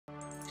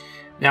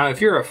Now,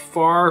 if you're a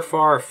far,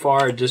 far,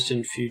 far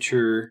distant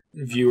future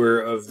viewer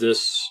of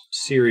this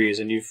series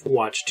and you've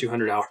watched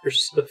 200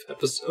 hours of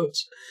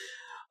episodes,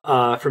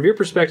 from your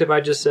perspective, I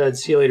just said,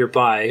 see you later,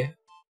 bye.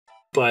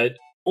 But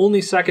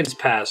only seconds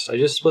passed. I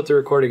just split the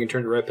recording and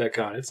turned it right back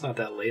on. It's not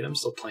that late. I'm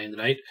still playing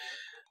tonight.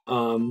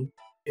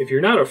 If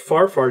you're not a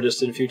far, far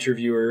distant future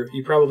viewer,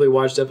 you probably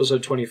watched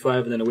episode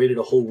 25 and then waited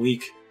a whole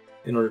week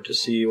in order to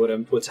see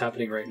what's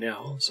happening right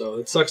now. So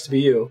it sucks to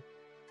be you.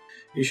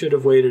 You should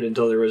have waited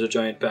until there was a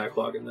giant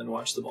backlog and then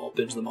watched them all,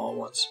 binge them all at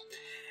once.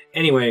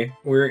 Anyway,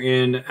 we're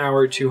in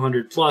hour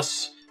 200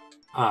 plus.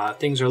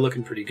 Things are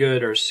looking pretty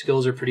good. Our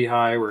skills are pretty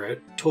high. We're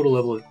at total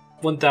level of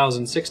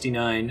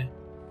 1069.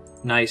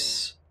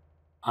 Nice.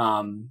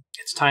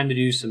 It's time to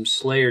do some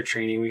Slayer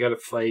training. We gotta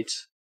fight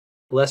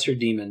lesser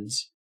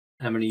demons.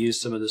 I'm gonna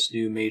use some of this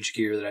new mage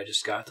gear that I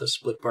just got, the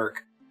split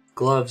bark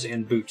gloves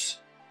and boots.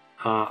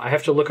 I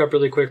have to look up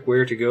really quick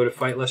where to go to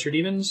fight lesser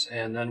demons,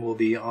 and then we'll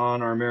be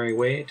on our merry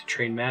way to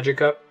train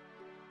magic up.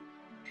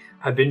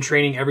 I've been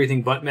training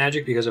everything but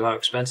magic because of how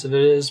expensive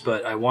it is,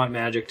 but I want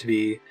magic to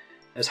be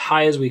as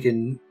high as we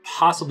can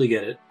possibly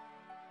get it.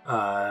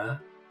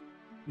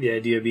 The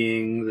idea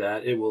being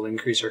that it will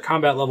increase our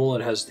combat level.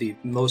 It has the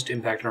most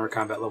impact on our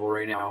combat level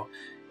right now.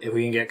 If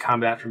we can get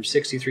combat from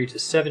 63 to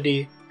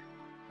 70,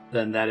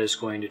 then that is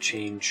going to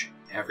change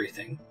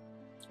everything.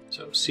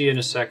 So see you in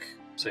a sec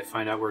as I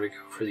find out where to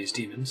go for these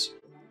demons.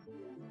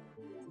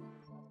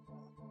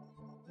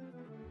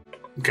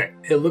 Okay,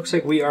 it looks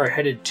like we are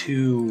headed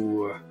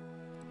to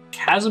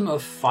Chasm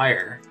of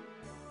Fire.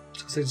 It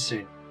looks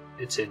like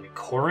it's in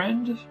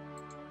Korend.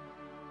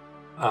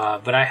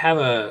 But I have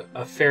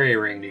a fairy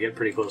ring to get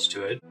pretty close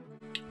to it.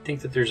 I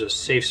think that there's a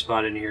safe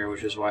spot in here,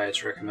 which is why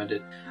it's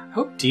recommended. I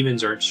hope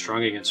demons aren't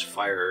strong against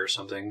fire or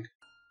something.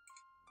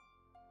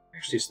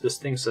 Actually, this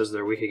thing says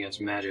they're weak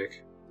against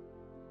magic.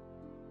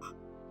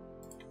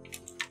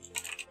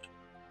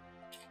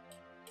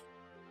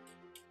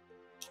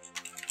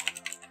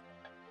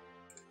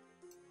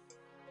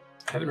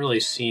 I haven't really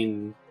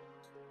seen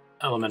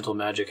elemental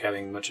magic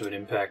having much of an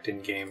impact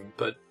in game,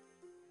 but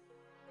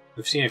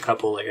we've seen a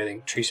couple, like I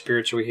think tree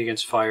spirits are weak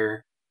against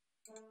fire.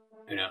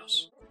 Who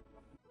knows?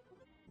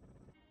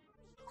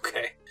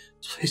 Okay,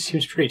 this place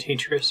seems pretty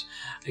dangerous.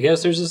 I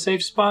guess there's a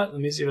safe spot.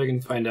 Let me see if I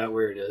can find out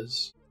where it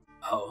is.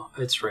 Oh,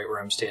 it's right where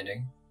I'm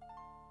standing.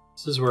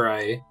 This is where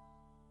I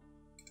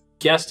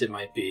guessed it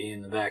might be,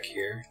 in the back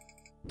here.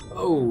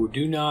 Oh,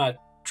 do not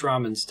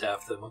Draman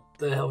staff them. What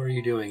the hell are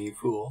you doing, you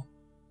fool?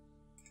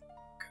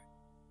 Okay.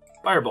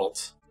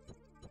 Firebolt.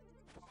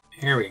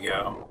 Here we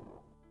go.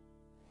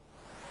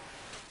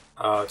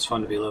 Oh, it's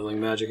fun to be leveling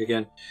magic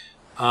again.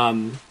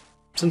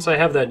 Since I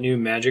have that new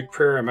magic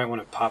prayer, I might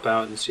want to pop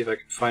out and see if I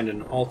can find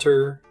an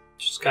altar.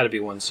 There's got to be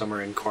one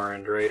somewhere in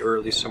Korend, right? Or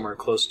at least somewhere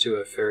close to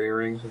a fairy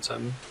ring, since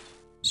I'm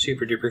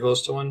super duper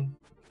close to one.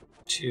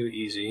 Too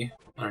easy.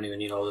 I don't even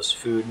need all this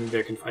food. Maybe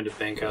I can find a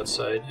bank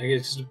outside.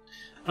 I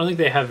don't think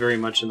they have very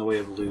much in the way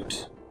of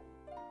loot.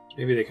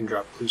 Maybe they can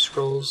drop clue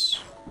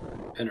scrolls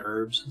and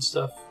herbs and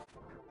stuff.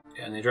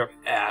 Yeah, and they drop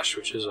ash,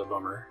 which is a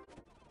bummer.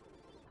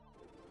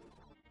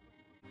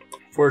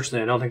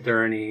 Fortunately, I don't think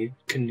there are any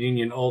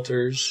convenient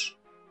altars.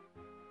 I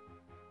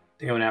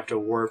think I'm gonna have to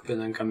warp and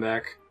then come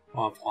back.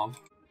 Womp womp.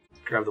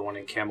 Grab the one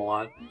in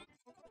Camelot.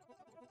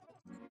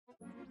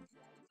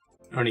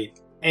 I don't need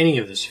any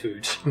of this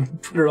food.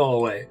 Put it all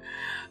away.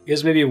 I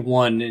guess maybe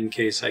one in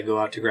case I go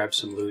out to grab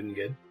some loot and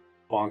get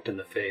bonked in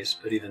the face,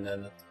 but even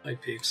then that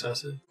might be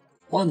excessive.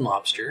 One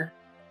lobster.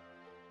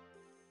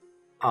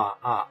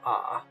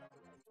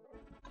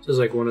 This is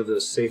like one of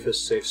the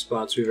safest safe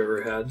spots we've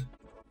ever had.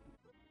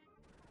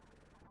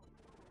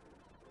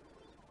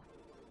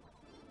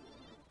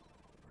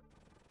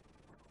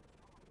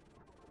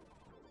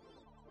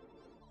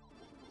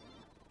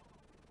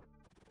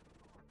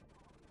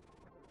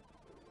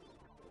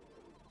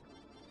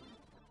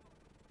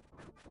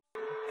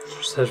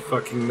 Just that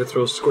fucking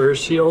Mithral Square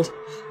shield.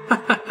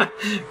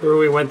 Where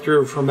we went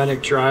through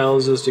frenetic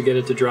trials just to get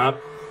it to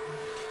drop.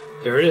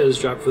 There it is,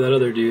 drop for that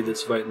other dude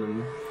that's fighting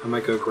them. I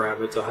might go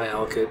grab it to High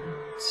Alkit.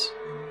 It's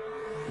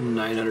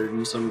 900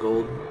 and some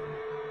gold.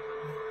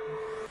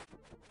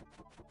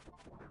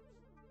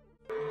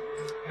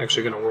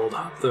 Actually gonna world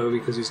hop though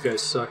because these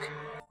guys suck.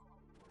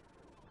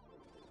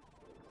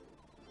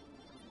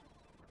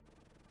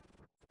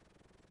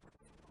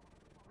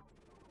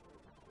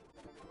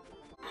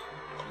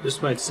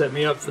 This might set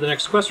me up for the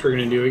next quest we're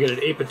going to do. We get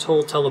an Ape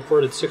Atoll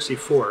teleport at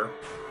 64.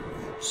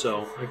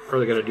 So, I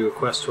probably got to do a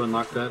quest to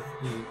unlock that.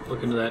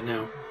 Look into that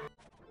now.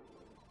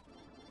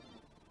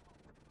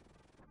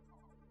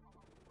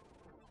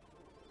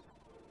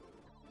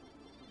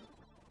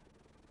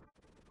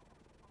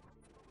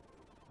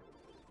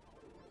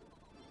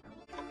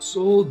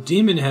 Soul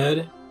Demon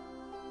Head.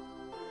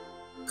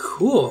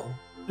 Cool.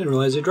 I didn't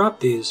realize they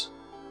dropped these.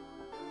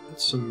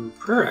 That's some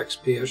prayer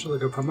XP. I should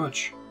look up how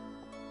much.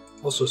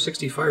 Also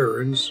 60 fire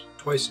runes,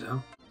 twice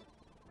now.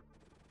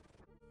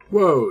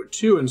 Whoa,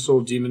 2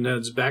 Ensouled Demon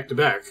Heads back to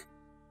back.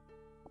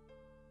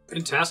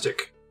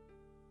 Fantastic.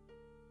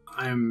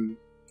 I'm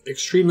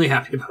extremely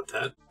happy about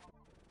that.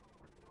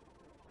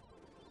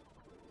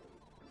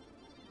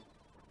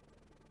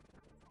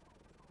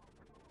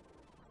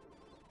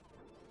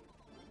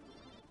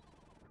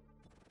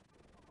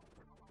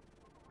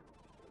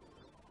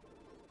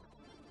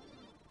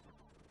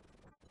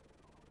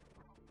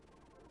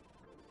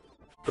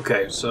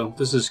 Okay, so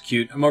this is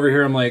cute. I'm over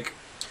here, I'm like,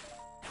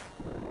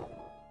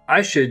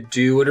 I should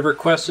do whatever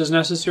quest is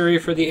necessary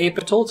for the 8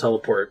 Atoll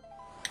teleport.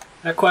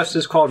 That quest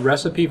is called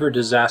Recipe for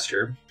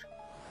Disaster,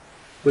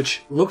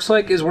 which looks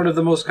like is one of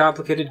the most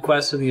complicated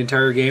quests in the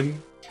entire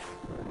game.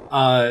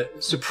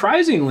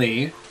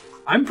 Surprisingly,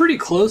 I'm pretty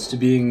close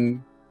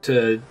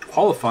to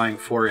qualifying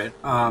for it.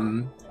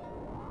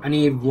 I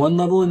need 1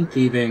 level in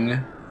thieving,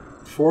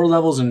 4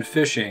 levels in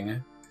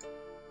fishing,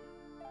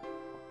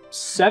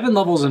 7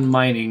 levels in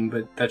mining,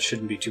 but that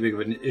shouldn't be too big of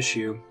an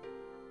issue.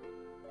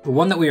 The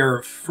one that we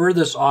are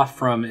furthest off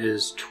from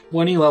is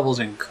 20 levels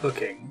in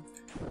cooking.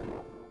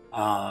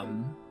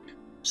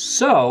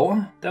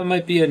 So that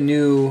might be a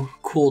new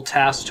cool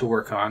task to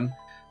work on.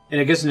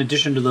 And I guess in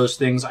addition to those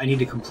things, I need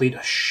to complete a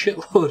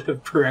shitload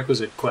of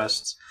prerequisite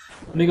quests.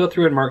 Let me go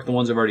through and mark the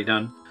ones I've already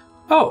done.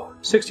 Oh,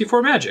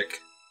 64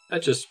 magic.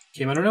 That just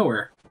came out of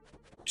nowhere.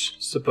 Which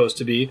is supposed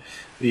to be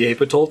the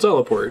 8 Atoll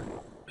teleport,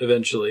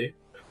 eventually.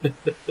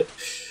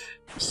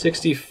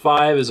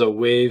 65 is a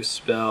wave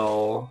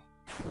spell.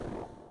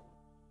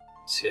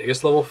 Let's see, I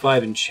guess level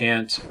 5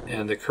 enchant,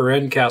 and the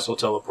Karen Castle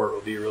teleport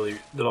will be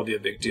that'll be a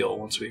big deal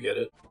once we get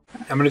it.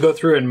 I'm going to go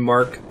through and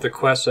mark the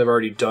quests I've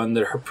already done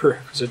that are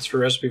prerequisites for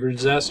Recipe for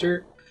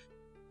Disaster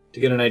to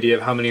get an idea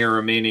of how many are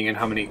remaining and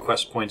how many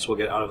quest points we'll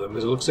get out of them,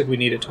 because it looks like we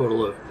need a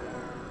total of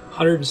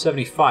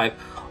 175.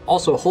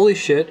 Also, holy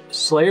shit,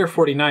 Slayer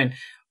 49.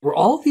 Were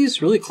all of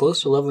these really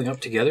close to leveling up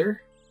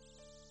together?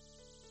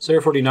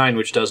 Slayer 49,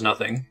 which does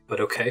nothing, but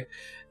okay.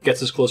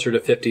 Gets us closer to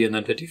 50 and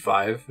then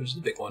 55, which is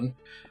the big one.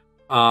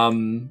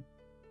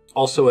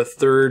 Also a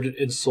 3rd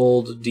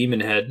ensouled demon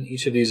head.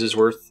 Each of these is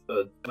worth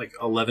like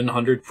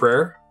 1100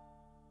 prayer.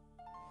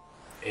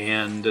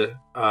 And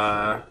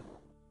let's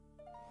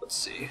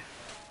see.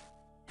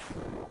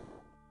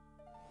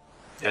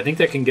 Yeah, I think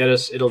that can get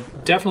us, it'll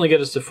definitely get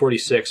us to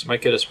 46,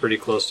 might get us pretty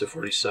close to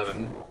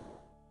 47.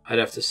 I'd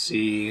have to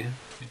see,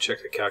 let me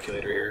check the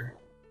calculator here.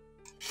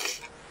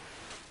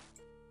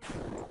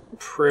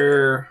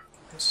 Prayer,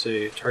 let's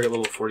see, target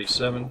level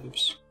 47,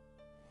 oops.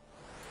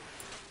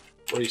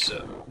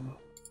 47.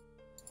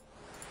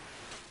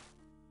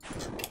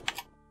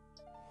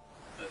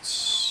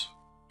 That's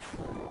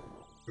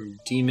from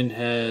demon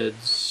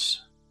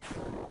heads.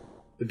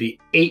 Would be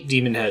 8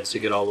 demon heads to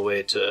get all the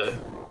way to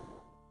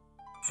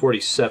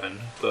 47,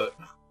 but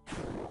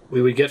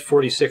we would get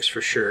 46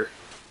 for sure.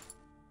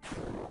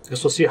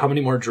 Guess we'll see how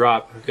many more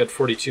drop. We've got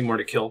 42 more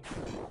to kill.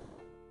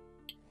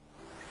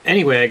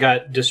 Anyway, I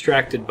got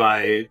distracted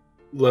by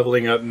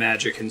leveling up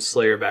magic and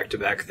Slayer back to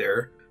back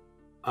there.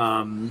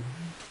 I'm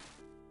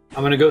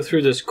going to go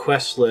through this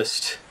quest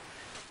list,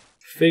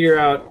 figure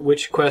out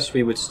which quests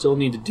we would still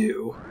need to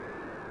do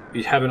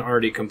we haven't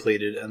already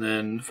completed, and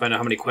then find out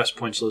how many quest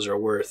points those are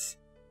worth,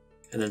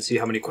 and then see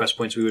how many quest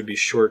points we would be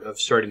short of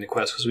starting the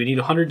quest, because we need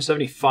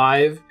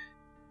 175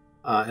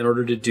 in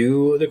order to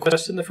do the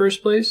quest in the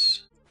first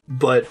place,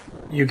 but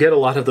you get a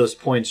lot of those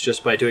points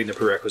just by doing the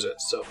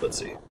prerequisites, so let's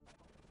see.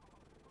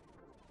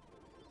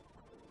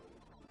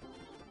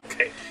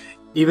 Okay.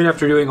 Even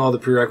after doing all the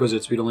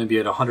prerequisites, we'd only be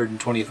at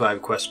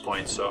 125 quest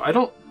points, so I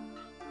don't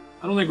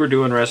think we're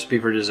doing Recipe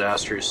for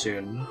Disaster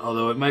soon,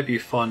 although it might be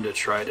fun to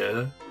try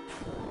to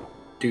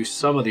do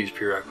some of these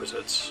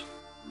prerequisites.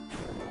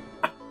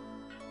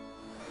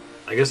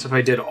 I guess if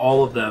I did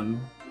all of them,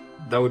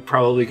 that would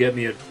probably get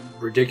me a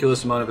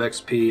ridiculous amount of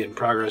XP and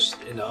progress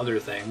into other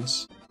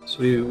things. So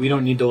we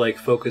don't need to like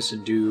focus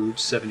and do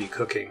 70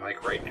 cooking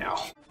like right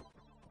now.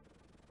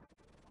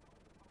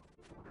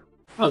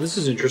 Oh, this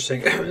is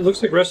interesting. It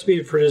looks like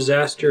Recipe for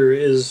Disaster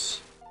is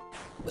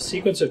a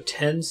sequence of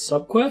 10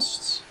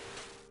 subquests,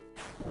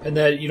 and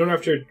that you don't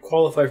have to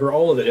qualify for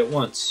all of it at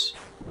once.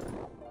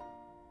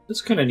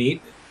 That's kind of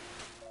neat.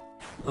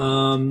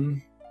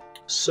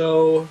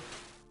 So...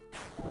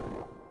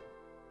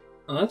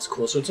 Oh, that's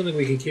cool. So it's something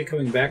we can keep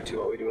coming back to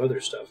while we do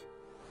other stuff.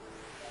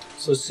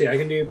 So let's see, I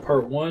can do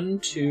part 1,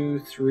 2,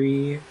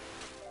 3...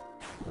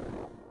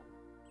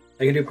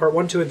 I can do part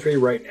 1, 2, and 3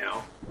 right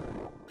now.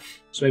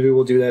 So maybe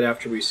we'll do that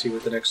after we see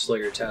what the next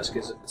Slayer task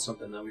is, if it's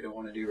something that we don't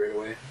want to do right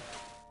away.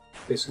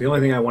 Basically, the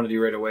only thing I want to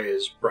do right away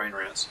is Brine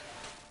Rats.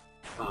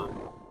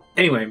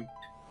 Anyway,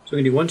 so we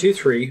can do 1, 2,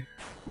 3,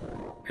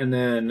 and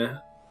then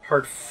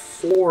part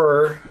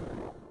 4,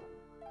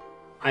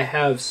 I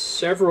have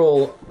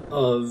several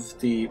of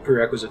the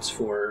prerequisites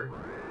for,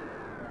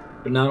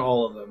 but not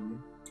all of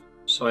them.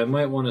 So I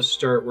might want to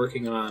start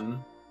working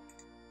on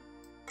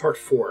part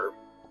 4.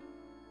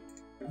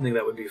 I think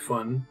that would be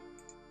fun,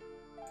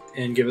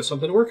 and give us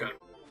something to work on.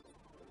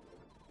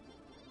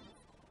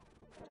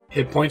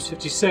 Hit points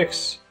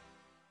 56.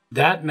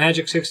 That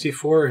Magic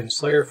 64 and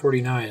Slayer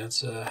 49.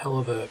 That's a hell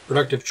of a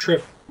productive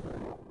trip.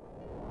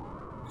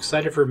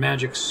 Excited for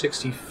Magic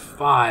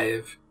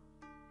 65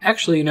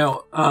 Actually, you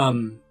know,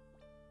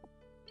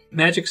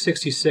 Magic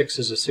 66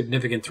 is a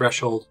significant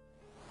threshold.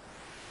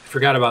 I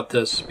forgot about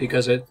this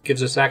because it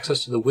gives us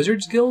access to the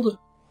Wizards Guild,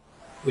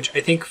 which I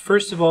think,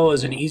 first of all,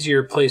 is an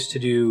easier place to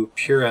do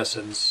pure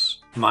essence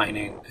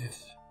mining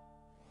if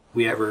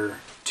we ever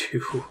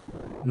do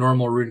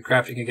normal rune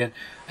crafting again.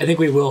 I think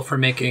we will for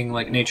making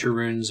like nature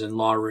runes and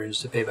law runes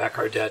to pay back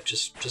our debt,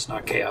 just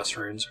not chaos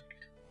runes.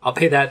 I'll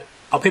pay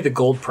the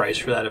gold price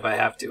for that if I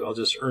have to. I'll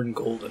just earn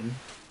gold and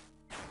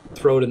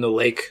throw it in the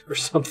lake or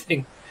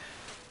something.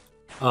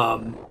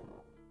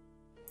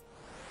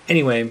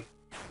 Anyway,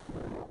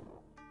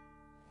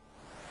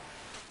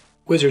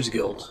 Wizards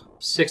Guild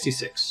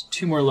 66,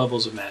 2 more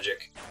levels of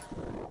magic.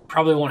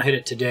 Probably won't hit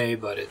it today,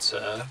 but it's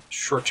a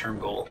short-term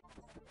goal.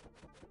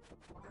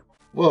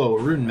 Whoa,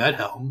 Rune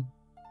Medhelm.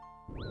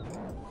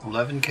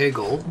 11k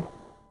gold?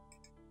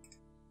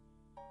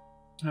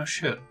 Oh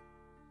shit.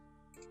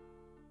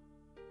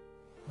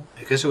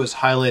 I guess it was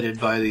highlighted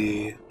by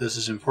the "this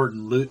is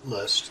important loot"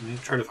 list. Let me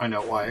try to find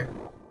out why.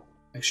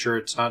 Make sure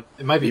it's not...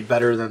 It might be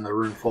better than the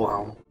Rune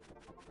Fullhelm.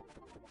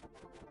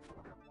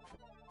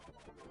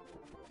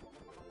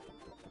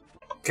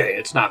 Okay,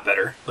 it's not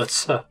better.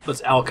 Let's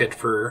alch it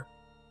for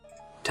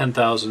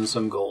 10,000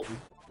 some gold.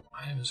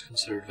 Item is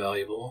considered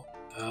valuable.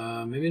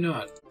 Maybe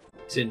not.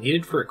 Is it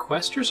needed for a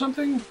quest or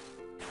something?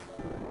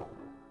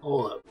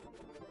 Hold up.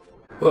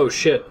 Whoa,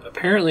 shit.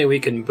 Apparently we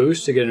can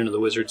boost to get into the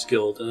Wizards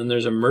Guild, and then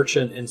there's a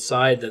merchant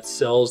inside that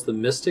sells the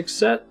Mystic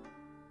set,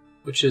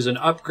 which is an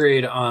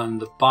upgrade on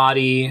the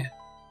body.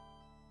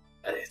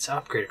 It's an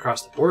upgrade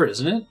across the board,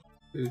 isn't it?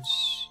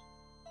 Boots.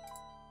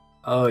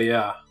 Oh,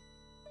 yeah.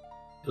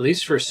 At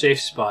least for safe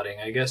spotting.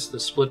 I guess the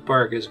split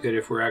bark is good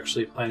if we're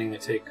actually planning to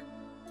take...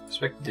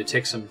 expected to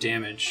take some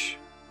damage.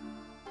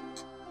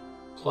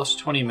 Plus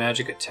 20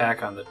 magic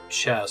attack on the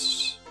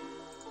chest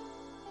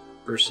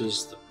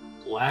versus the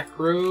black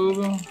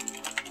robe.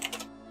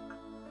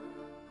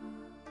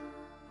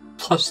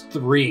 Plus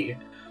 3.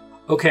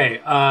 Okay,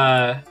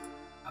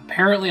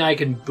 apparently I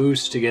can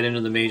boost to get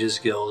into the Mages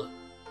Guild.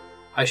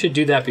 I should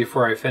do that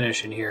before I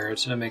finish in here.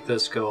 It's going to make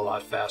this go a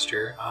lot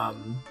faster.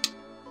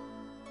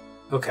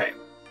 Okay,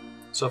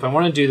 so if I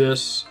want to do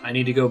this, I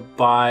need to go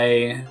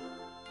buy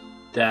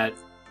that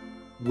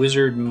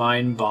Wizard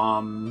Mind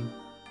Bomb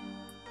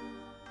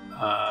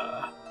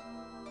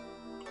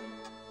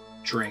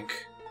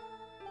drink.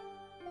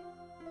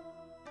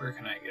 Where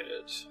can I get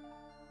it?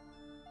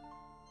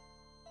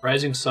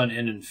 Rising Sun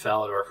Inn in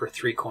Falador for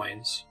 3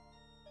 coins.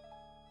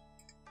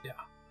 Yeah,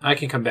 I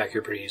can come back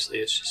here pretty easily.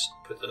 It's just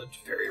put the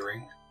fairy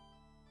ring.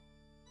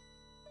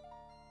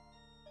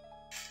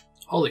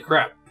 Holy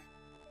crap.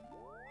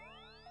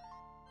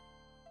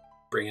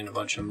 Bringing a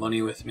bunch of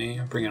money with me.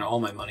 I'm bringing all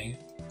my money.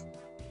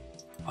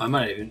 I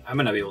might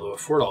not be able to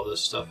afford all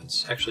this stuff.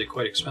 It's actually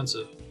quite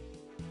expensive.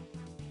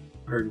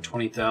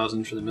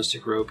 120,000 for the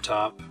Mystic Robe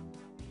top.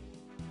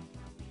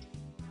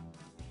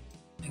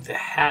 I think the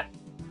hat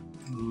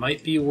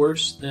might be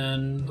worse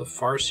than the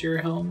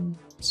Farseer helm.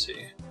 Let's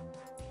see.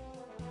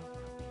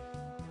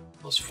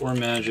 Plus 4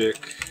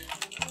 magic.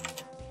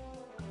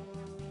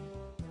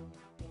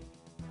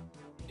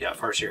 Yeah,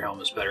 Farseer helm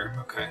is better.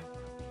 Okay.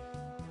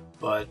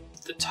 But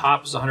the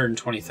top is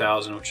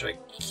 120,000, which I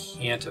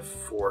can't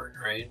afford,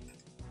 right?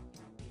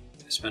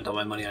 I spent all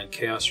my money on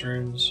Chaos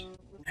Runes.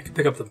 I could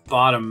pick up the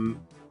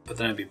bottom, but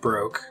then I'd be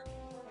broke.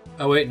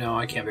 Oh wait, no,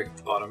 I can't pick up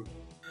the bottom.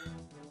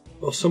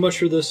 Well, so much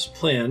for this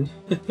plan.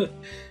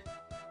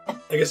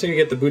 I guess I can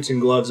get the boots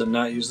and gloves and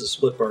not use the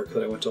split bark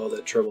that I went to all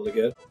that trouble to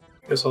get.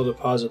 I guess I'll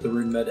deposit the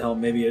Rune Medhelm.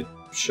 Maybe it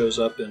shows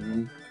up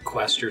in a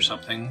quest or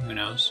something. Who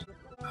knows?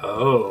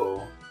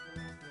 Oh.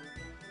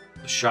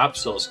 The shop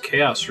sells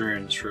Chaos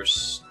Runes for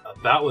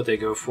about what they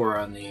go for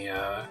on the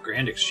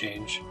Grand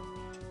Exchange.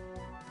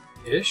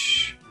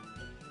 Ish?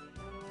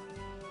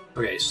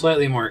 Okay,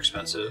 slightly more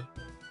expensive.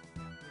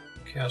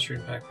 Chaos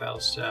Rune Pack, Battle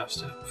Staff,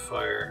 Staff of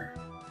Fire.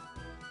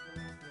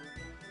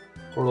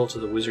 Portal to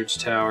the Wizard's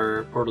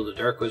Tower, Portal to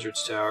Dark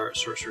Wizard's Tower,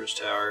 Sorcerer's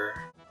Tower.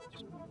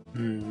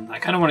 I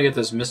kind of want to get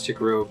this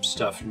Mystic Robe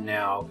stuff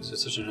now, because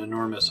it's such an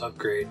enormous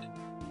upgrade.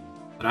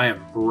 But I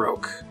am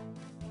broke.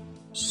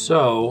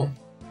 So,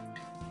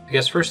 I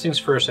guess first things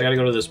first, I gotta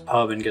go to this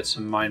pub and get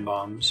some Mind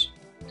Bombs.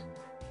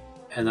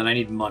 And then I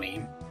need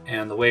money.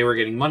 And the way we're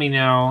getting money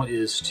now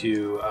is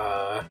to,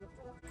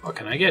 what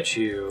can I get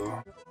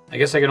you? I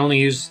guess I can only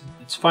use...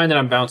 It's fine that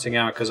I'm bouncing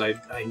out, because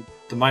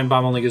the Mind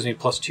Bomb only gives me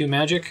plus 2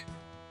 magic.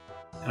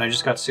 And I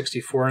just got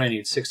 64, and I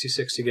need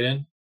 66 to get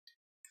in.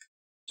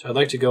 So I'd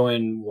like to go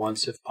in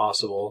once, if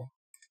possible.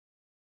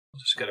 I'll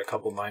just get a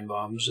couple Mind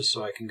Bombs, just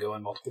so I can go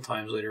in multiple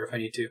times later if I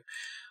need to.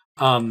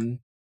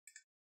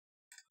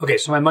 Okay,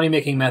 so my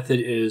money-making method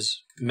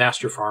is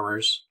Master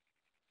Farmers.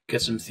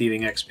 Get some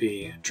Thieving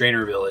XP.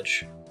 Drainer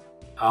Village.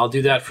 I'll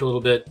do that for a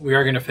little bit. We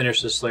are going to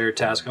finish this Slayer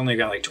task. I only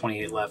got like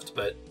 28 left,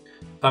 but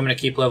if I'm going to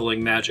keep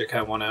leveling magic,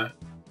 I want to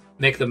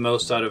make the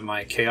most out of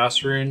my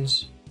Chaos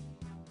Runes,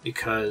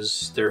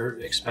 because they're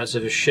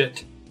expensive as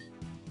shit,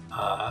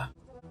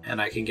 and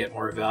I can get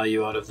more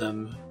value out of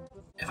them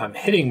if I'm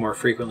hitting more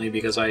frequently,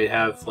 because I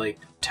have like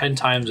 10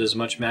 times as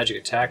much magic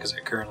attack as I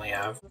currently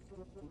have.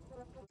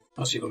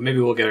 I'll see, but maybe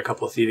we'll get a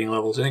couple of thieving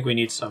levels. I think we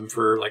need some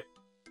for like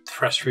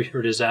Thrust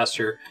Reaver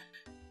Disaster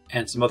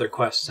and some other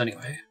quests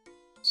anyway.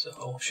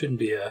 So shouldn't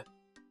be a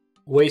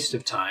waste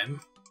of time.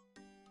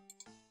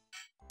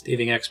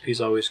 Thieving XP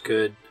is always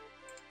good.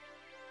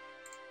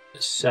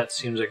 This set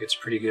seems like it's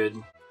pretty good.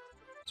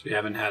 So we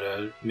haven't had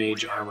a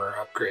mage armor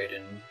upgrade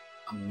in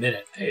a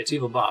minute. Hey, it's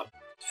Evil Bob.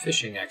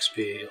 Fishing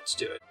XP, let's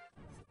do it.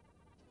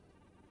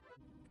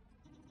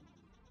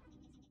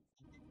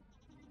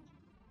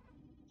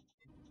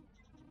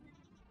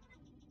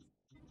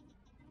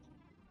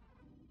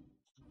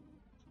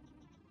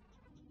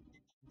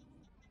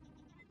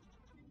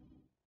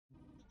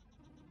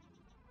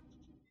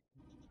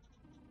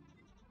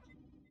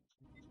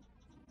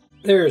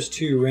 There's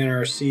 2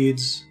 Ranar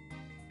seeds.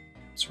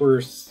 It's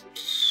worth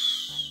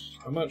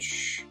how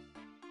much?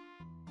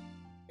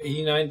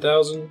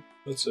 89,000?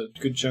 That's a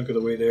good chunk of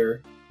the way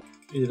there.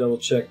 Need to double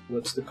check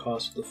what's the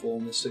cost of the full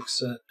Mystic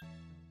set.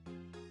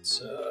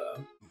 It's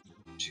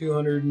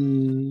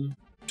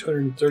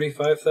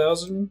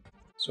 235,000.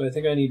 So I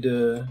think I need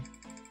to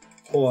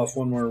pull off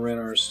one more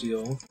Ranar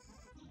steel.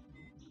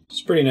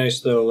 It's pretty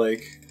nice though,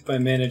 like if I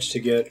manage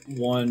to get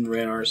 1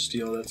 Ranar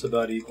steel, that's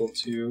about equal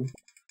to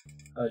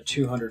a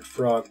 200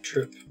 frog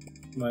trip,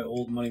 my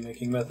old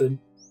money-making method.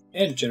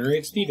 And it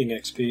generates thieving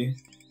XP.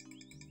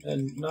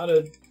 And not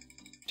a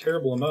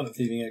terrible amount of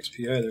thieving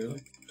XP either,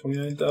 like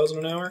 29,000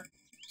 an hour.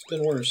 It's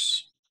been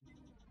worse.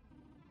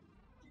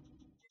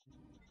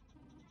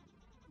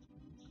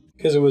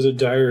 Because it was a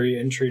diary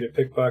entry to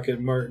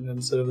pickpocket Martin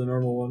instead of the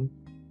normal one.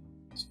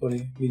 It's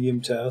funny.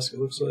 Medium task, it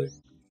looks like.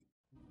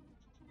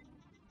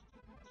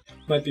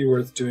 Might be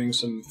worth doing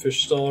some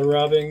fish stall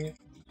robbing,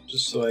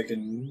 just so I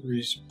can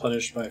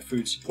replenish my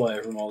food supply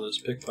from all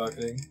this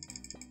pickpocketing.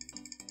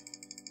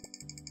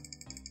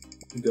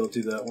 Maybe I'll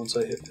do that once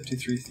I hit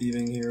 53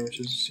 thieving here, which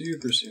is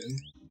super soon.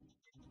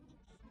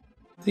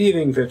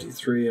 Thieving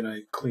 53, and I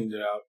cleaned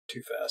it out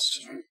too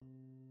fast.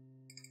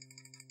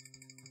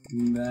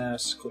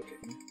 Mass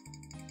clicking.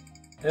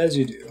 As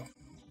you do.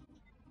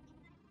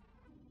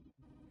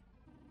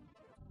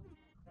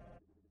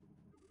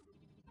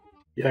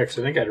 Yeah, because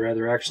I think I'd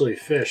rather actually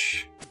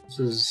fish. This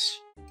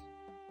is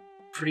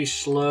pretty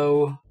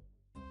slow.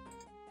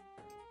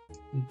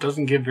 It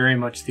doesn't give very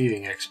much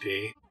thieving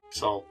XP,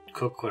 so I'll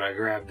cook what I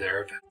grabbed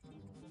there.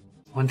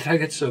 But when did I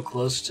get so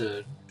close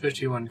to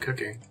 51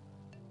 cooking?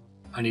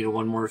 I need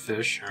 1 more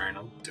fish. Alright,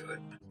 I'll do it.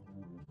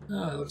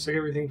 Oh, it looks like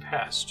everything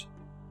passed.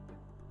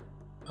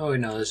 Oh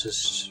no, this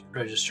is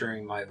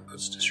registering my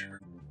votes to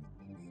sure.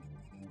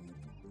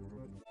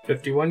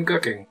 51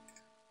 cooking.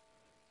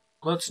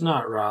 Let's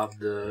not rob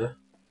the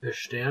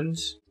fish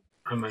stands.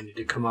 I might need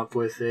to come up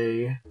with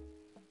a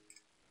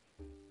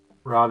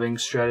robbing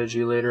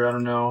strategy later, I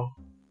don't know.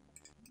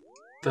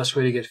 Best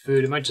way to get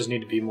food, it might just need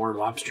to be more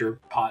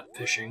lobster pot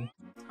fishing.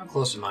 How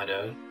close am I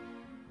to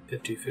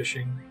 50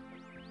 fishing?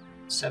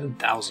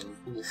 7,000.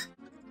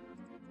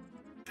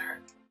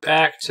 Alright,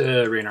 back to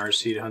Ranar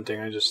seed hunting.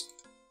 I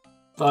just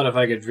thought if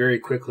I could very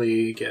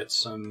quickly get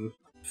some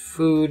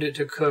food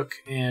to cook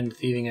and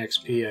thieving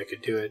XP, I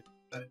could do it,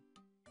 but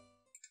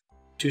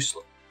too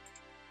slow.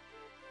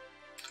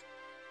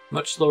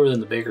 Much slower than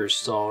the baker's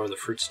stall or the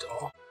fruit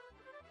stall.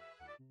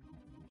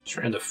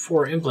 Trying the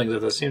 4 implings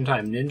at the same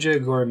time.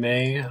 Ninja,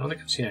 gourmet. I don't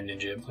think I've seen a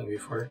ninja impling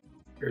before.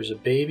 There's a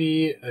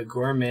baby, a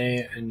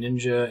gourmet, a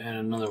ninja, and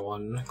another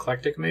one.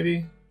 Eclectic,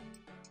 maybe?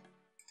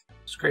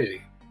 It's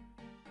crazy.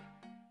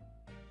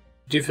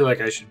 I do feel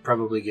like I should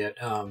probably get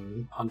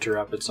Hunter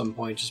up at some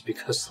point, just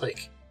because,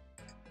 like,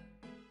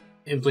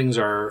 implings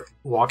are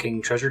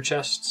walking treasure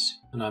chests,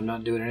 and I'm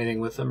not doing anything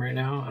with them right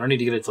now. I don't need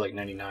to get it to, like,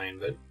 99,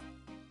 but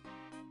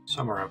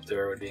somewhere up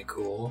there would be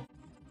cool.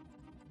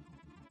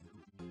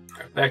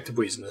 Alright, back to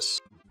business.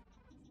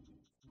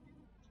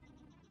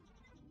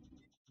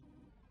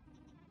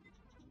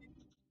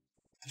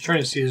 I'm trying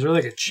to see, is there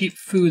like a cheap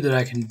food that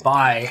I can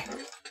buy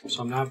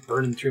so I'm not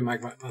burning through my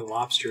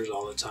lobsters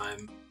all the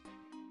time?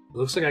 It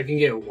looks like I can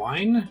get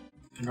wine.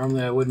 And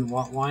normally I wouldn't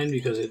want wine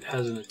because it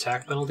has an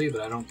attack penalty, but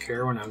I don't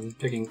care when I'm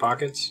picking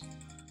pockets.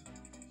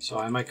 So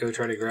I might go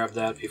try to grab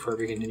that before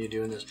we continue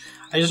doing this.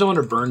 I just don't want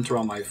to burn through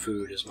all my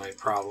food is my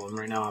problem.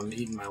 Right now I'm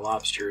eating my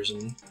lobsters,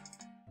 and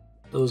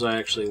those I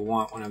actually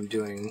want when I'm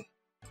doing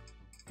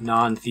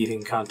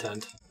non-thieving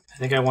content. I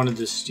think I wanted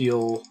to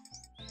steal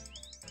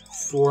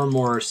 4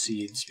 more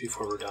seeds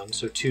before we're done.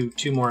 So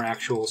two more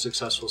actual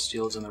successful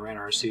steals in the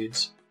Ranar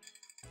seeds.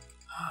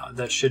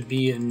 That should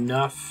be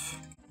enough.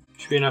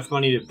 Should be enough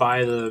money to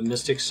buy the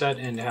Mystic set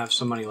and to have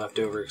some money left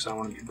over, because I don't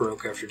want to be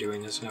broke after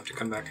doing this and have to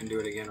come back and do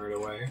it again right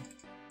away.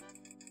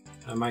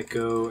 I might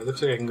go. It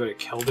looks like I can go to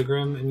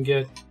Keldagrim and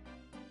get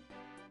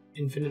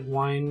infinite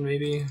wine,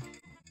 maybe.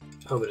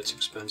 Oh, but it's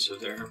expensive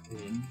there.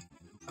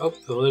 Oh,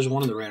 well, there's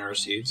one of the Ranar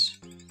seeds.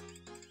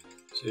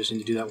 So I just need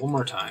to do that one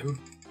more time.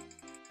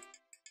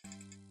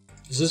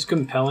 Is this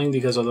compelling?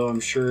 Because although I'm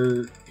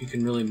sure you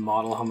can really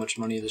model how much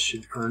money this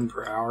should earn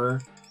per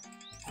hour,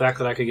 the fact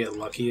that I could get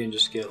lucky and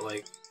just get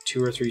like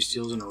 2 or 3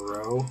 steals in a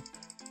row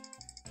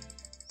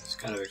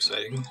kind of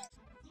exciting.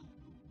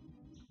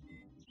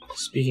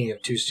 Speaking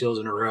of 2 steals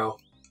in a row,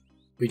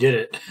 we did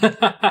it.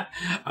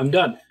 I'm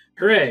done.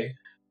 Hooray!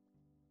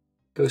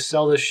 Go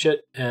sell this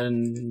shit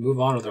and move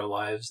on with our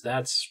lives.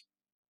 That's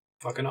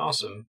fucking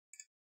awesome.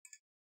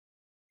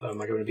 But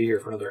am I going to be here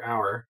for another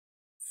hour?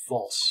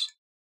 False.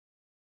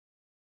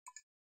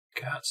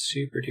 Got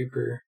super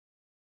duper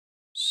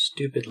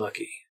stupid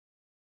lucky.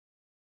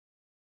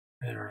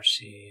 And our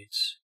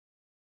seeds.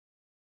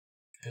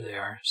 There they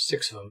are.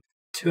 6 of them.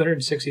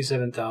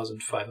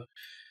 267,500.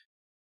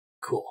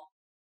 Cool.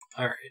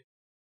 Alright.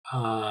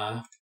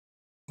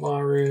 Law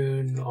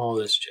rune, all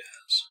this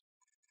jazz.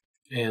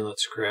 And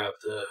let's grab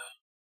the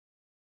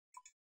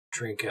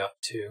drink out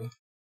too.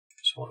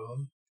 Just one of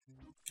them.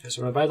 Okay,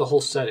 so I'm going to buy the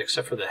whole set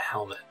except for the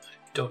helmet.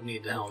 I don't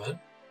need the helmet.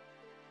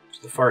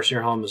 So the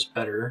Farseer helmet is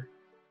better.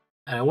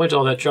 And I went to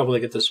all that trouble to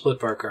get the split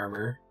bark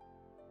armor.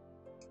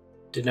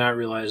 Did not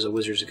realize the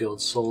Wizards Guild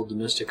sold the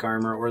Mystic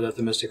Armor, or that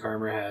the Mystic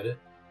Armor had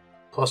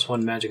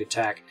 +1 magic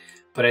attack.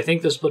 But I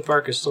think the split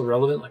bark is still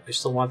relevant, like we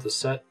still want the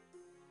set,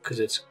 because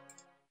it's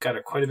got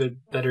a quite a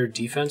bit better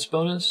defense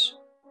bonus.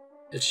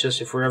 It's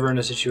just if we're ever in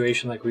a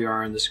situation like we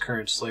are in this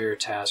current Slayer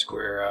task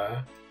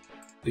where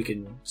we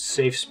can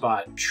safe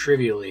spot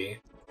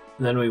trivially,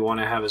 and then we want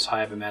to have as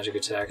high of a magic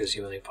attack as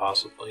humanly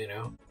possible, you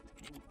know?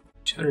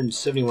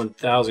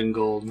 271,000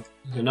 gold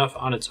is enough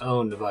on its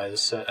own to buy the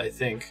set, I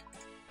think.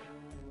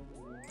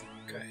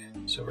 Okay,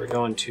 so we're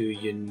going to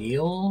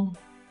Yanil.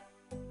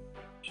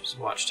 Just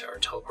Watchtower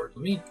teleport.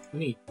 Let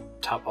me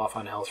top off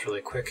on health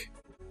really quick.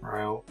 We're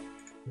out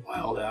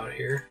wild out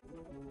here.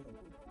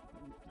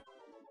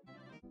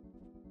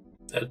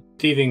 That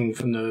thieving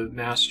from the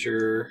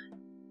master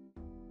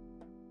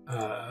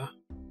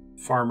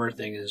farmer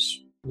thing is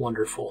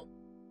wonderful.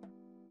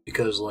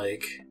 Because,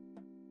 like,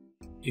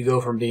 you go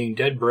from being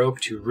dead broke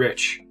to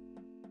rich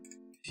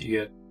if you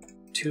get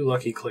 2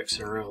 lucky clicks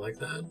in a row like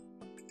that.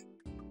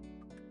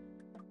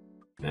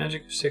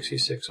 Magic of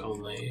 66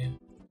 only.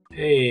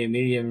 Hey,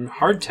 medium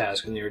hard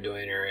task in the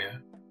Ardoin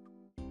area.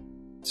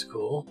 That's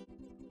cool.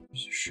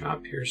 There's a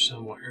shop here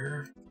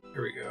somewhere.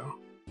 There we go.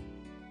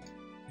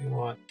 We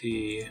want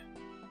the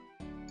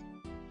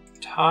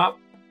top,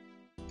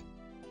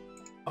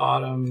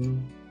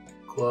 bottom,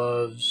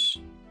 gloves,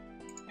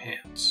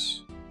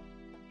 pants.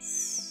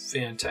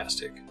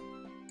 Fantastic.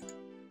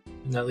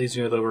 And that leaves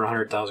me with over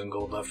 100,000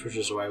 gold left, which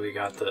is why we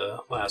got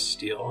the last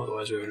steal,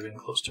 otherwise we would have been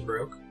close to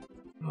broke.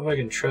 I don't know if I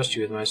can trust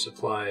you with my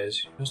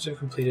supplies. You must have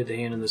completed the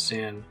Hand in the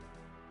Sand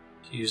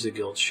to use the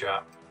guild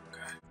shop.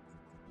 Okay.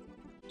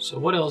 So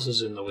what else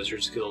is in the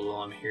Wizards Guild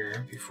while I'm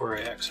here before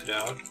I exit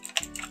out?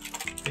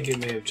 I think it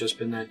may have just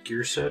been that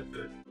gear set,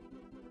 but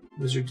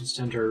Wizard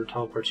Center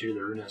teleports you to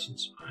the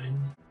Runescence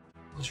Mine.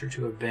 Closer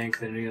to a bank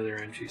than any other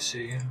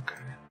NPC.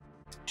 Okay.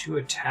 2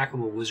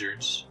 attackable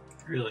wizards.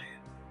 Really?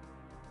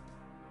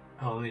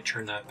 Oh, let me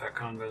turn that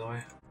back on, by the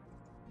way.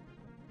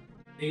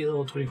 8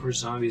 level 24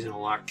 zombies in a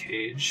locked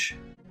cage.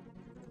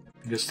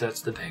 I guess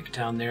that's the bank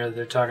down there that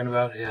they're talking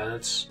about. Yeah,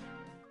 that's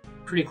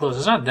pretty close.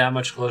 It's not that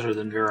much closer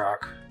than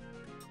Varrock.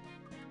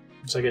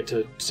 Once I get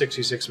to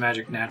 66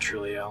 magic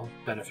naturally, I'll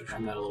benefit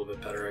from that a little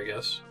bit better, I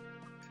guess.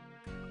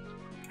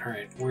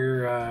 Alright,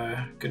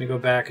 we're gonna go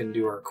back and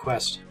do our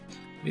quest.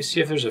 Let me see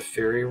if there's a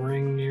fairy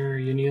ring near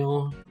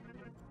Yanil.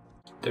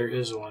 There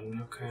is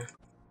one, okay.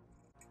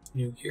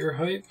 New gear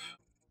hype.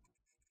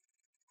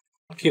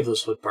 I'll keep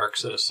those flip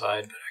barks set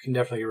aside, but I can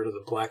definitely get rid of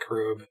the black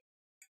robe.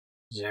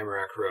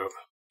 Zamorak robe.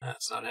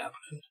 That's not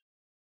happening.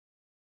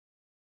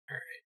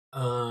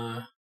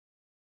 Alright,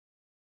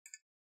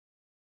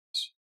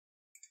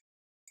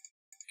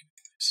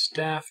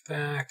 staff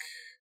back.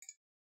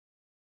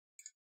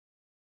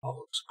 All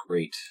looks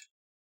great.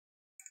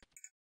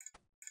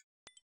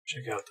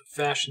 Check out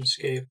the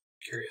Fashionscape.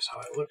 Curious how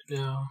I look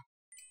now.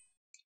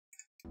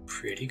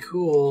 Pretty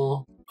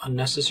cool.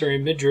 Unnecessary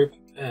midrip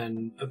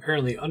and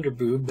apparently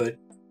underboob, but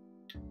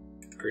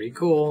pretty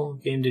cool.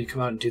 Game did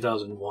come out in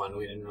 2001.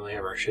 We didn't really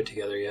have our shit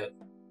together yet.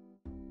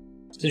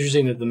 It's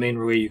interesting that the main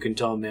way you can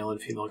tell male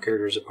and female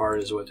characters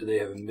apart is whether they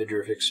have a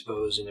midriff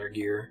exposed in their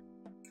gear.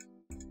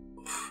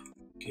 Oof.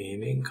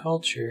 Gaming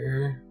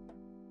culture.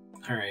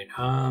 Alright,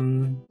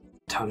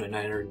 down to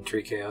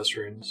 903 Chaos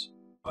Runes.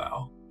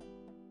 Wow.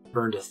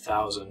 Burned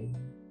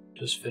 1,000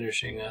 just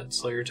finishing that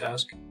Slayer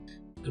task.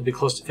 It'll be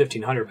close to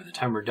 1,500 by the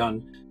time we're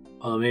done.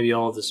 Although maybe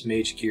all of this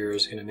mage gear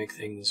is going to make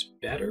things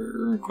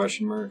better?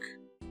 Question mark.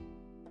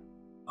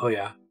 Oh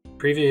yeah.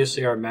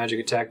 Previously our magic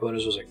attack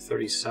bonus was like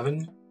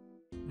 37.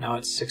 Now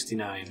it's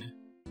 69.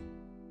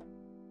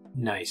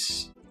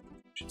 Nice.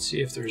 Should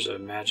see if there's a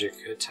magic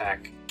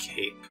attack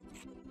cape.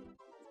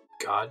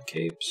 God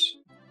capes?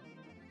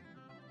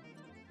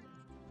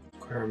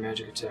 Acquire a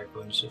magic attack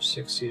bonus of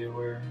 60 to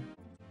wear.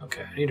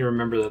 Okay, I need to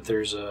remember that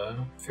there's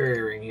a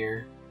fairy ring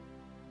here.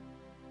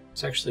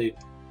 It's actually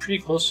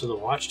pretty close to the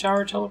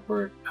Watchtower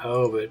teleport.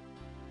 Oh, but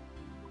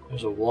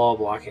there's a wall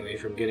blocking me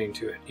from getting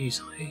to it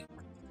easily.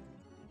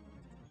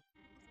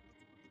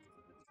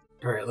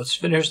 Alright, let's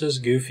finish this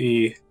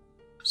goofy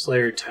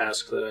Slayer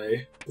task that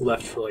I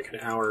left for like an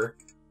hour.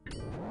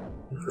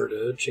 for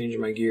to change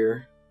my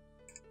gear.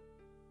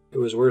 It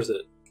was worth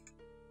it.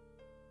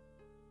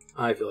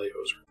 I feel like it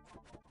was.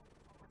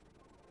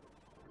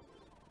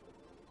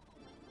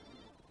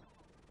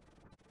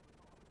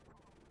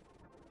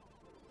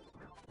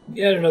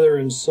 Yet another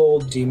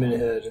ensouled demon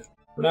head.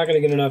 We're not going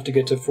to get enough to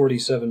get to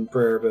 47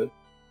 prayer, but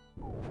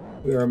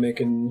we are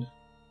making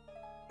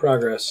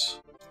progress.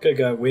 I think I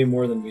got way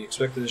more than we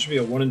expected. There should be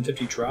a 1 in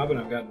 50 drop, and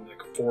I've gotten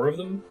like 4 of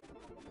them.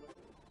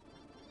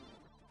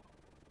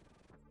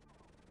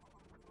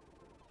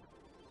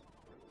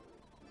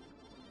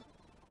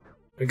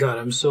 My god,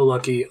 I'm so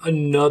lucky.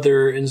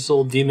 Another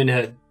ensouled demon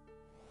head.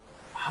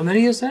 How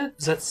many is that?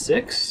 Is that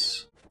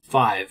 6?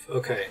 5.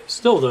 Okay.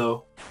 Still,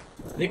 though,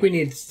 I think we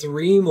need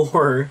 3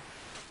 more.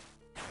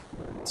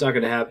 It's not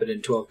going to happen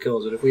in 12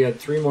 kills, but if we had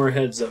 3 more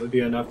heads, that would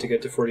be enough to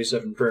get to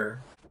 47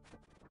 prayer.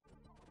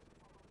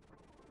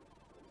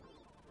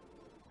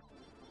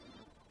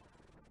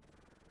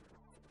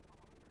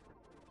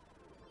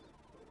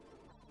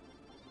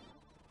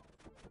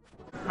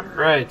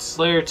 Alright,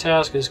 Slayer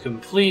task is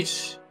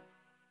complete.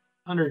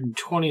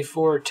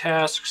 124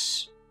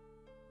 tasks.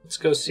 Let's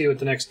go see what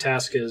the next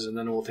task is, and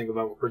then we'll think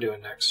about what we're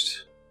doing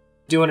next.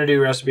 Do want to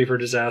do Recipe for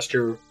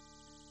Disaster.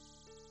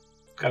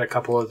 Got a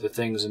couple of the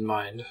things in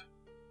mind.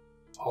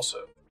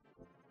 Also.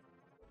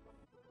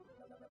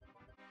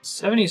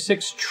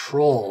 76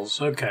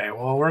 trolls. Okay,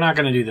 well, we're not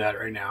going to do that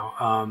right now.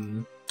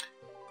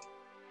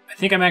 I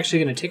think I'm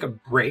actually going to take a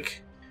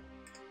break.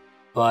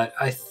 But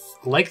I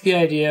like the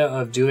idea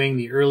of doing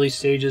the early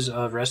stages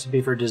of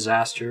Recipe for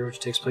Disaster, which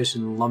takes place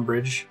in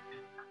Lumbridge.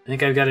 I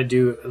think I've got to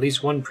do at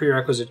least one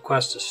prerequisite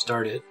quest to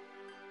start it.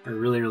 A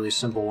really, really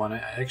simple one.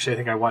 I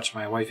think I watched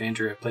my wife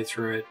Andrea play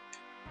through it.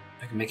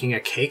 Like making a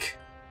cake.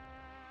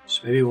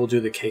 So maybe we'll do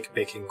the cake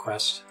baking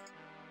quest.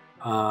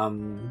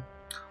 So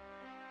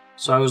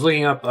I was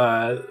looking up,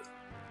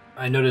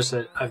 I noticed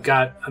that I've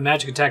got a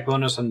magic attack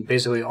bonus on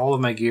basically all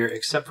of my gear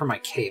except for my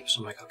cape.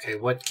 So I'm like, okay,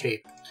 what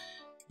cape?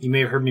 You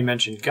may have heard me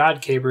mention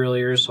God Cape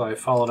earlier, so I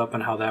followed up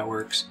on how that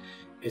works.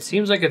 It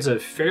seems like it's a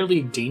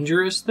fairly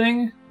dangerous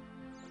thing.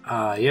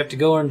 You have to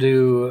go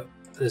into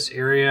this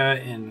area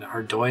in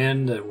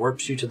Ardoyan that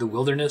warps you to the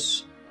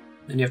wilderness.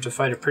 Then you have to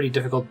fight a pretty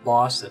difficult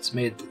boss that's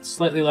made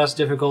slightly less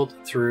difficult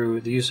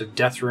through the use of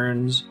death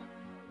runes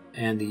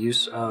and the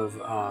use of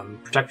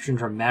protection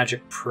from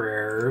magic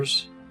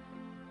prayers.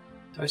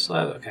 Do I still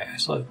have... Okay, I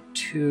still have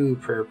 2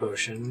 prayer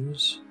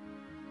potions.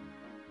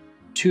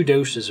 2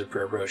 doses of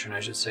prayer potion, I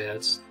should say.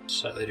 That's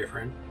slightly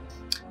different.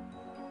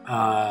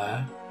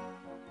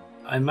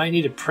 I might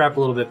need to prep a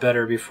little bit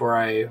better before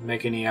I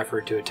make any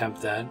effort to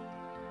attempt that.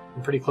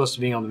 I'm pretty close to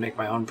being able to make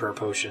my own prayer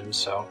potions,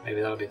 so maybe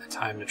that'll be the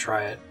time to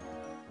try it.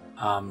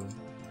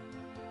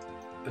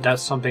 But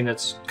that's something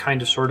that's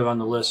kind of sort of on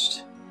the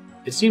list.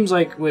 It seems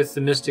like with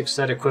the Mystic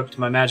set equipped,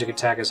 my magic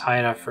attack is high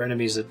enough for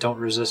enemies that don't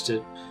resist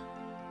it.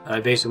 I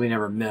basically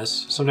never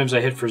miss. Sometimes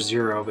I hit for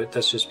 0, but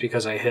that's just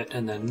because I hit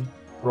and then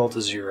roll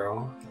to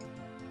 0.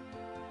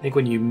 I think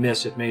when you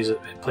miss, it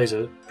plays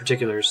a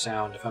particular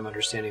sound, if I'm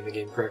understanding the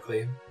game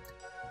correctly.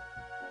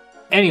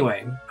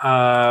 Anyway,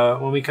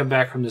 when we come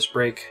back from this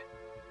break,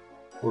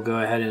 we'll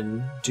go ahead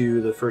and do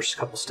the first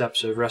couple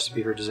steps of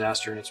Recipe for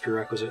Disaster and its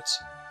prerequisites.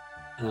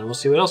 And then we'll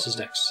see what else is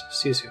next.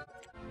 See you soon.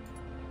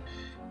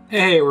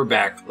 Hey, we're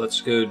back. Let's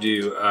go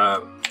do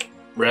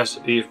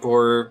Recipe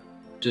for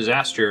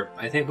Disaster.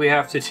 I think we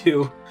have to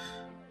do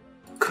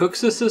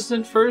Cook's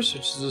Assistant first,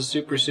 which is a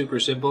super, super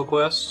simple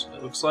quest,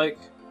 it looks like.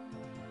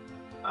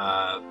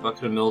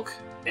 Bucket of milk,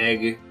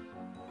 egg,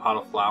 pot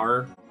of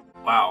flour.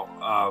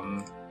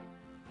 Wow.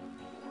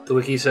 The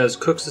wiki says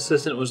Cook's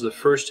Assistant was the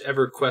first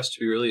ever quest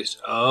to be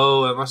released.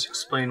 Oh, it must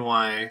explain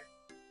why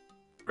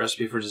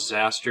Recipe for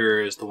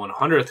Disaster is the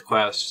 100th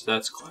quest.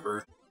 That's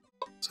clever.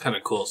 It's kind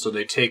of cool. So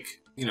they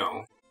take, you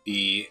know,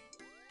 the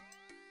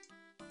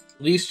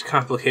least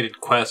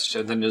complicated quest,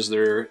 and then is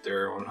their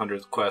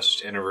 100th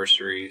quest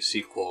anniversary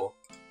sequel.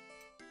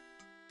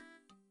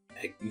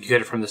 You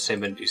get it from the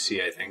same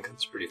NPC, I think.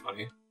 That's pretty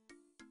funny.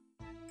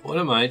 What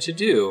am I to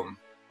do?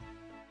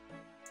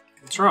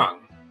 What's wrong?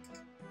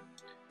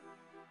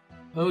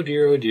 Oh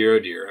dear, oh dear, oh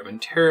dear. I'm in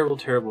terrible,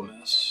 terrible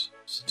mess.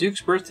 It's the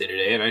Duke's birthday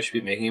today, and I should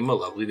be making him a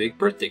lovely baked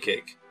birthday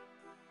cake.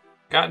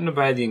 Gotten to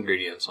buy the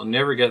ingredients. I'll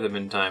never get them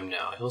in time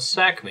now. He'll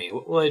sack me.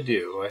 What will I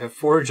do? I have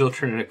 4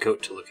 children and a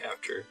goat to look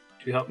after.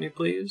 Could you help me,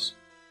 please?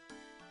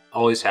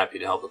 Always happy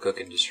to help a cook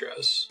in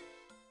distress.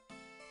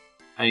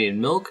 I need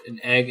milk, an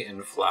egg,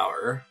 and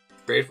flour.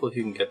 Grateful if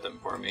you can get them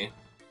for me.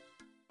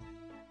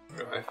 Where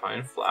do I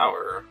find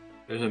flour?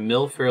 There's a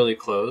mill fairly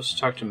close.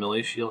 Talk to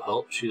Millie, she'll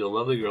help. She's a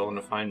lovely girl and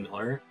a fine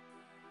miller.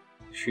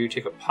 Make sure you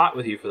take a pot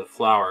with you for the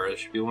flour. There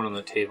should be one on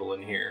the table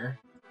in here.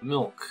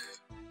 Milk.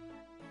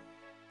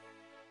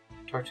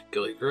 Talk to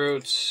Gilly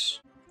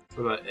Groats.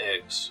 What about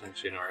eggs?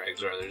 Actually, no, our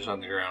eggs are. They're just on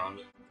the ground.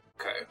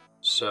 Okay,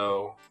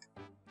 so...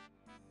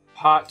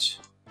 pot.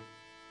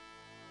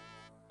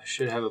 I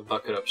should have a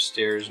bucket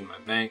upstairs in my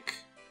bank.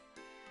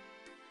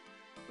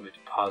 Let me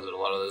deposit a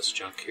lot of this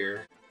junk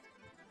here.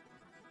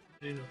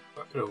 I need a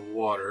bucket of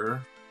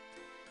water.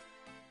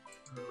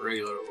 A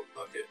regular old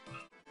bucket.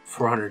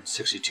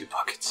 462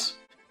 buckets.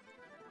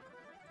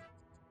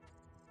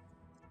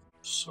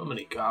 So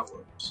many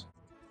goblins.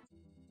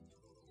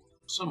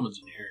 Someone's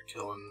in here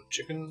killing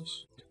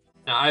chickens.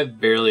 Now, I've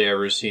barely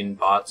ever seen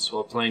bots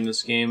while playing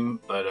this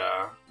game, but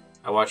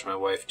I watched my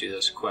wife do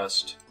this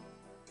quest,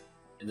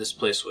 and this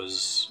place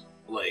was,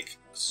 like,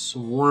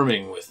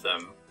 swarming with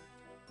them.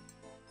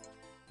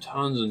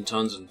 Tons and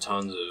tons and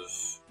tons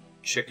of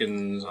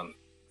chickens on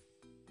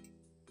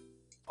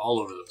all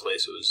over the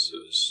place. It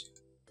was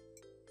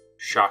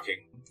shocking.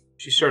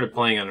 She started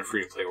playing on a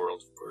free-to-play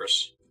world, of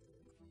course.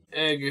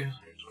 Egg.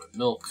 There's my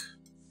milk.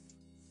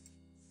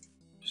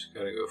 Just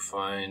gotta go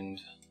find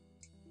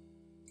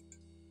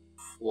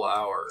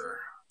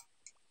flour.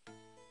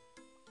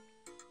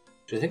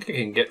 Which I think I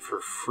can get for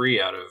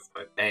free out of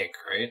my bank,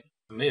 right?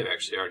 I may have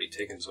actually already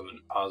taken some and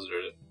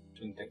deposited it.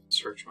 Didn't think to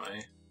search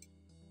my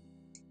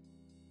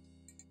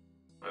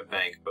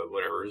bank, but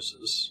whatever. This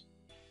is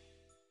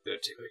gonna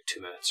take like 2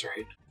 minutes,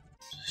 right?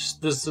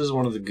 This is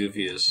one of the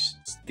goofiest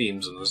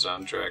themes in the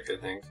soundtrack, I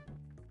think.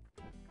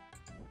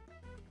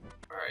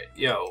 Alright,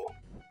 yo.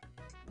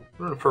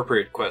 What an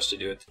appropriate quest to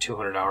do at the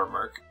 200-hour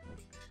mark.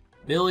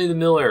 Millie the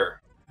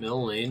Miller.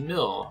 Mill Lane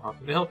Mill. How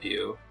can I help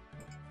you?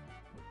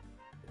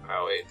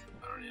 Oh, wait.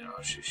 I don't even know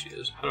how she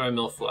is. How do I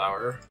mill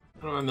flour?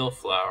 How do I mill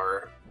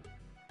flour?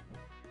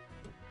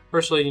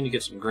 First, you need to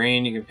get some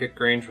grain. You can pick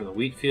grain from the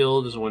wheat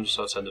field. There's one just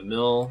outside the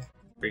mill.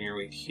 Bring your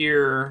wheat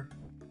here.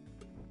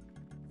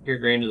 Your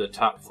grain to the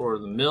top floor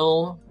of the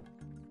mill.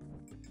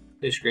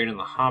 Place grain in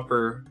the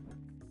hopper.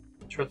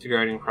 Start the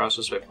grinding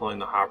process by pulling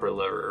the hopper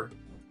lever.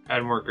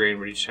 Add more grain,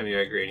 but each time you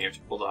add grain, you have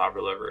to pull the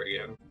hopper lever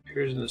again.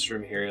 Here's in this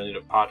room here, you'll need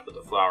a pot to put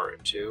the flour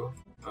into.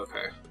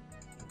 Okay,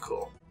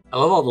 cool. I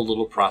love all the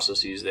little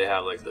processes they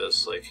have like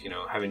this, like, you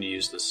know, having to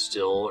use the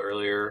still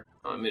earlier.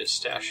 Oh, I made a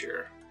stash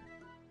here.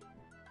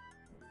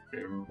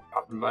 I'm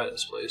popping by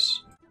this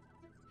place.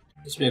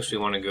 This makes me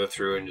want to go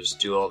through and just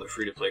do all the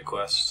free-to-play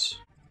quests.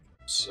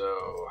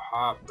 So,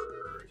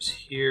 hopper is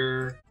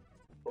here.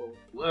 Pull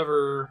the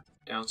lever.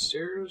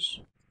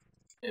 Downstairs.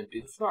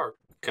 Empty the flour.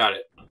 Got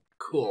it.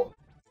 Cool.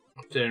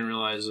 Didn't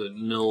realize that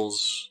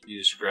mills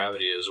use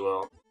gravity as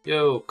well.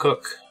 Yo,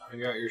 cook. I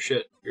got your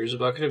shit. Here's a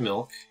bucket of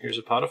milk. Here's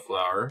a pot of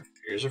flour.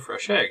 Here's a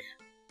fresh egg.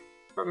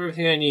 Probably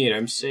everything I need.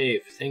 I'm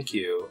safe. Thank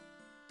you.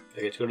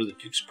 I get to go to the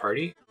Duke's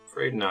party?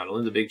 Afraid not.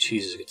 Only the big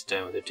cheeses get to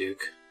dine with the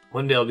Duke.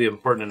 One day I'll be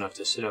important enough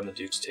to sit on the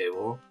Duke's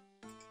table.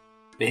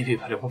 Maybe,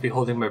 but I won't be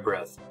holding my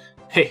breath.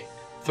 Hey,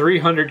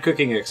 300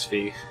 cooking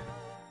XP.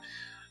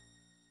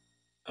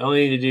 I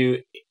only need to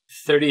do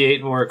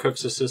 38 more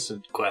Cook's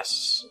Assistant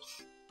quests.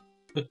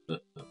 Alright,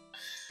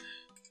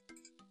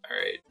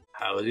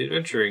 how is the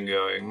adventuring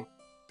going?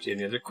 Do you have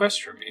any other quests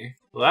for me?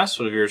 The last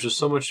one of yours was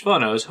so much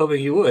fun, I was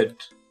hoping you would.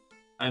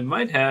 I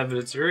might have, but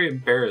it's very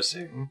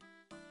embarrassing.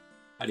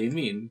 How do you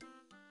mean?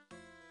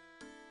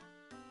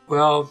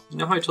 Well, you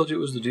know how I told you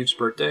it was the Duke's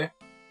birthday?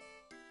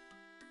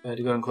 I had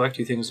to go and collect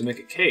you things to make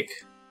a cake.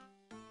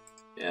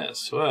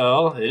 Yes,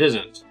 well, it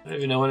isn't. I don't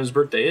even know when his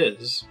birthday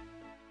is.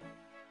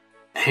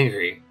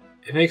 Angry.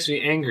 It makes me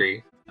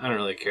angry. I don't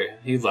really care.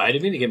 You lied to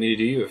me to get me to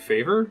do you a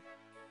favor?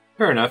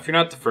 Fair enough, you're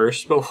not the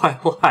first, but why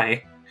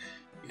lie?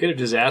 You could have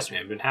just asked me,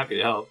 I've been happy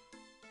to help.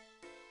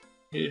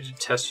 I needed to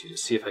test you to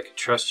see if I could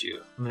trust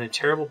you. I'm in a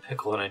terrible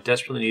pickle and I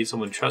desperately need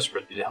someone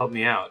trustworthy to help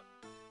me out.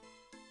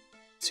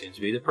 It seems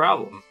to be the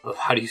problem. Well,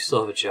 how do you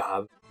still have a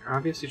job? You're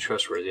obviously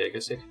trustworthy, I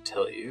guess I could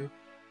tell you.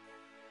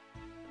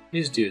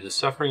 Please do, the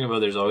suffering of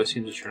others always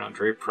seems to turn out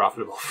very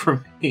profitable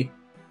for me.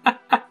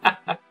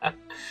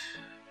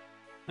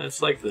 It's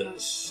like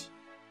this.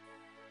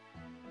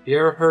 You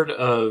ever heard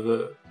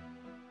of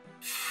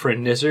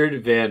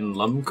Frenizzard van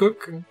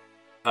Lumcook?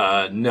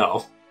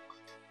 No.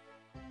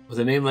 With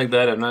a name like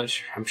that, I'm not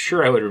sure. I'm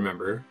sure I would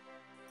remember.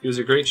 He was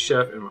a great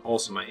chef and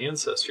also my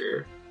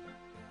ancestor.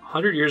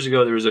 100 years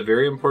ago, there was a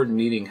very important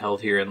meeting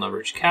held here in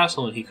Lumbridge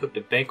Castle, and he cooked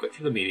a banquet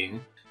for the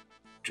meeting,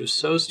 which was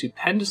so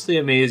stupendously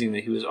amazing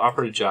that he was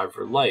offered a job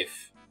for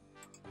life,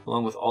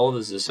 along with all of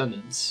his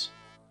descendants.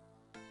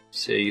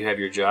 Say you have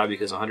your job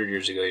because 100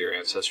 years ago your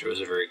ancestor was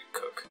a very good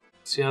cook.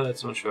 See how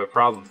that's much of a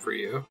problem for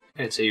you?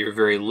 I'd say you're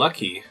very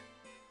lucky.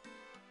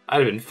 I'd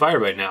have been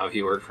fired by now if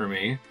you worked for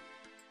me.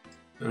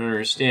 I don't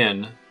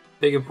understand.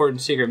 Big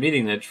important secret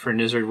meeting that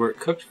Frenizzard work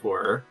cooked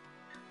for her.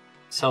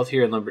 It's held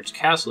here in Lumbridge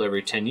Castle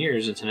every 10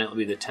 years, and tonight will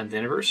be the 10th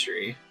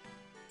anniversary.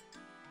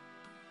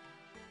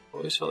 I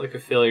always felt like a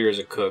failure as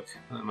a cook,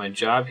 and that my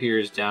job here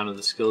is down to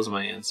the skills of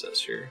my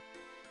ancestor.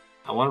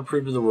 I want to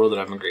prove to the world that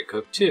I'm a great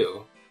cook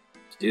too.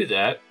 To do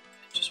that,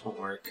 it just won't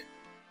work.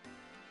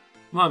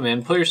 Come on,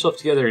 man, pull yourself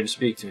together and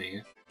speak to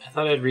me. I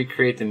thought I'd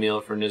recreate the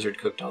meal Frenizzard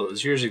cooked all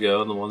those years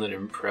ago, and the one that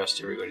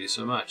impressed everybody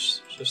so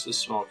much. There's just this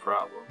small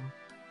problem.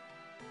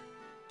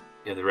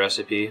 You have the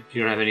recipe,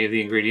 you don't have any of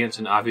the ingredients,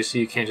 and obviously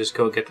you can't just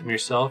go get them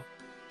yourself?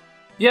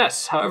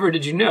 Yes, however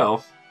did you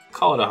know?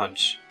 Call it a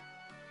hunch.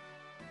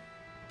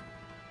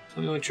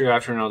 Tell me what you're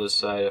after and I'll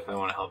decide if I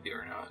want to help you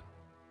or not.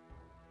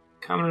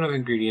 Common enough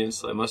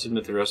ingredients, I must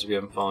admit the recipe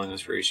I'm following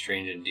is very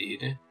strange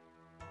indeed.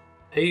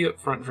 Pay you up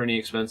front for any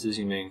expenses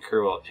you may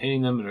incur while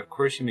obtaining them, and of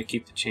course you may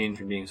keep the change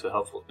for being so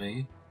helpful to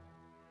me.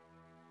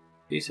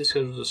 Feast is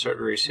scheduled to start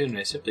very soon, and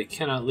I simply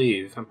cannot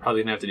leave. I'm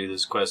probably gonna have to do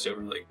this quest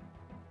over like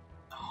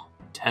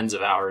tens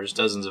of hours,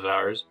 dozens of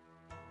hours.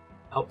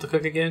 Help to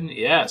cook again?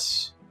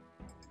 Yes!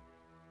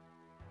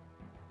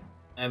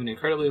 I have an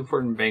incredibly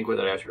important banquet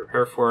that I have to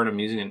prepare for, and I'm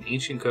using an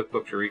ancient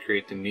cookbook to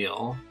recreate the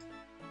meal.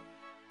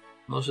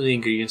 Most of the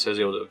ingredients I was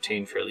able to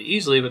obtain fairly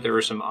easily, but there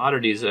were some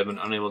oddities that I've been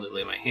unable to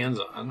lay my hands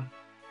on.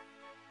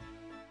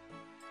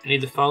 I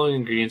need the following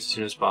ingredients as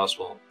soon as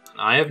possible. An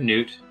eye of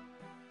newt,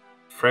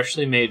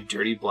 freshly made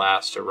dirty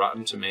blast, a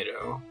rotten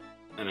tomato,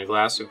 and a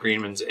glass of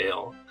Greenman's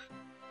ale.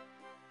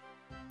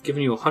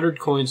 Giving you 100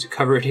 coins to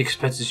cover any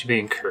expenses you may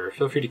incur.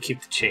 Feel free to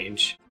keep the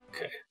change.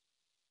 Okay.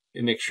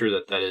 And make sure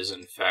that that is,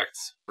 in fact,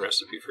 a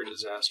recipe for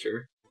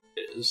disaster.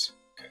 It is.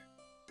 Okay.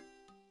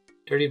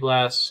 Dirty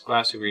blast,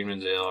 glass of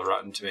Greenman's ale,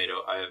 rotten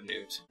tomato, eye of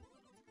newt.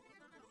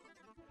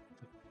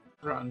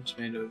 Rotten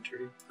tomato,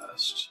 dirty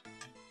blast.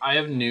 Eye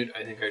of newt,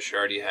 I think I should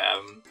already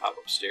have pop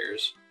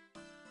upstairs.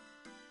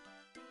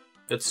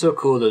 It's so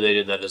cool that they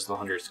did that as the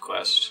 100th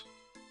quest.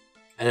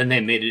 And then they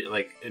made it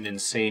like an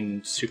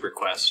insane super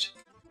quest.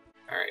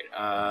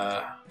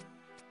 Alright,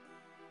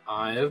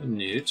 Eye of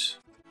newt.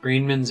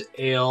 Greenman's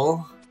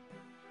ale.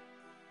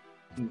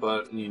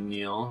 But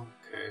Neil,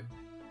 okay.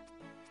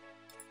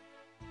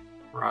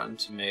 Rotten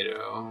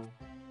tomato.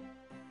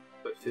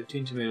 Put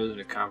 15 tomatoes in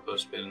a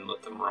compost bin and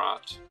let them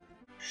rot.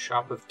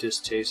 Shop of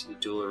distaste at the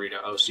duel arena.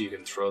 Oh, so you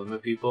can throw them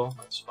at people?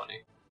 That's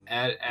funny.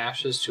 Add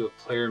ashes to a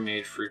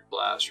player-made fruit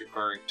blast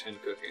requiring 10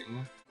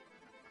 cooking.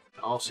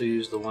 Also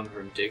use the one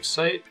from Dig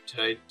Site. Did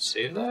I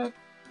save that?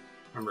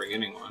 I remember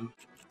getting one.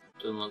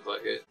 Doesn't look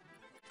like it.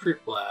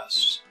 Fruit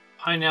blast.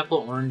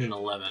 Pineapple, orange, and a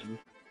lemon.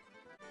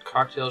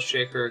 Cocktail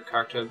shaker,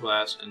 cocktail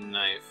glass, and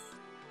knife.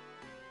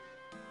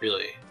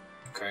 Really?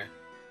 Okay.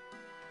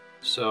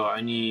 So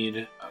I need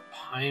a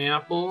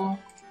pineapple.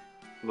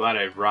 I'm glad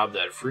I robbed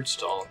that fruit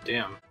stall.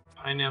 Damn.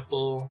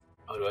 Pineapple.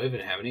 Oh, do I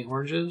even have any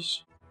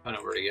oranges? I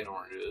know where to get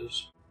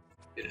oranges.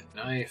 Get a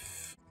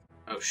knife.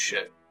 Oh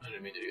shit. I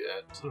didn't mean to do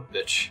that. Son of a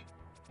bitch.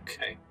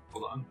 Okay,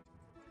 hold on.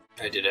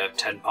 I did have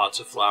 10 pots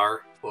of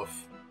flour.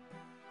 Woof.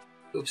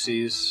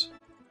 Oopsies.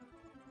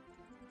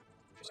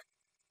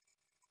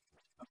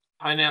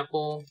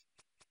 Pineapple.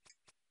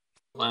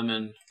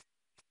 Lemon.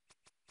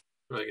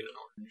 Where do I get an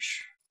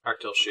orange?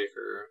 Cocktail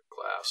shaker.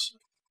 Glass.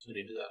 So I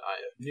needed that eye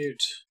of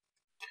newt.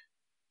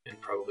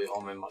 And probably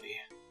all my money.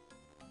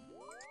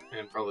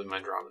 And probably my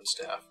Drawman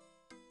staff.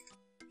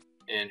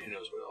 And who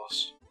knows what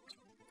else.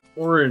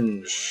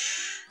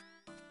 Orange.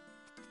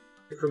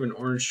 Pick from an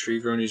orange tree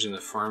grown using the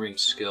farming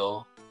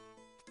skill.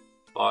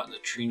 Bought in the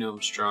Tree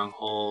Gnome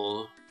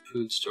Stronghold,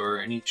 food store,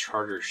 any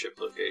charter ship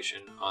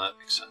location. Oh, that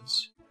makes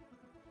sense.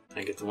 Can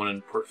I get the one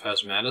in Port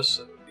Phasmatis?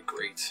 That would be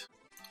great.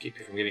 Keep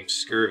you from getting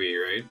scurvy,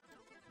 right?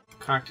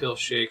 Cocktail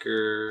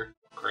shaker,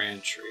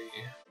 Grand Tree.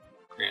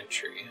 Grand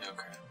Tree,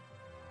 okay.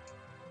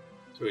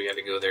 So we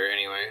gotta go there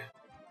anyway.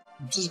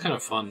 This is kind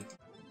of fun.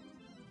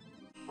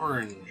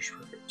 Orange,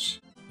 perfect.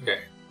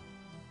 Okay.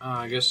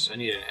 I guess I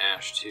need an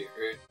ash too,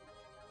 right?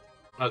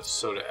 That's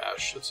soda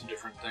ash, that's a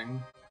different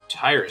thing.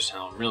 Tyrus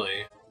Helm,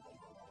 really.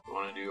 I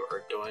want to do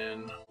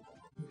Ardoyan.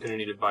 I'm gonna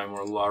need to buy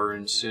more law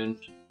runes soon.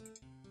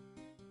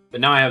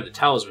 But now I have the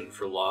talisman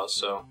for law,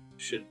 so I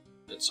should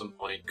at some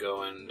point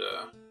go and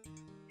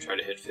try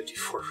to hit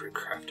 54 for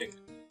crafting.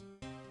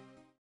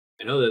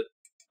 I know that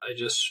I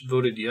just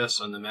voted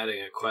yes on them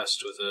adding a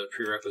quest with a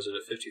prerequisite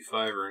of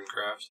 55 rune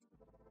craft.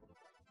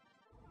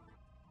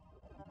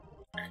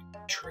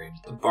 Alright, trade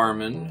the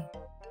barman.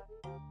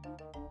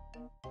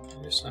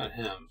 It's not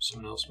him.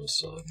 Someone else must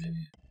sell it,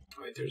 maybe.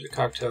 Wait, there's a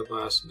cocktail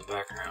glass in the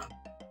background.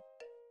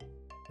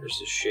 There's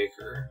the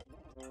shaker.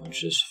 Let's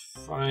just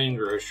find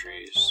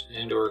groceries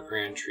and/or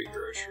Grand Tree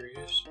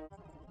groceries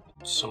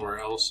somewhere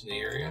else in the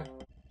area.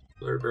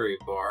 Blairberry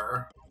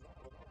bar.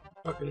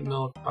 Bucket of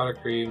milk, pot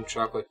of cream,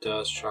 chocolate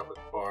dust, chocolate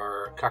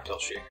bar, cocktail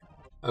shake.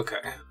 Okay.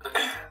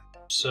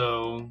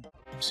 So,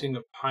 mixing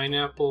a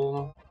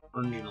pineapple,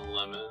 orange, and a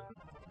lemon.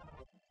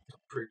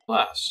 Fruit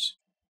blast.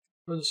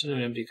 Pour this in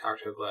an empty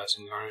cocktail glass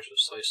and garnish with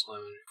sliced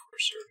lemon before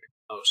serving.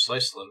 Oh,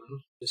 sliced lemon.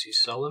 Does he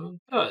sell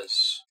lemon?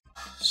 Does.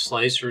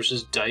 Slice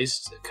versus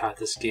diced. God,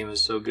 this game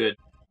is so good.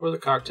 Pour the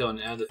cocktail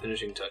and add the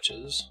finishing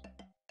touches.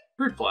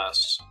 Fruit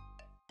blast.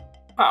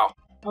 Wow.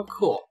 How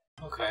cool.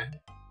 Okay.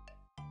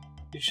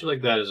 Shit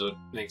like that is what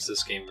makes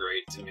this game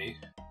great to me.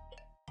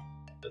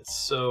 That's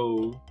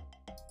so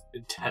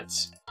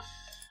intense.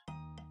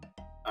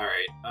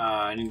 Alright,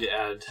 I need to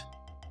add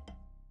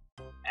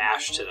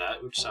ash to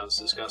that, which sounds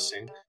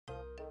disgusting.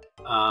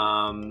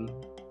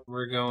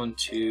 We're going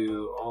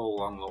to all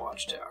along the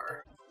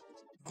watchtower.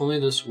 If only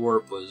this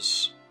warp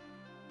was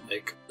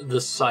like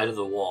this side of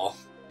the wall.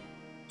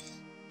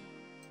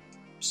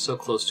 So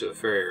close to a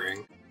fairy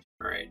ring.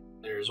 Alright,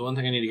 there's one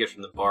thing I need to get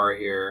from the bar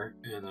here,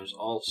 and there's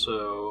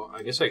also,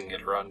 I guess I can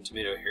get a rotten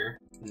tomato here.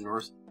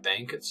 North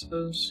Bank, it says?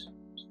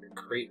 Is there a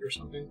crate or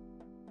something?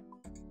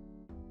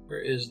 Where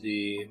is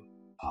the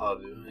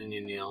pub,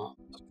 Indian Neil?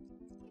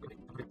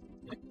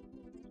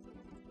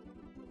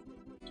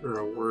 Or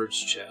a words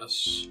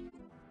chest.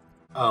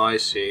 Oh, I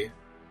see.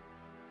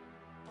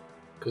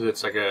 Because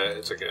it's like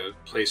a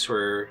place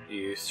where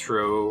you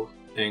throw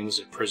things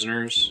at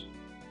prisoners.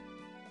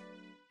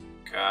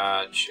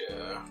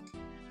 Gotcha.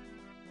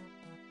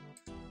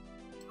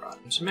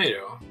 Rotten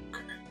tomato.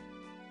 Okay.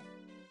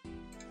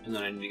 And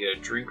then I need to get a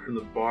drink from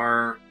the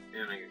bar,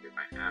 and I can get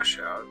my ash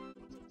out.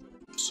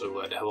 So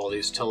glad to have all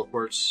these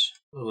teleports.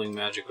 Living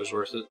magic was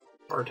worth it.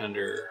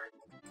 Bartender.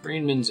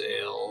 Greenman's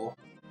Ale.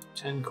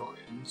 10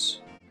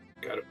 coins.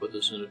 Gotta put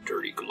this in a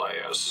dirty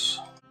glass.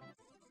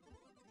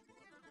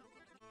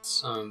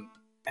 Some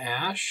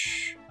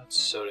ash. That's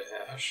soda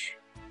ash.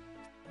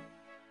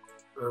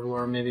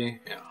 Herblore, maybe?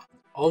 Yeah.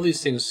 All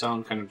these things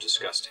sound kind of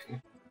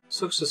disgusting.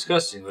 This looks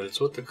disgusting, but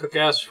it's what the cook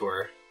asked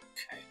for.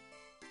 Okay.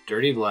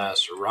 Dirty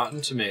Blast,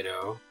 Rotten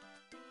Tomato,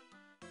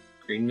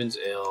 Greenman's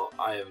Ale,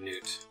 Eye of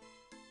Newt.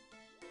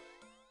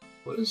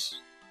 What is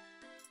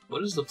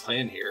the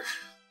plan here?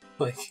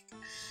 Like,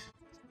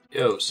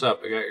 yo,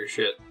 sup, I got your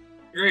shit.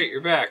 Great,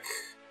 you're back.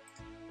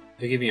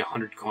 They give me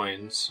 100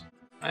 coins.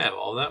 I have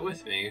all that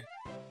with me.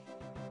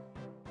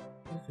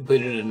 You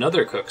completed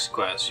another cook's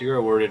quest. You are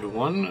awarded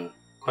 1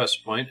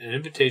 quest point, an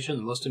invitation to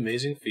the most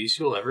amazing feast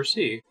you'll ever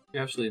see. You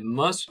absolutely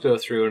must go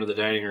through into the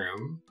dining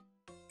room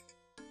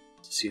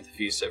to see the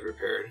feast I've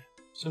prepared.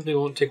 Simply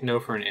won't take no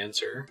for an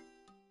answer.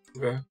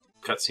 Okay.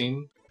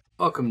 Cutscene.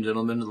 Welcome,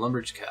 gentlemen, to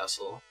Lumbridge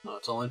Castle. Oh,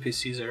 it's all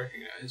NPCs I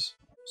recognize.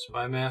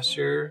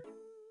 Spymaster,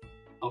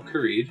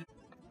 Alcarid,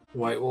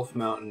 White Wolf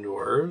Mountain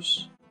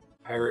Dwarves,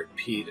 Pirate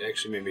Pete.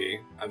 Actually, maybe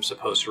I'm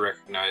supposed to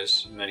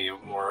recognize many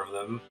more of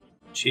them.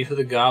 Chief of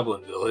the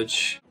Goblin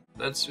Village.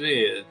 That's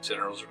me,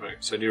 General's Rank,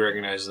 so I do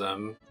recognize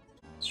them.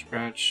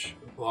 Scratch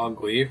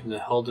Logleaf and the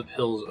Held Up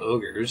Hills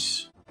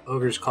Ogres.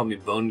 Ogres call me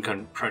Bone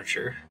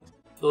Cruncher.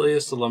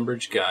 Phileas the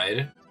Lumbridge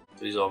Guide.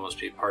 These all must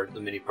be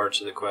the many parts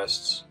of the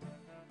quests.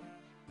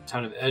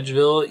 Town of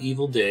Edgeville,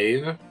 Evil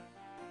Dave.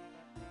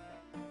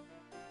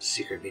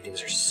 Secret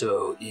meetings are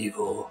so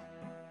evil.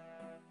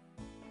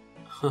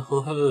 I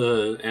love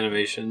the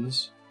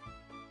animations.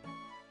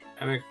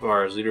 Emic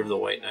Bars, leader of the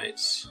White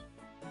Knights.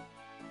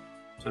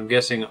 So I'm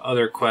guessing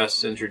other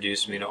quests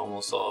introduced me to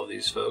almost all of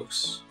these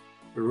folks.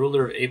 The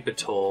ruler of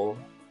Apatol.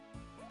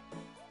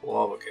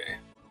 Well, okay.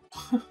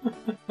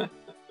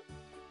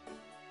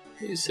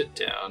 Hey, sit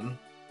down.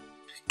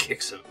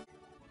 Kicks him.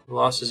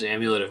 Lost his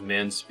amulet of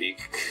Manspeak.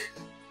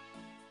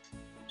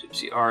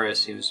 Gypsy RS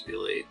seems to be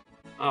late.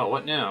 Oh,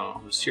 what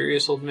now?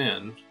 Mysterious old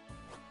man.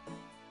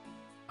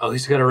 Oh,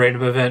 he's got a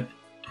random event.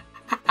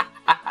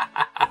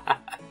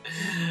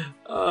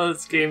 Oh,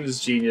 this game is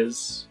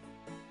genius.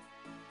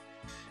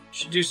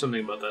 Should do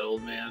something about that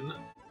old man.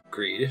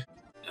 Agreed.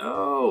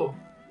 No!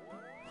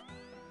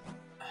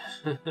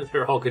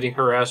 They're all getting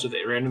harassed with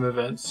random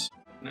events.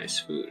 Nice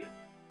food.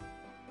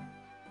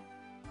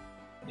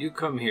 You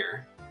come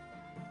here.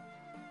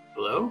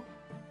 Hello?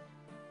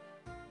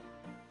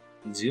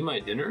 Do my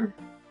dinner?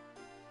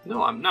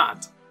 No, I'm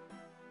not.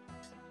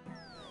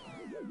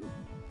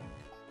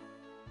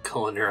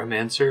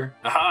 Culinary-mancer.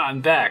 Aha, I'm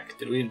back.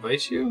 Did we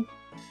invite you?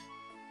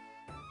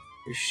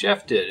 Your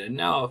chef did, and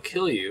now I'll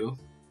kill you.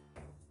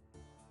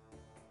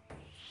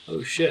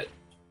 Oh shit.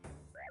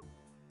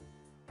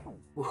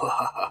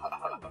 Oh,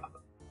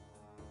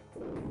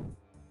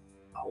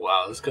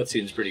 wow, this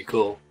cutscene's pretty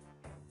cool.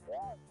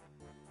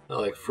 I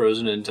like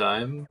frozen in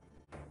time.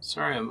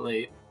 Sorry I'm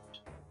late.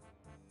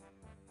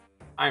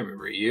 I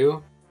remember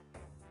you.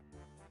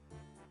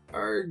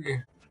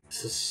 Arg.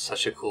 This is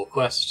such a cool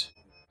quest.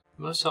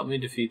 You must help me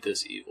defeat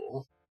this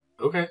evil.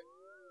 Okay.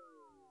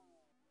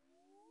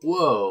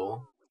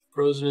 Whoa.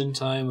 Frozen in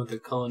time with the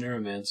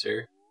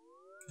Culinary-mancer.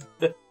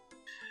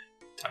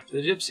 Talk to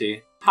the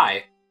gypsy.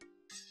 Hi.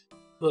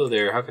 Hello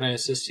there, how can I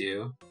assist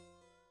you?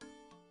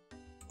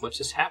 What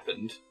just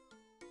happened?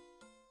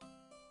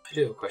 I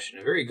do have a question,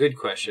 a very good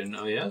question.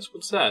 Oh yes?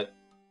 What's that?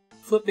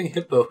 Flipping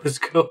hippo is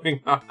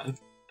going on.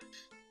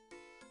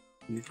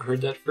 You've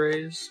heard that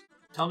phrase?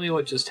 Tell me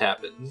what just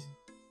happened.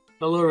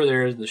 Well, over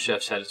there in the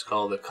chef's head is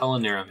called the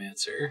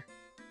Culinary-mancer.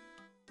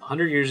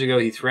 100 years ago,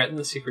 he threatened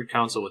the secret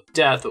council with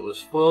death, but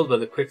was foiled by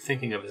the quick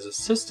thinking of his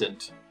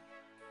assistant,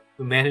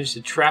 who managed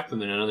to trap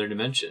him in another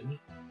dimension.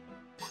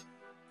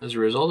 As a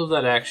result of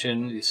that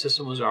action, the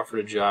assistant was offered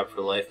a job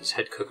for life as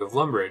head cook of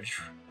Lumbridge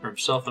for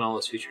himself and all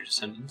his future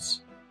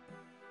descendants.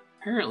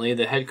 Apparently,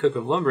 the head cook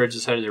of Lumbridge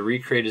decided to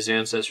recreate his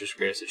ancestors'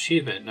 greatest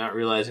achievement, not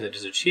realizing that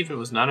his achievement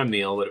was not a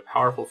meal, but a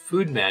powerful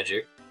food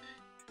magic.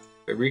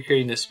 By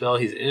recreating the spell,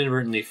 he's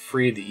inadvertently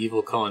freed the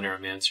evil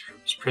Culinary-mancer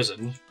from his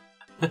prison.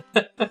 When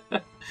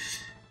I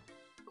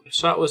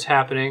saw what was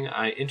happening,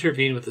 I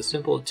intervened with a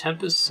simple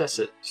tempus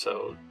cessit,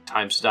 so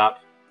time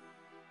stop.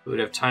 We would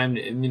have time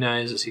to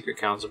immunize the secret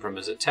council from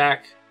his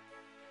attack,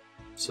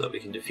 so that we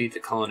can defeat the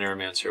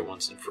Culinary-mancer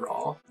once and for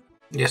all.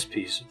 Yes,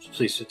 please.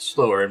 Please, it's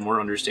slower and more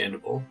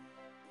understandable.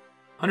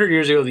 100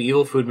 years ago, the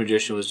evil food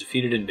magician was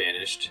defeated and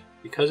banished.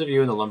 Because of you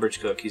and the Lumbridge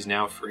cook, he's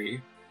now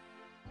free.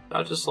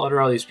 About to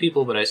slaughter all these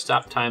people, but I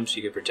stopped time so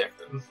you could protect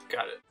them.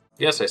 Got it.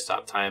 Yes, I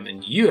stopped time,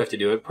 and you have to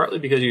do it, partly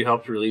because you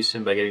helped release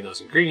him by getting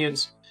those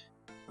ingredients,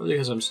 Only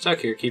because I'm stuck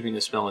here keeping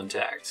the spell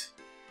intact.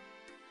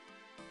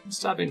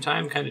 Stopping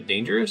time kind of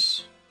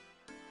dangerous.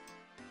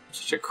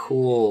 Such a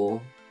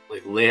cool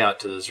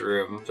layout to this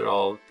room. They're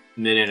all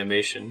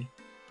mid-animation.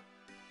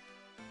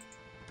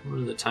 What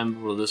are the time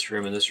bubble of this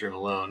room and this room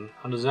alone?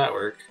 How does that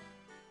work?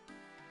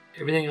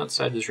 Everything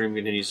outside this room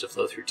continues to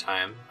flow through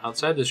time.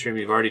 Outside this room,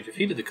 you've already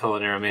defeated the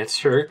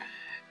Pollnivneach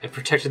and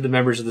protected the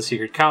members of the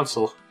Secret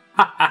Council.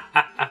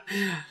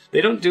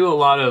 They don't do a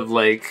lot of,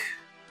 I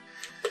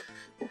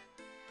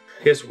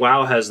guess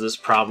WoW has this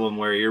problem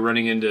where you're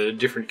running into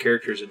different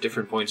characters at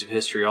different points of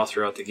history all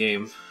throughout the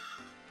game.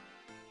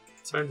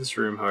 Inside this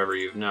room, however,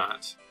 you have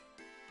not.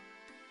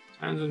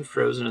 Time's been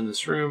frozen in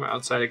this room.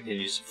 Outside it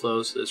continues to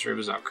flow, so this room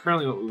is now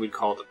currently what we would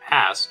call the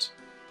past.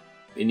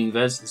 Meaning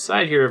events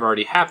inside here have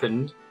already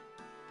happened.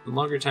 The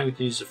longer time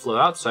continues to flow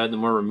outside, the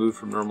more removed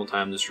from normal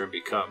time this room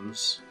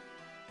becomes.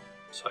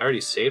 So I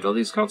already saved all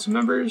these council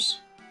members?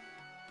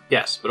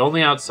 Yes, but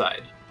only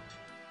outside.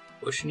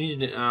 What you need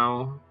to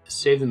now is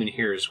save them in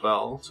here as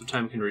well, so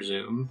time can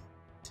resume.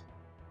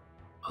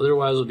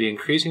 Otherwise, there'll be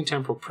increasing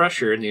temporal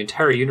pressure and the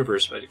entire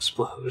universe might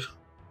explode.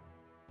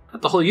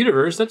 Not the whole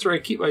universe, that's where I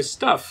keep my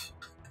stuff.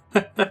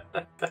 It's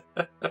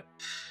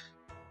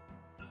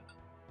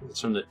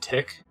from the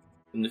tick.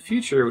 In the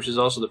future, which is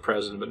also the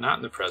present, but not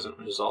in the present,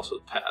 which is also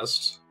the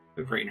past.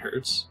 My brain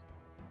hurts.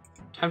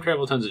 Time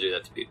travel tends to do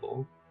that to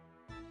people.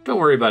 Don't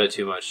worry about it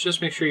too much,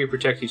 just make sure you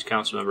protect each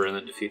council member and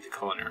then defeat the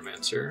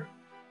Pollnivneach.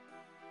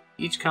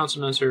 Each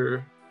council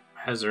member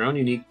has their own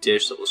unique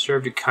dish that will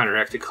serve to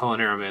counteract the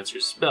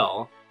Pollnivneach's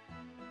spell.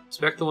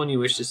 Select the one you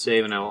wish to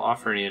save and I will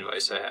offer any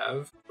advice I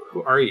have.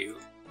 Who are you?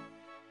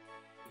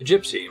 A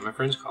gypsy. My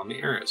friends call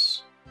me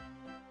Eris.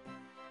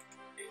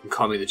 You can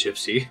call me the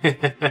gypsy.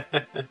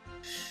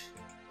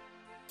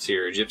 So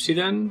you're a gypsy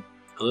then?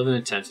 I live in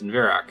a tent in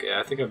Varrock. Yeah,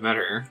 I think I've met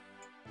her.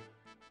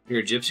 You're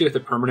a gypsy with a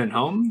permanent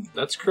home?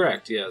 That's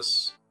correct,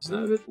 yes. Isn't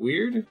that a bit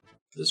weird? Does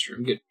this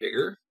room get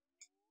bigger?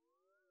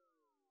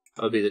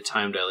 That would be the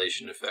time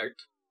dilation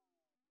effect.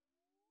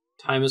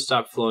 Time has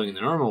stopped flowing in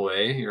the normal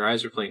way. Your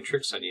eyes are playing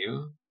tricks on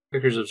you.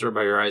 Pictures absorbed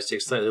by your eyes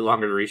take slightly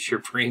longer to reach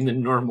your brain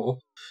than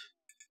normal.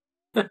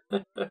 As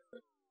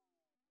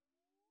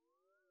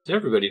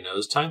everybody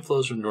knows, time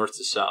flows from north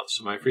to south,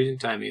 so my freezing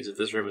time means that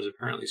this room is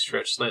apparently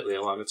stretched slightly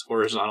along its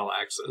horizontal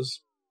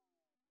axis.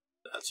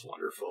 That's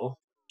wonderful.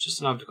 Just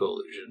an optical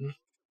illusion.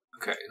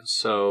 Okay,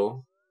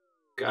 so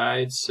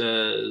guide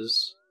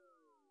says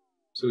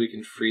so we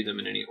can free them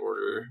in any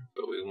order,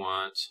 but we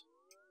want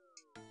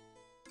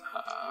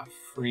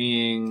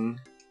freeing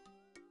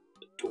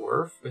the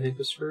dwarf, I think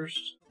was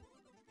first.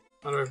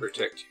 How do I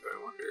protect you,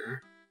 I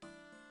wonder?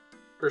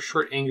 For a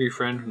short, angry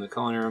friend from the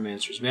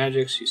Pollnivneach's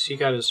magics, you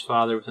seek out his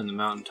father within the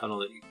mountain tunnel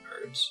that he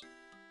guards.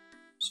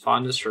 His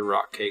fondness for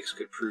rock cakes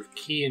could prove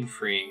key in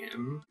freeing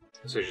him.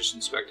 So just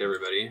inspect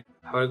everybody.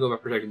 How would I go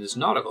about protecting this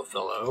nautical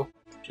fellow?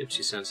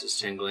 Gypsy senses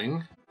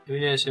tingling. To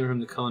immunize him from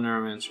the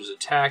Pollnivneach's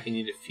attack, you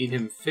need to feed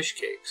him fish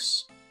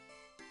cakes.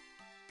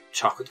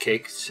 Chocolate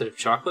cake instead of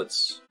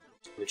chocolates?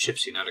 I'm a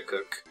gypsy, not a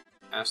cook.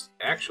 Ask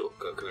the actual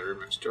cook in the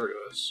room next door to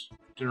us.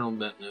 General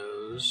Bent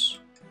knows.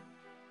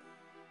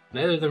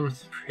 Neither of them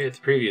were at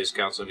the previous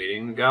council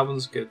meeting. The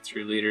goblins get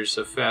through leaders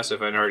so fast I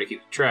find it hard to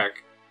keep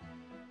track.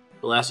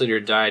 The last leader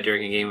died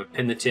during a game of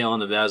Pin the Tail on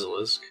the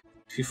Basilisk.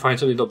 If you find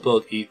something they'll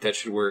both eat, that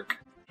should work.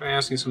 Try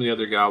asking some of the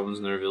other goblins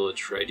in their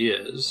village for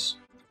ideas.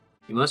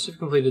 You must have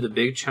completed the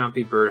big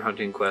Chompy bird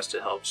hunting quest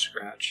to help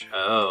Scratch.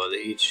 Oh,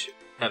 they each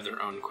have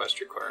their own quest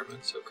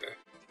requirements. Okay,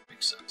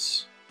 makes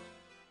sense.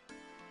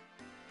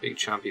 Big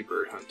Chompy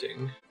bird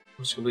hunting.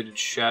 Must have completed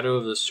Shadow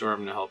of the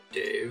Storm to help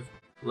Dave.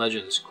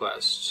 Legends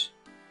quest.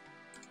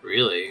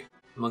 Really?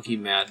 Monkey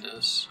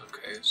Madness.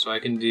 Okay, so I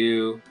can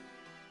do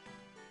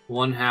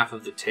one half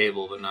of the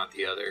table, but not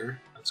the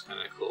other. That's kind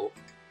of cool.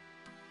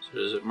 So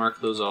does it mark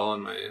those all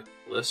on my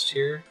list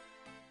here?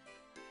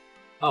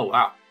 Oh,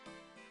 wow.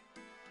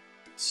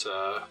 It's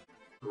a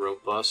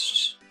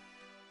robust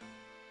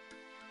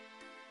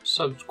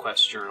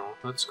sub-quest journal.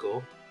 That's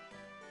cool.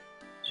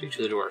 Speak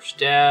to the dwarf's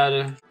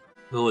dad.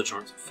 Village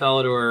north of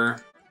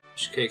Falador.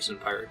 Fish cakes and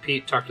Pirate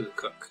Pete. Talk to the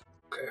cook.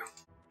 Okay.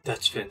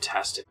 That's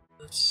fantastic.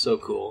 That's so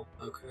cool.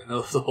 Okay.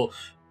 Oh, the whole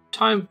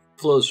time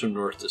flows from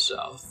north to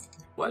south.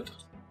 What?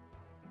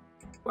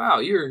 Wow,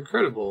 you're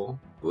incredible.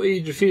 The way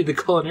you defeated the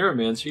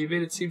Pollnivneach, you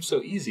made it seem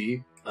so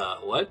easy.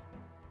 What?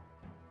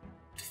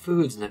 The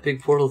foods and that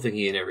big portal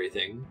thingy and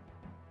everything.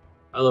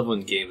 I love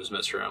when games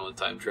mess around with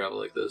time travel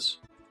like this.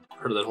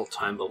 Heard of that whole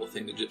time bubble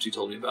thing that Gypsy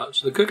told me about.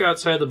 So the cook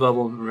outside the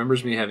bubble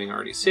remembers me having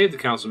already saved the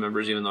council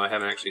members even though I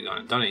haven't actually gone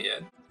and done it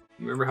yet.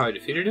 Remember how I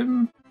defeated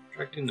him?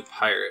 Attracting the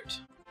pirate.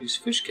 Use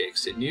fish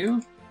cakes, didn't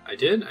you? I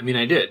did? I mean,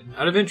 I did.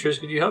 Out of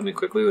interest, could you help me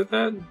quickly with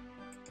that?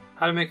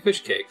 How to make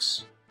fish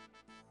cakes?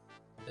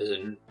 As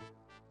in,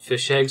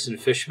 fish eggs and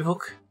fish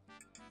milk?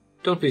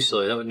 Don't be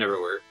silly, that would never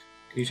work.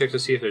 Can you check to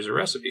see if there's a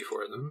recipe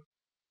for them?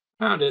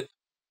 Found it.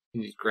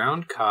 You need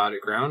ground cod,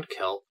 ground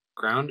kelp,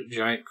 ground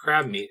giant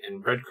crab meat,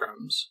 and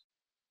breadcrumbs.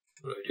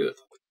 What do I do with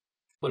them?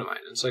 What am I,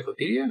 an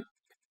encyclopedia?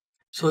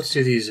 So let's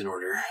do these in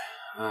order.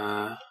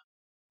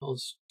 Oh,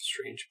 it's a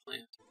strange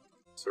plant.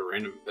 It's a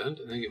random event?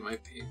 I think it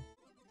might be.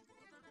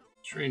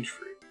 Strange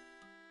fruit.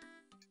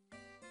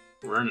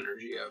 Run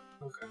energy up.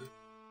 Okay.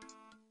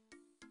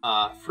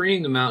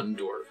 Freeing the mountain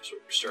dwarf is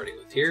what we're starting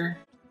with here.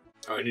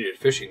 Oh, I needed a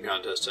fishing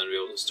contest to be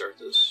able to start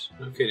this.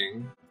 No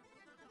kidding.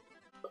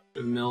 Bucket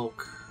of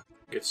milk.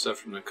 Get stuff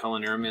from the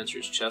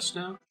Pollnivneach's chest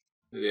now?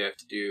 Maybe I have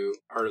to do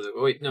part of the...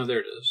 Oh, wait, no, there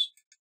it is.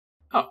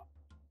 Oh.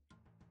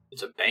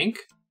 It's a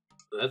bank?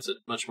 Well, that's a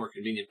much more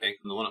convenient bank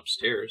than the one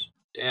upstairs.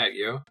 Dag,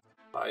 yo.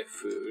 Buy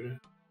food.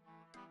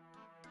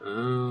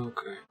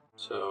 Okay.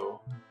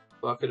 So,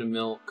 bucket of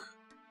milk.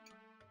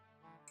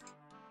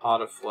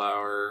 Pot of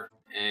flour.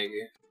 Egg.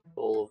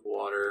 Bowl of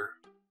water.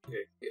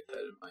 Okay, get that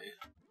in my...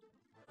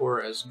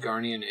 4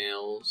 Asgardian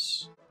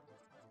ales.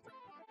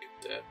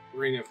 Get that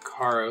ring of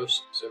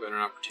Karos, because I've had an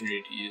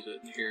opportunity to use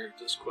it here at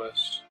this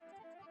quest.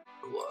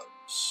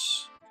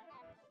 Gloves.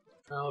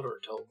 Travel or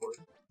teleport.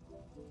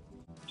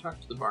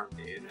 Talk to the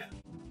barmaid.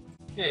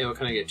 Hey, what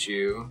can I get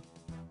you?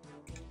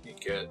 You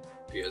get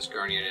the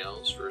Asgardian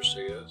ales first,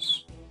 I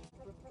guess.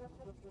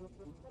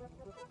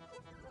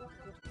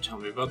 Tell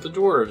me about the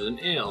dwarves and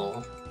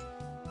ale.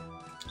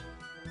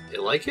 They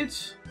like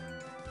it?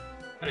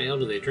 What kind of ale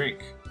do they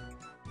drink?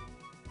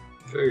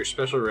 Show your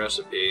special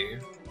recipe.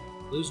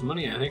 Lose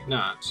money? I think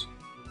not.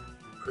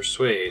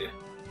 Persuade.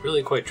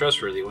 Really quite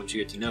trustworthy once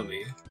you get to know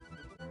me.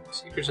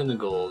 Secrets in the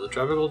gold.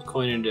 Drop a gold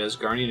coin into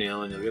Asgardian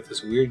ale and you'll get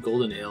this weird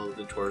golden ale that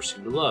the dwarves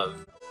seem to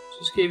love.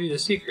 Just gave you the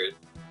secret.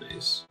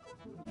 Nice.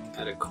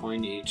 Add a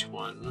coin to each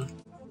one.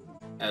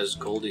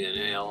 Asgardian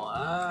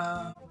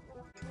ale.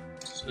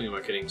 Something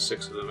about getting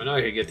 6 of them. I know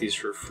I could get these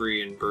for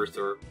free in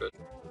Berthorpe, but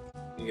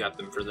you got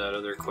them for that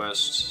other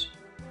quest.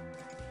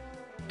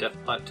 Death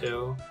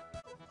Plateau.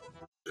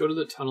 Go to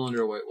the tunnel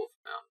under White Wolf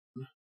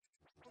Mountain.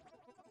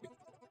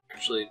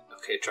 Actually,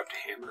 okay, dropped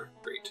a hammer.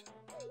 Great.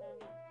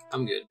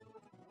 I'm good.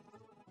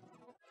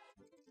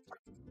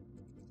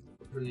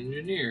 An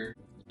engineer.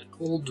 An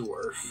old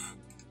dwarf.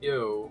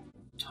 Yo.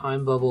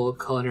 Time bubble,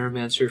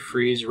 Pollnivneach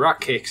freeze,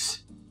 rock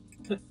cakes.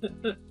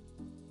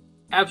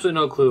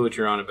 Absolutely no clue what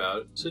you're on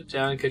about. Sit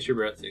down, catch your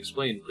breath, and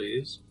explain,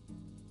 please.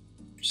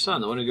 Your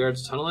son, the one who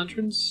guards the tunnel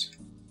entrance?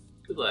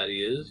 Good lad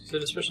he is. He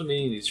said a special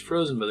meeting he's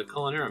frozen by the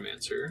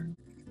Pollnivneach.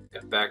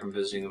 Got back from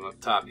visiting him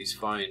up top. He's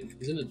fine.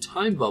 He's in a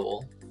time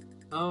bubble.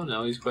 Oh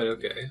no, he's quite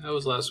okay. That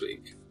was last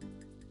week.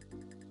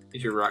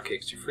 Need your rock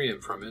cakes to free him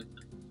from it.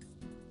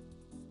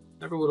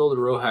 Never would old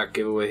Rohak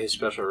give away his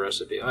special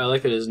recipe. Oh, I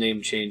like that his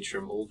name changed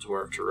from Old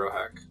Dwarf to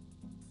Rohak.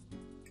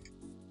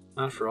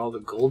 Not for all the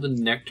golden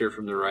nectar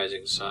from the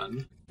rising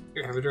sun.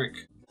 Here, have a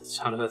drink. The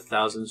sound of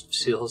 1,000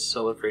 seals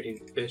celebrating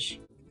fish.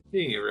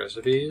 Speaking of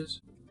recipes,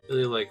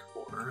 really like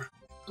more.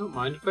 Don't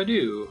mind if I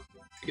do.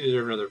 You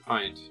deserve another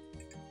pint.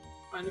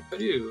 Mind if I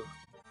do?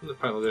 The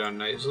pint will go down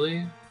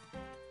nicely.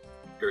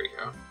 Here we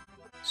go.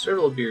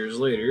 Several beers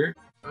later.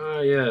 Ah,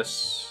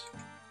 yes.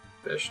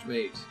 Best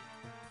mate.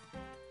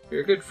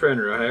 You're a good friend,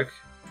 Rohak.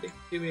 Think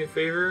you do me a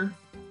favor?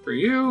 For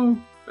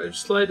you, I'd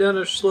slide down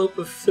a slope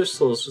of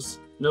thistles with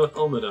no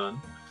helmet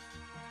on.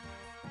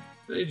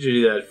 I need you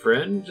to do that,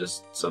 friend.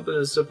 Just something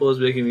as simple as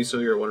making me some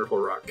of your wonderful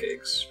rock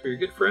cakes. For your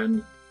good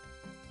friend?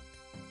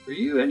 For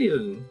you,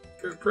 anything.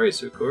 For a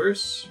price, of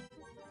course.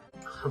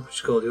 How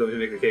much gold do you want me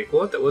to make the cake?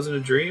 What? That wasn't a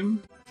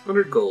dream?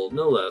 100 gold,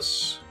 no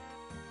less.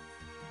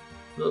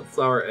 Milk,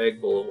 flour,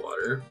 egg, bowl of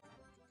water.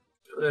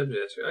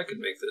 I could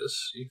make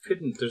this. You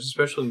couldn't. There's a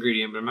special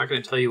ingredient, but I'm not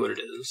going to tell you what it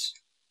is.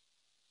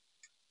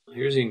 Well,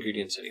 here's the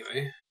ingredients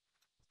anyway.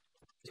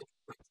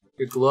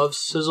 Your gloves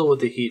sizzle with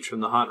the heat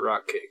from the hot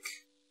rock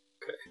cake.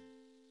 Okay.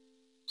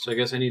 So I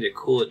guess I need to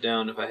cool it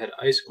down. If I had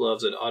ice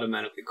gloves, I'd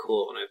automatically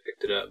cool it when I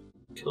picked it up.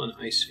 Kill an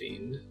ice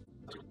fiend.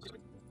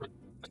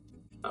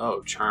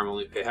 Oh, charm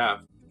only pay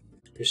half.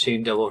 You're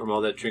seeing double from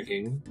all that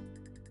drinking.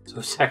 So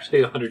it's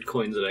actually 100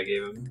 coins that I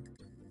gave him.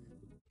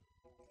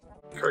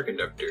 Car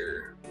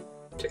conductor.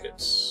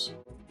 Tickets.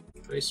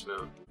 Ice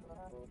mount.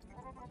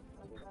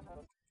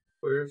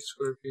 Where of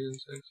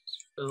scorpions, access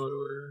valid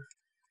order.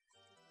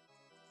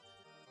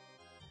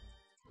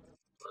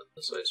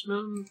 This ice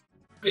mountain.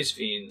 Ice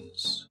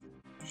fiends.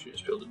 Should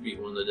just be able to beat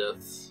one to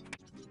death.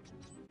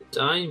 The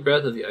dying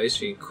breath of the ice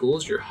fiend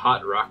cools your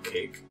hot rock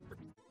cake.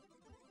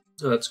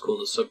 Oh, that's cool.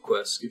 The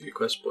subquests give you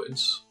quest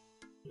points.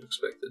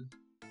 Unexpected.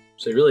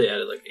 So they really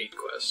added like 8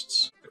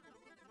 quests.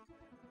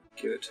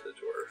 Give it to the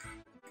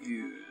dwarf.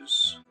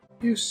 Use.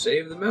 You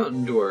save the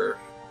mountain dwarf.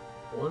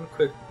 1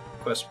 quick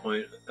quest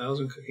point,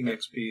 1,000 cooking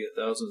XP,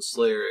 1,000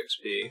 slayer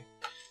XP.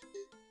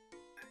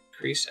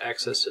 Increase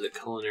access to the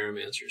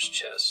Pollnivneach's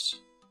chest.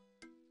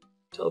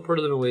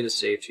 Teleported them away to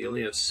safety. You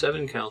only have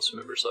 7 council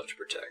members left to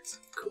protect.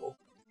 Cool.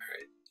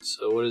 Alright,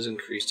 so what does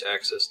increased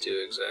access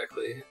do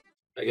exactly?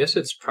 I guess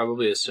it's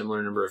probably a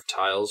similar number of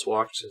tiles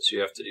walked, since you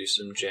have to do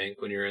some jank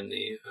when you're in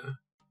the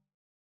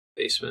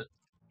basement.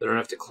 They don't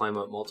have to climb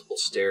up multiple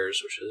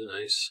stairs, which is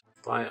nice.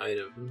 Buy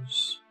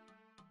items.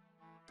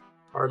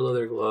 Hard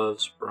leather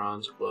gloves,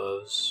 bronze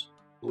gloves,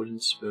 wooden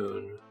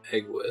spoon,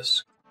 egg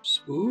whisk.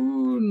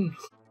 Spoon!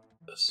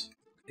 Yes,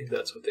 I think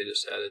that's what they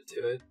just added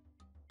to it.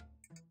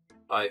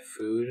 Buy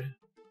food.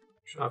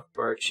 Chocolate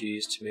bar,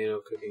 cheese, tomato,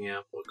 cooking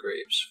apple,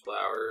 grapes,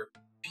 flour,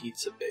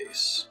 pizza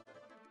base.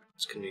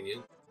 It's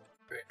convenient.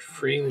 Right,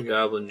 freeing the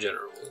goblin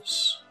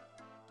generals.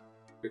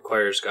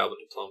 Requires goblin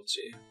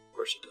diplomacy. Of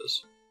course it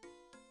does.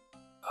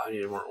 Oh, I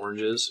need more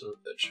oranges. Oh,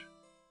 bitch.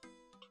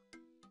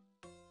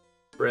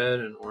 Bread,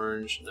 an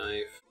orange,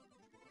 knife.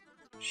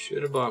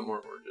 Should have bought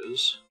more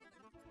oranges.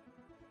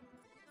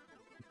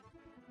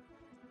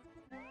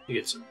 You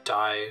get some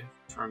dye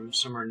from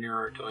somewhere near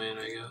Ardoyan,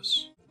 I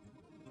guess.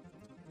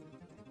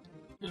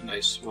 A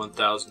nice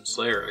 1000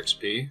 Slayer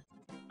XP.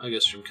 I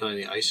guess from killing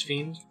the Ice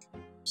Fiend.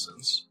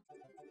 Sense.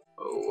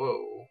 Oh,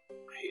 whoa.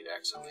 I hate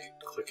accidentally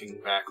clicking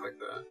back like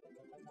that.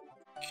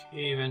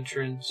 Cave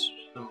entrance.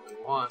 Not what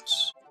we want.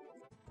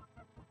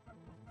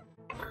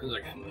 There's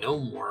like a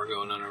gnome war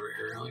going on over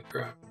here. Holy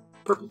crap.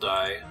 Purple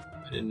dye.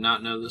 I did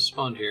not know this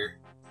spawned here.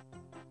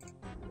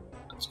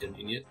 That's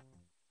convenient.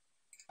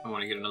 I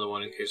want to get another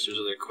one in case there's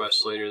other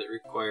quests later that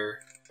require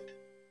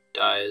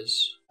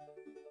dyes.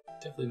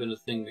 Definitely been a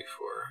thing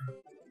before.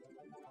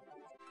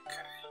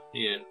 Okay.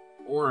 Need an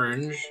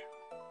orange.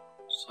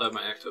 Still have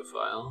my active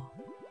file.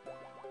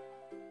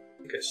 I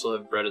think I still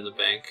have bread in the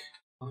bank.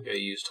 I think I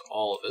used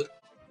all of it.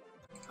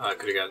 I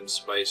could have gotten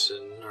spice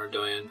in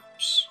Ardoyan.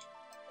 Oops.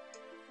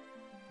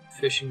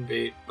 Fishing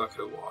bait,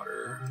 bucket of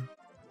water.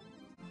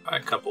 Buy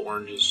a couple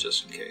oranges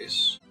just in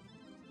case.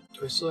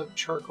 Do I still have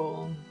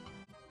charcoal?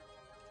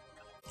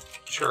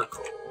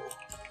 Charcoal.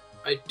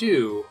 I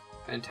do!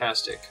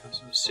 Fantastic. That's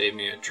going to save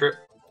me a trip.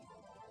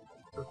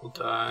 Purple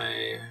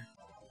dye.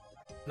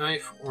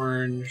 Knife,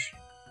 orange,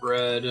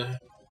 bread,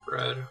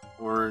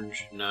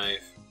 orange,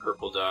 knife,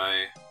 purple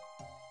dye.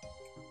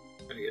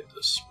 Gotta get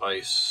the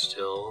spice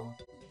still.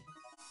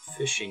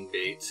 Fishing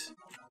bait.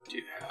 Do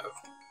you have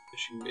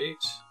fishing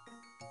bait?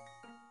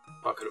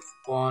 Bucket of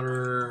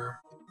water.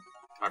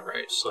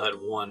 Alright, still had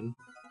one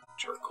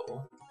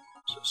charcoal.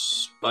 So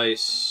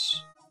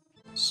spice.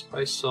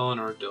 Spice saw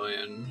and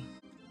Ardoyan.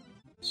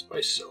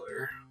 Spice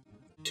seller.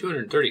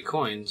 230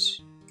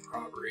 coins.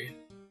 Robbery.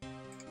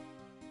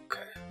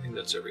 Okay, I think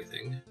that's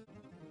everything.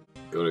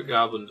 Go to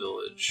Goblin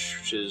Village,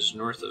 which is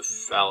north of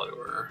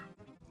Falador.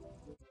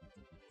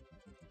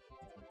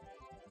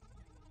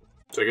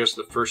 So I guess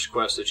the first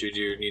quest that you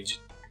do needs...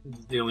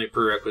 The only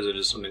prerequisite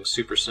is something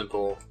super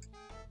simple.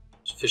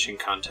 It's a fishing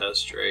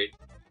contest, right?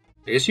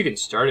 I guess you can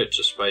start it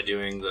just by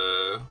doing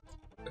the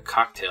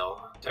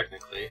cocktail,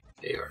 technically.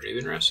 They've already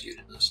been rescued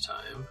in this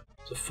time.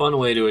 It's a fun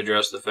way to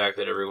address the fact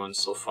that everyone's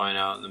still fine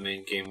out in the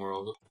main game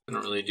world. I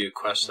don't really do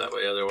quests that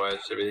way, otherwise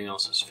everything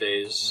else is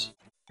phase. Is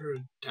there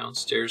a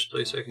downstairs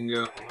place I can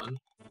go? Hold on.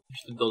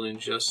 There's the building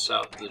just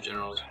south of the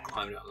generals and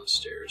climb down the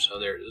stairs. Oh,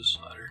 there it is.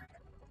 Ladder.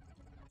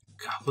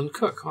 Goblin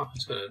cook. Oh,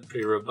 it's got a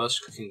pretty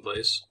robust cooking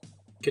place.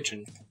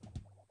 Kitchen.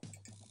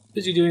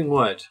 Busy doing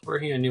what?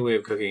 Working on a new way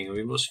of cooking. It'll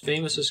be the most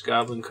famousest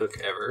goblin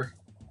cook ever.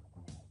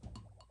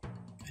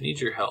 I need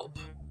your help.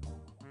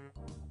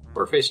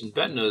 Warface and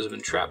Betnose have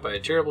been trapped by a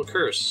terrible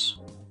curse.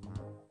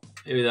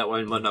 Maybe that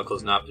why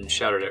Mudknuckle's not been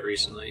shouted at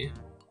recently.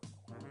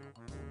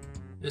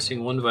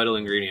 Missing one vital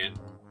ingredient.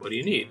 What do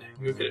you need?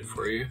 I'll go get it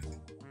for you.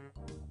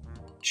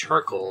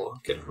 Charcoal.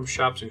 Get it from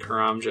shops in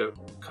Karamja.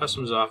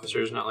 Customs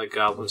officers not like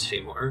goblins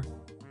anymore.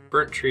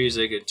 Burnt trees,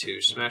 they good too.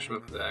 Smash them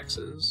up with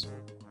axes.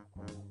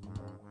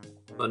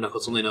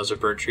 Mudknuckles only knows of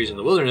burnt trees in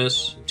the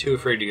wilderness. I'm too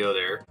afraid to go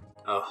there.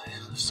 Oh,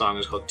 the song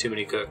is called Too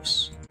Many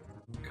Cooks.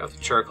 Got the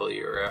charcoal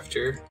you were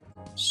after.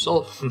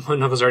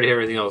 Mudknuckles already have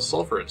everything else.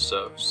 Sulfur and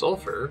stuff.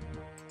 Sulfur?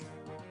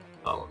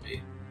 Follow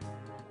me.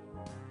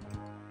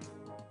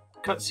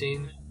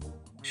 Cutscene.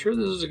 Sure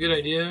this is a good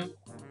idea?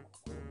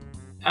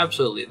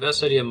 Absolutely.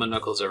 Best idea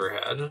Mudknuckles ever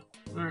had. I'm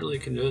not really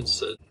convinced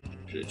that...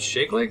 Should it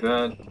shake like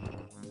that?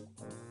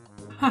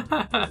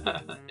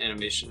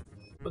 Animation.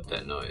 What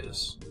that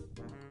noise?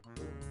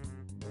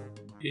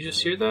 You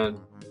just hear that?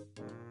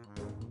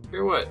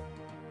 Hear what?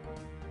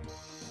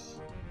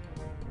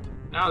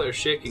 Now they're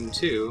shaking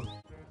too.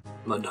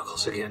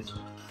 Mudknuckles again.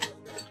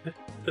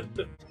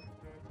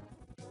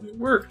 It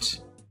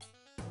worked!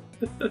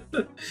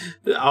 The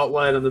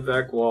outline on the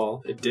back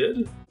wall. It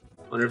did?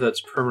 Wonder if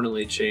that's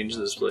permanently changed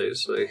this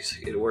place. Like,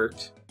 it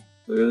worked.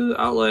 Look at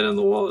the outline on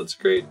the wall, it's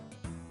great.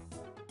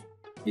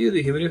 You,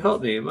 the human who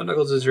helped me.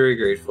 Mudknuckles is very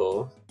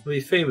grateful. We'll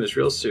be famous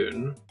real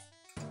soon.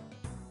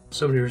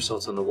 So many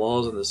results on the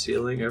walls, on the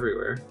ceiling,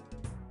 everywhere.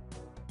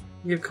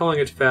 You keep calling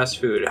it fast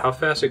food. How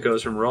fast it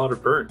goes from raw to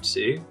burnt,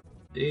 see?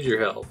 I need your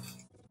help.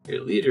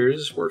 Your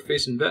leaders,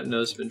 Warface and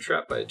Betnose, have been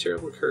trapped by a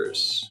terrible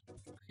curse.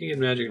 Cooking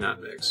and magic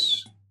not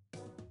mix.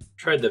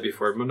 Tried that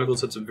before.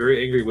 Mudknuckles had some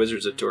very angry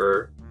wizards at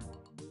door,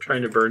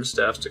 trying to burn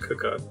staffs to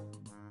cook on.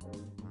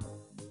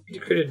 You need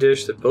to create a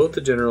dish that both the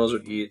generals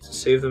would eat to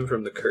save them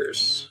from the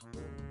curse.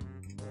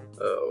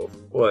 Oh,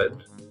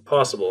 what?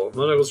 Possible.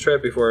 Mudknuckles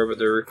tried before, but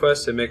their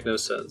requests make no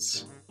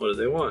sense. What do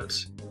they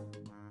want?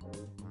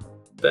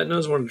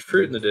 Betnose wanted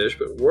fruit in the dish,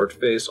 but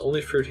Warface,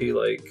 only fruit he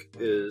like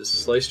is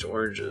sliced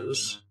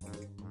oranges.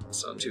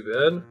 That's not too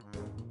bad.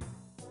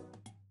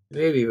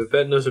 Maybe, but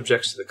Betnose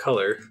objects to the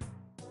color.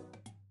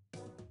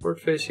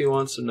 Portface, he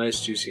wants some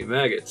nice juicy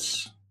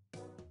maggots.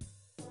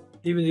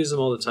 He even uses them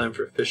all the time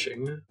for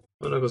fishing.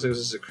 One Knuckles thinks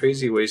this is a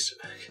crazy waste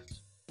of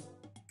maggots.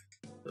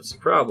 That's the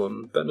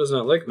problem. Ben does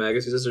not like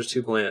maggots. He says they're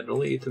too bland.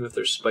 Only eat them if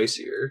they're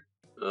spicier.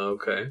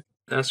 Okay.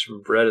 Ask for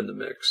bread in the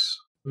mix.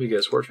 Let me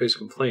guess, Portface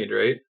complained,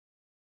 right?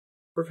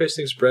 Portface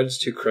thinks bread is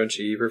too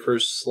crunchy. He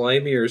prefers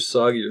slimier,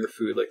 soggier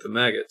food like the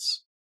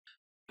maggots.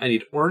 I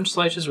need orange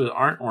slices which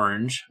aren't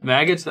orange,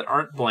 maggots that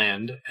aren't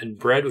bland, and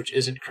bread which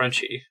isn't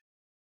crunchy.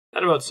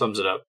 That about sums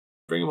it up.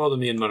 Bring them all to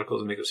me and Munnacles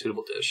and make a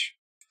suitable dish.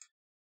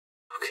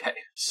 Okay,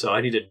 so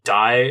I need to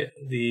dye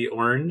the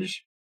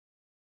orange.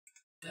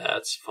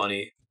 That's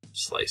funny.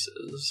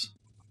 Slices.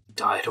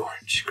 Dyed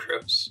orange,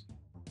 gross.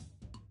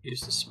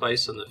 Use the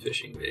spice on the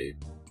fishing bait.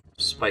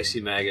 Spicy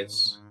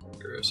maggots.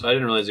 Gross. I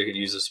didn't realize I could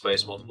use the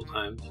spice multiple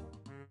times.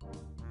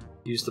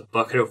 Use the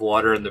bucket of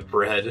water and the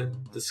bread.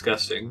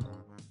 Disgusting.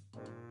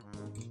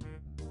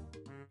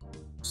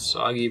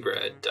 Soggy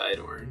bread, dyed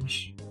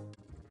orange.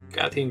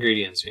 Got the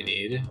ingredients we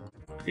need.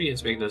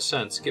 Ingredients make no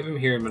sense. Give them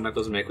here and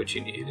Munnacles will make what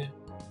you need.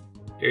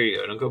 There you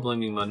go. Don't go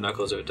blaming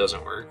Munnacles if it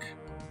doesn't work.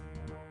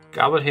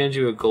 Goblin hands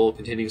you a gold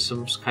containing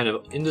some kind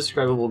of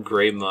indescribable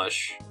gray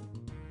mush.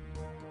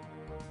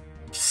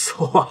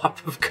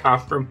 Slop of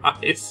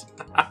compromise.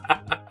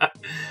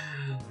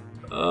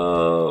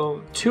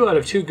 Oh, 2 out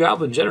of 2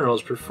 goblin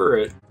generals prefer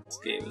it. This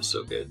game is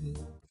so good.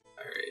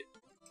 Alright.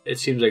 It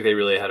seems like they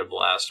really had a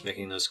blast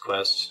making this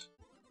quest.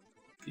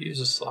 Use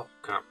a slop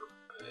of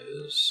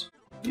compromise.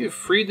 You have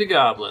freed the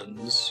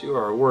goblins. You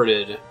are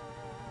awarded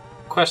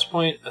quest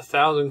point,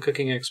 1,000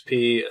 cooking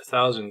XP,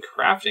 1,000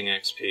 crafting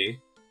XP.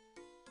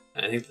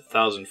 And I think the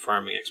 1,000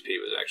 farming XP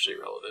was actually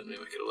relevant. Maybe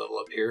we could level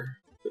up here.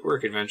 Good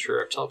work,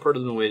 adventurer. I've teleported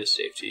them away to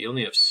safety. You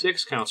only have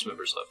 6 council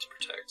members left to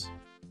protect.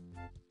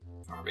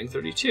 Farming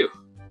 32.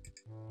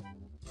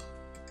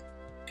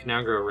 Can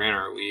now grow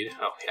Ranar weed.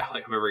 Oh yeah,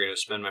 like I'm ever going to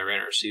spend my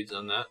Ranar seeds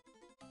on that.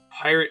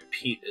 Pirate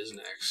Pete is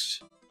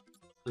next.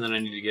 And then I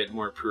need to get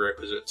more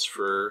prerequisites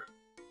for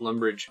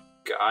Lumbridge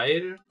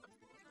Guide.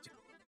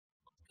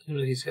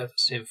 He's got the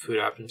same food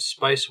option.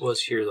 Spice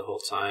was here the whole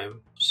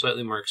time.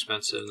 Slightly more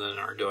expensive than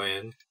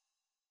Ardoyan.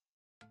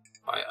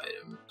 Buy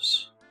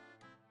items.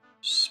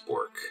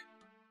 Spork.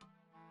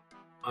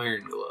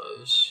 Iron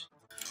gloves.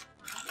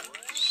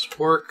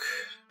 Spork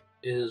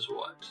is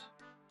what?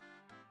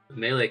 A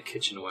melee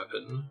kitchen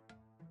weapon.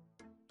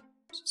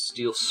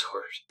 Steel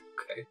sword.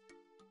 Okay.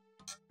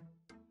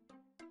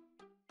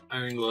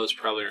 Iron gloves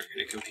probably aren't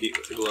going to compete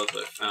with the gloves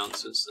I've found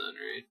since then,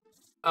 right?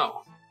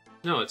 Oh.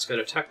 No, it's got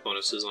attack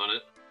bonuses on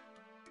it.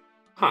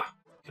 Huh.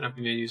 Cannot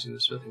be made using the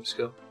smithing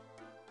skill.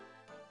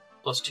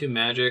 +2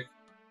 magic.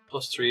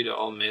 +3 to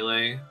all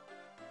melee.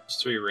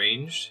 +3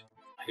 ranged.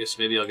 I guess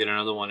maybe I'll get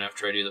another one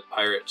after I do the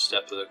pirate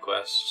step of the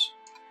quest.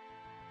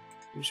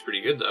 Seems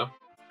pretty good though.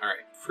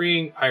 Alright.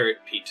 Freeing Pirate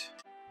Pete.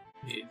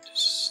 Need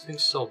to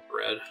sell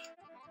bread.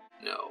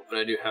 No, but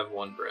I do have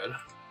 1 bread.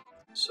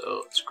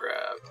 So let's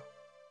grab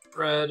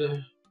bread.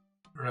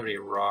 I don't have any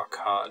raw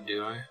cod,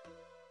 do I?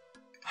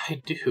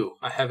 I do.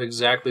 I have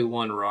exactly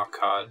 1 raw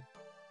cod.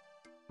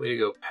 Way to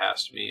go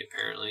past me,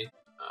 apparently.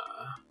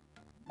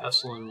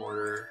 Pestle and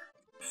mortar.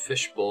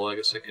 Fish bowl. I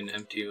guess I can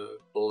empty a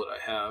bowl that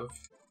I have.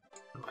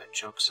 In my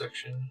junk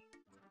section.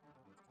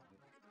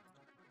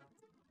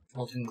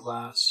 Molten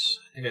glass.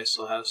 I think I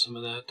still have some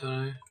of that, don't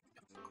I?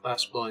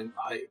 Glass blowing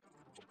pipe.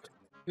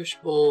 Fish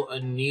bowl, a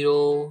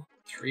needle,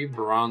 3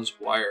 bronze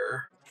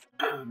wire.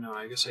 No,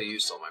 I guess I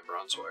used all my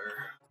bronze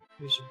wire.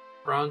 Use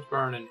a bronze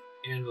bar and an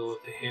anvil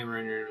with a hammer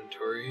in your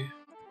inventory.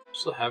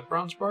 Still have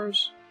bronze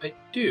bars? I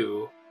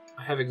do.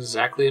 I have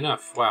exactly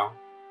enough. Wow.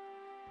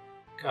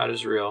 God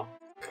is real.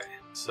 Okay,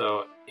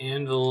 so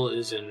anvil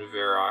is in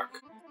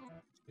Varrock.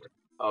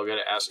 I'll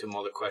gotta ask him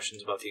all the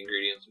questions about the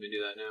ingredients. Let me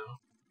do that now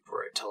before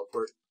I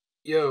teleport.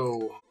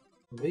 Yo!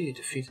 We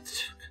defeated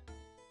this.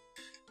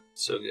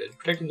 So good.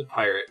 Protecting the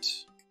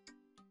pirate.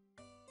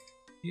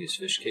 You used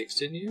fish cakes,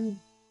 didn't you?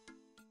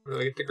 Where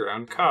do I get the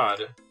ground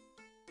cod?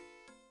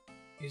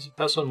 Use a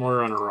pestle and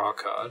mortar on a raw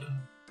cod.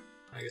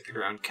 I get the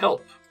ground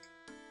kelp.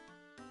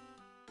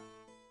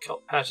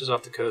 Kelp patches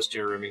off the coast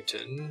near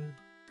Remington.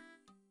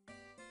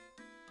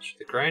 So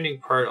the grinding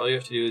part, all you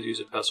have to do is use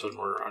a pestle and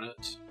mortar on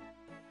it.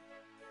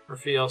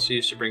 Murphy also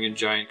used to bring in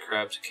giant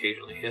crabs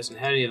occasionally. He hasn't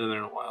had any of them in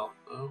a while,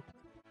 though.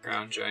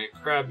 Ground giant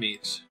crab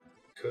meat.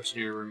 Coast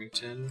near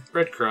Remington.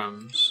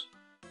 Breadcrumbs.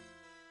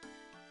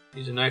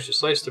 Use a knife to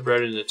slice the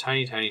bread into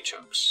tiny, tiny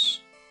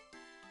chunks.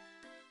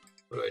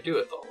 What do I do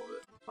with all of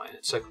it? My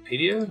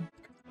encyclopedia?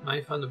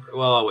 Knife on the bread.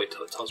 Well, I'll wait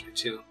till it tells me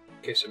to,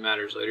 in case it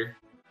matters later.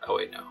 Oh,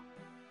 wait, no.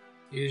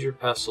 Use your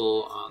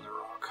pestle on the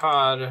raw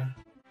cod.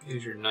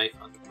 Use your knife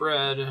on the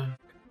bread.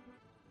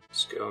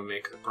 Let's go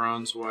make the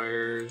bronze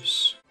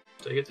wires.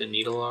 Did I get the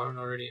needle on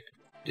already?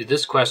 Dude,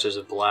 this quest is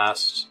a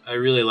blast. I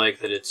really like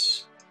that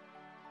it's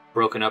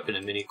broken up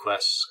into mini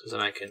quests, because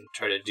then I can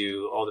try to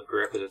do all the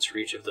prerequisites for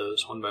each of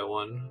those one by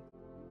one.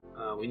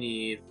 We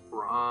need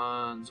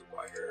bronze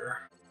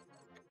wire.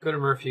 Go to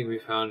Murphy, we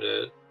found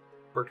it.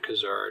 Port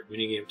Khazard,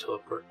 minigame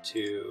teleport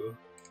to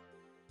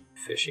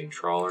Fishing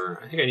trawler?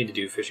 I think I need to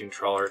do fishing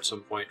trawler at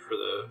some point for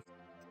the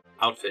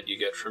outfit you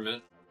get from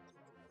it.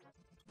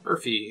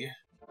 Murphy,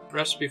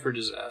 recipe for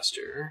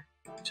disaster.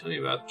 Tell me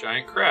about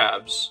giant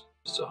crabs.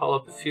 Still haul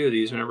up a few of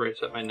these whenever I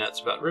set my nets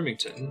about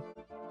Remington.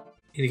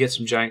 Need to get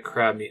some giant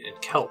crab meat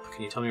and kelp.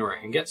 Can you tell me where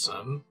I can get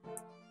some?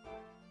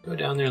 Go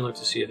down there and look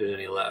to see if there's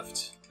any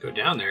left. Go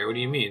down there? What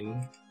do you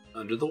mean?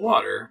 Under the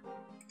water.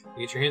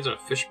 You get your hands on a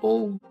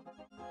fishbowl?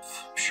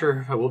 I'm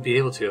sure I will be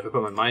able to if I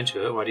put my mind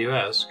to it. Why do you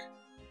ask?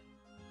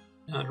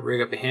 Now to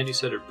rig up a handy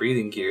set of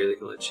breathing gear that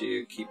can let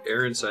you keep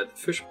air inside the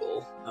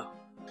fishbowl. Oh,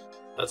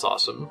 that's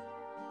awesome.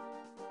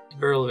 A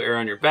barrel of air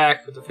on your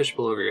back, put the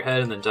fishbowl over your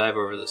head, and then dive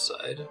over the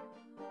side.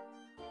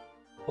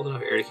 Hold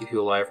enough air to keep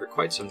you alive for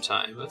quite some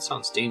time. That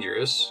sounds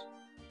dangerous.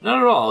 Not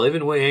at all.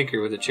 Even weigh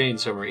anchor with a chain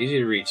somewhere easy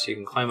to reach so you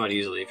can climb out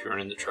easily if you run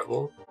into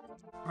trouble.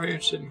 Why are you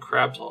interested in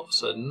crabs all of a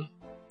sudden?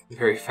 The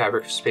very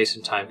fabric of space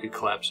and time could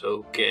collapse.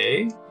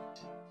 Okay.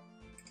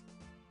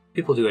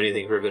 People do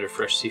anything for a bit of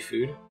fresh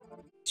seafood.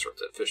 Sort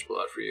that fishbowl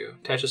out for you.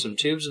 Attaches some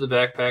tubes to the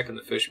backpack and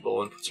the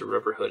fishbowl and puts a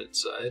rubber hood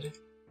inside.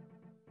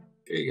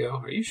 Here you go.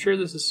 Are you sure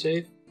this is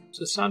safe?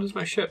 Does it sound as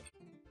my ship?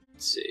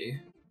 Let's see.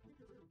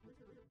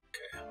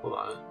 Okay, hold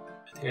on.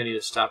 I think I need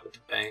to stop at the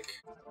bank.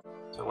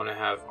 I want to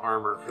have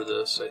armor for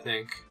this, I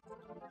think.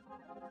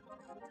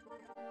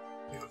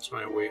 What's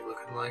my weight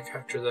looking like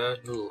after that?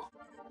 Ooh.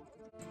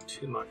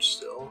 Too much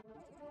still.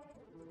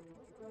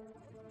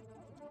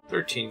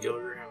 13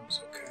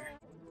 kilograms, okay.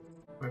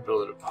 Might be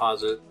able to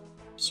deposit.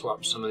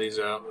 Swap some of these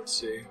out, let's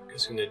see. I'm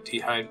guessing the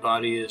dehyde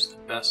body is the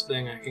best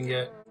thing I can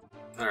get.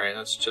 Alright,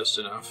 that's just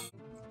enough.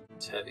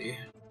 It's heavy.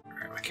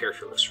 Alright, my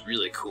character looks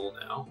really cool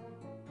now.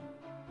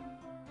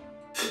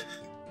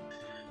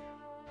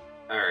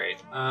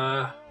 Alright,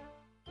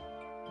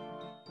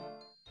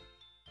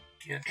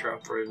 can't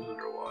drop items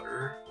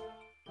underwater.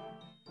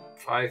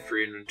 5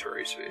 free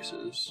inventory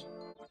spaces.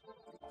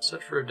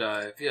 Set for a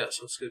dive. Yes,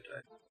 let's go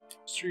dive.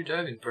 Let's do your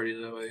diving party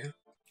that way.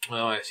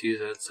 Well, I have to use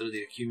that instead of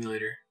the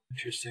accumulator.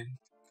 Interesting.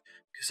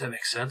 Guess that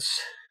makes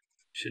sense.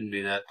 Shouldn't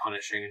be that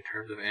punishing in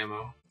terms of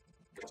ammo.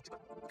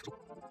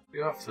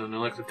 Be off then. I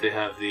like that they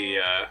have the,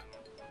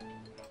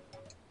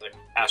 like,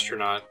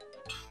 astronaut.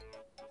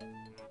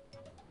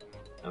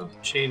 Oh,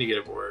 chain to get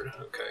aboard.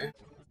 Okay.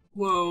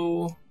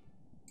 Whoa.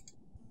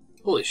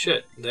 Holy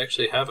shit. They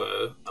actually have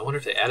a... I wonder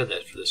if they added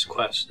that for this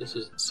quest. This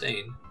is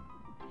insane.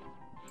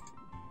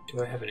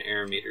 Do I have an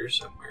air meter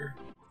somewhere?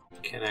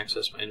 Can't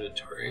access my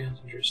inventory.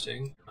 That's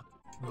interesting.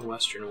 The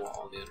western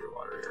wall in the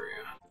underwater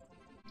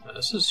area.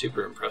 This is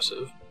super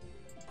impressive.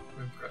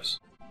 I'm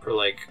impressed. For,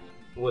 like,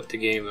 what the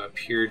game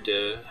appeared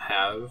to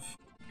have.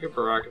 Grip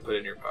a rock to put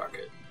in your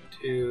pocket.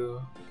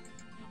 2...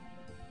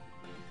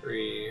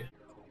 3...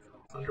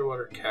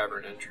 Underwater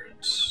cavern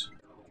entrance.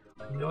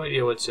 No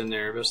idea what's in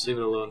there. Best leave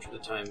it alone for the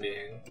time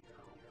being.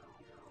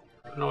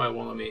 I don't know why it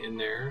won't let me in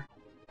there.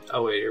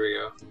 Oh wait, here we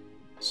go.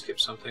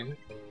 Skip something.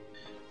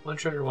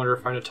 Lunch underwater,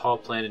 find a tall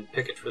plant and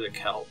pick it for the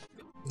kelp.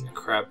 In the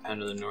crab pen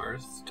to the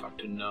north. Talk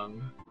to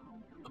Nung.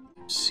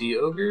 Sea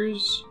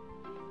ogres?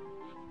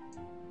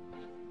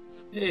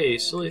 Hey,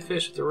 silly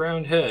fish with a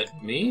round head.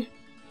 Me?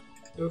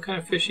 What kind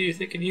of fishy you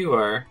thinking you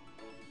are?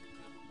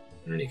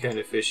 Any kind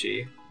of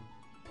fishy.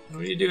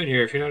 What are you doing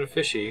here if you're not a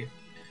fishy?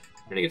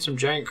 I'm gonna get some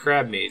giant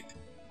crab meat.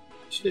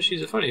 This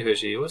fishy's a funny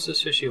fishy. What's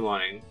this fishy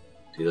wanting?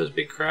 See those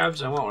big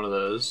crabs? I want one of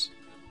those.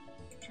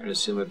 Trying to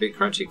steal my big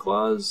crunchy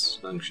claws?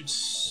 Nung should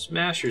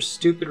smash your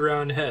stupid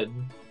round head.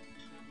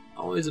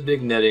 Always a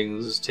big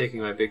nettings taking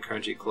my big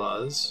crunchy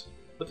claws.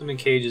 Put them in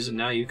cages and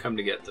now you come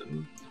to get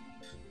them.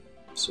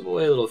 Swim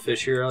away, little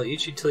fisher. I'll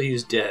eat you till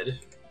he's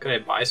dead. Can I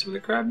buy some of the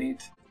crab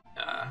meat?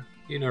 Nah,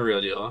 you know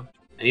real deal.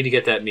 I need to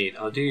get that meat.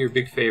 I'll do you a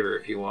big favor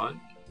if you want.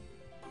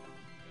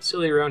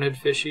 Silly roundhead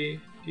fishy.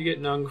 You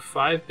get Nung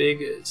 5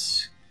 big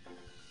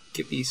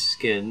skippy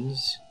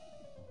skins.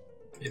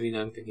 Maybe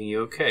Nung thinking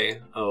you okay.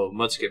 Oh,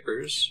 mud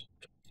skippers.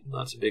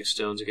 Lots of big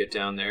stones to get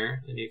down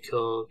there. Then you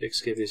kill big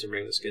skippies and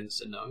bring the skins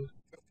to Nung.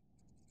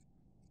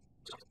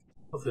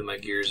 Hopefully my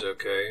gear's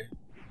okay.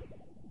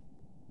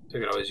 I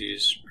could always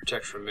use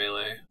protect from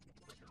melee.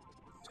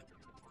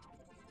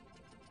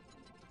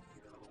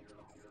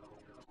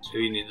 So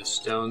you need the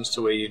stones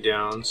to weigh you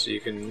down so you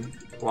can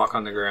walk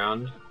on the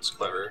ground. It's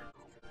clever.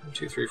 1,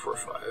 2, 3, 4,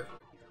 5.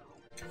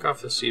 Kick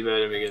off the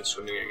seabed and begin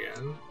swimming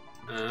again.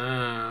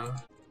 I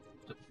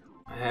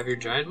have your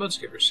giant mud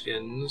skipper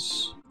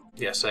skins.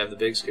 Yes, I have the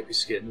big skippy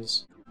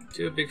skins.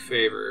 Do a big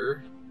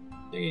favor.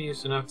 I think you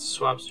used enough to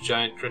swap some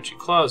giant crunchy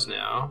claws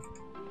now.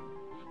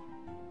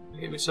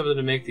 Give me something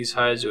to make these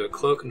hides to a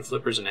cloak and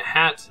flippers and a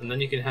hat, and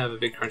then you can have a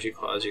big crunchy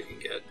claws you can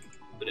get.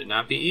 Would it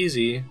not be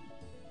easy?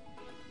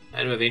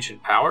 Item of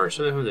ancient power?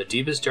 Something from the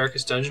deepest,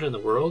 darkest dungeon in the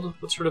world?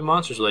 What sort of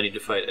monsters will I need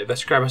to fight? I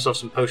best grab myself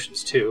some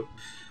potions, too.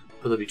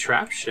 Will they be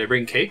trapped? Should I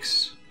bring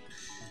cakes?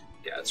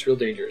 Yeah, it's real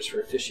dangerous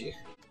for a fishy.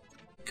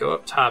 Go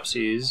up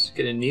topsies,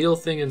 get a needle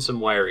thing and some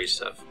wiry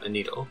stuff. A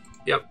needle.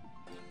 Yep.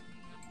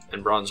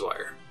 And bronze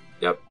wire.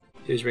 Yep.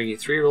 Please bring you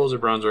 3 rolls of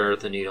bronze wire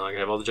with a needle. I can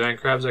have all the giant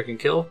crabs I can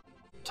kill.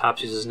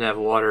 Topsies doesn't have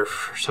water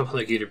for someone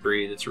like you to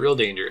breathe. It's real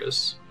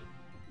dangerous.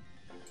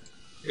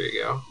 There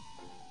you go.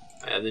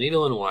 I have the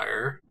needle and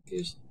wire.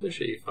 Here's the fish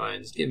that he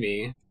finds.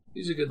 Gimme.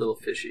 He's a good little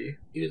fishy.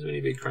 Eat as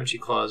many big crunchy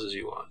claws as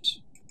you want.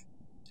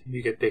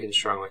 You get big and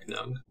strong like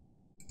Nung.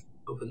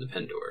 Open the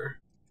pen door.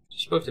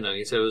 Spoke to Nung.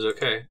 He said it was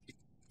okay.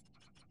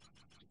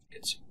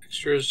 Get some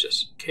extras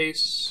just in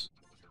case.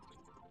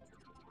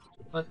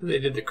 I think they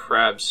did the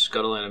crab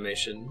scuttle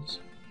animations.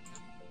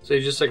 So they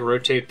just like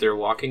rotate their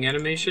walking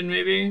animation,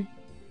 maybe?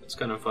 That's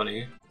kind of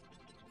funny.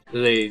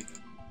 They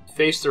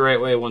face the right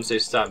way once they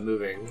stop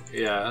moving.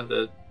 Yeah,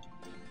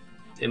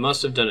 they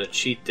must have done a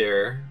cheat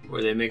there,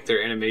 where they make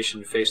their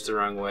animation face the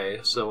wrong way,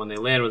 so when they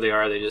land where they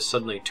are, they just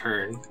suddenly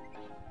turn.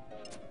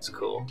 It's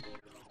cool.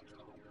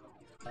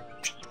 I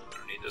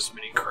don't need this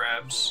many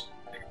crabs.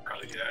 I can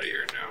probably get out of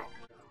here now.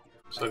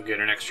 So I'll get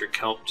an extra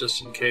kelp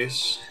just in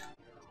case.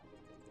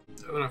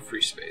 I want a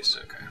free space,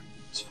 okay.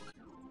 That's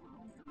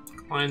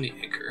fine. Climb the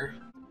anchor.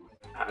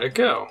 How'd it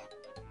go?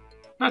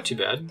 Not too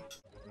bad.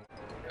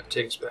 Gotta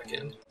take us back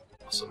in.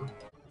 Awesome.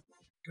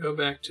 Go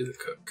back to the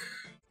cook.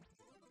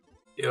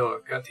 Yo,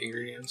 I've got the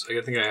ingredients. I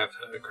think I have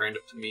to grind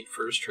up the meat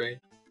first, right?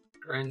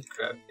 Grind the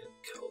crab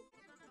and kelp.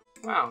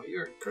 Wow,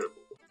 you're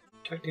incredible.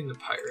 Protecting the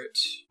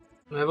pirates.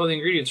 I have all the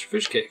ingredients for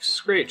fish cakes.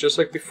 It's great, just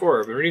like before.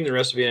 I've been reading the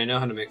recipe and I know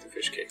how to make the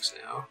fish cakes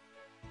now.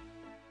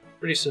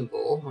 Pretty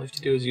simple. All you have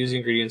to do is use the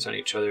ingredients on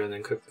each other and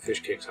then cook the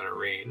fish cakes on a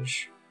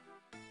range.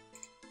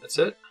 That's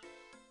it?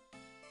 I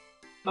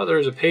thought there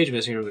was a page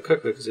missing from the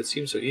cookbook because it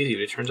seems so easy,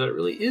 but it turns out it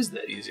really is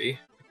that easy.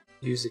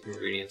 Use the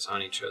ingredients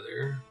on each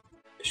other.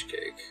 Fish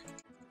cake.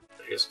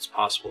 I guess it's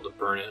possible to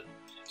burn it.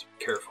 So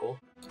be careful.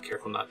 Be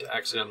careful not to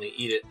accidentally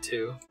eat it,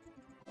 too.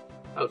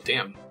 Oh,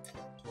 damn.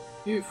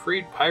 You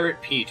freed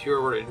Pirate Pete. You are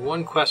awarded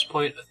 1 quest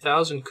point,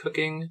 1,000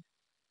 cooking.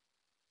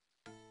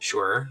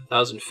 Sure.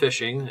 1,000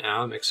 fishing.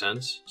 That makes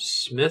sense.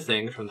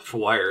 Smithing from the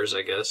wires,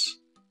 I guess.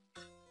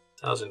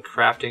 1,000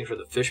 crafting for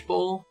the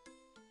fishbowl.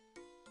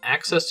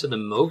 Access to the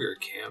Mogre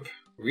camp.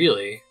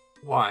 Really?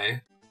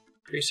 Why?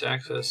 Increase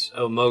access.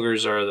 Oh,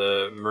 Mogres are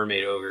the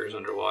mermaid ogres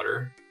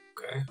underwater.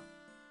 Okay.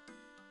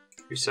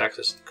 Increase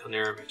access to the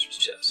Pollnivneach's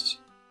chest.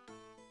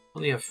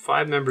 Only have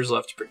 5 members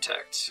left to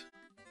protect.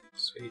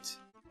 Sweet.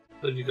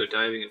 Ability to go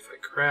diving and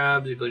fight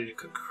crabs. The ability to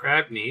cook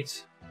crab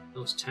meat.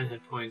 Those 10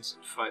 hit points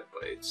and 5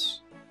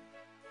 bites.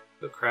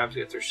 The crabs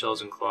get their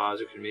shells and claws.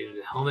 They can be made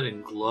into helmet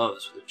and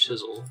gloves with a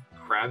chisel.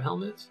 Crab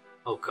helmet?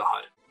 Oh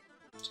god.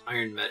 It's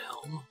Iron Med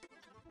helm.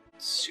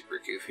 It's super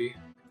goofy.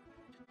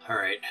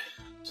 Alright.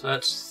 So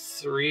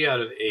that's 3 out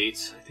of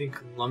 8. I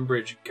think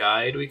Lumbridge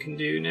Guide we can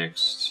do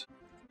next.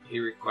 He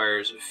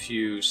requires a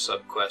few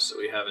subquests that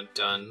we haven't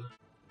done.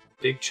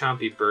 Big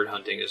Chompy bird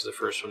hunting is the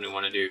first one we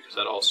want to do because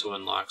that also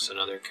unlocks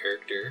another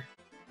character.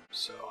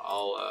 So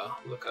I'll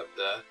look up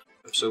that.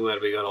 I'm so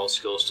glad we got all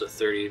skills to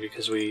 30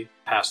 because we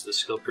passed the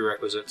skill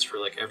prerequisites for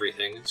like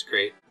everything. It's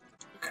great.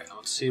 Okay,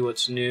 let's see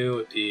what's new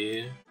with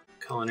the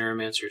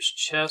Pollnivneach's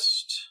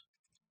chest.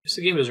 I guess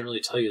the game doesn't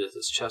really tell you that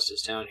this chest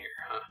is down here,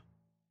 huh?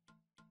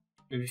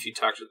 Maybe if you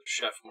talk to the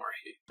chef more,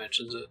 he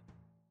mentions it.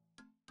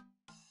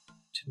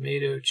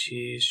 Tomato,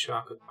 cheese,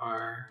 chocolate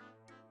bar,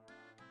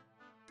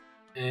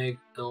 egg,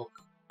 milk,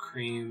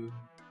 cream,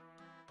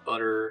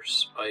 butter,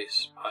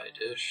 spice, pie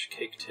dish,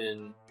 cake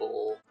tin,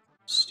 bowl,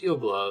 steel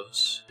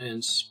gloves,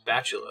 and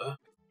spatula.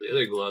 The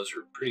other gloves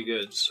were pretty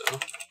good, so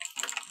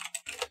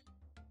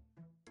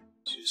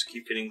just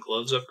keep getting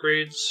gloves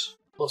upgrades.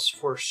 Plus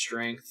 4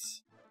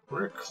 strength.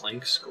 What are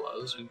Clink's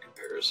gloves in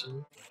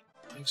comparison?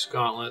 Clink's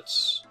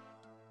gauntlets.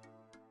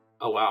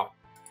 Oh wow.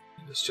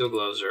 The steel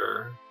gloves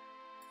are...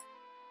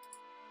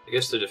 I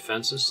guess the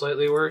defense is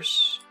slightly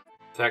worse.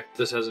 In fact,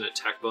 this has an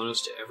attack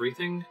bonus to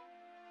everything.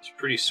 It's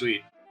pretty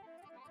sweet.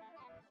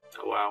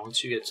 Oh wow,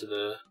 once you get to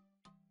the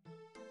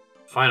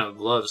final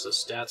gloves, the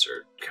stats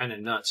are kind of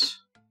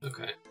nuts.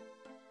 Okay.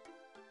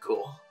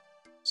 Cool.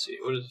 Let's see,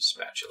 what is a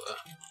spatula?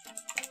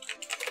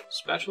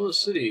 Spatula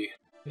City.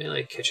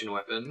 Melee kitchen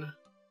weapon.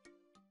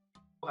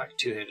 Black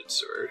two-handed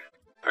sword.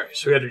 Alright,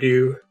 so we gotta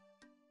do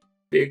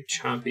Big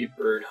Chompy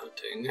bird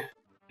hunting.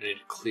 I need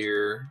to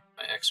clear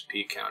my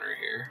XP counter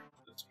here.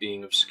 It's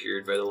being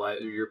obscured by the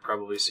light. You're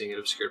probably seeing it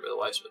obscured by the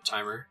lifespan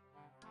timer.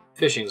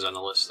 Fishing's on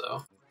the list,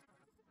 though.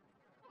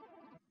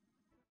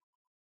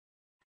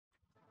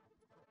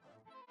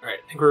 Alright,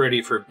 I think we're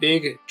ready for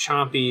Big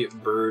Chompy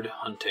bird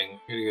hunting.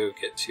 I'm gonna go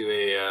get to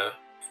a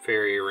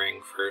fairy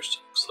ring first,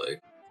 looks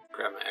like.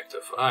 Grab my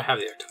ectofile. I have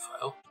the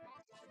ectofile.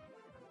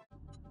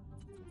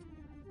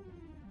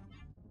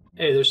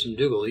 Hey, there's some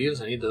Dougal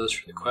leaves. I need those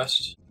for the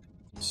quest.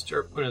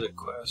 Start point of the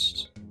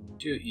quest.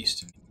 Due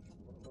east.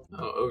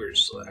 Oh,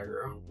 ogres still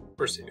aggro. Of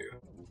course they do.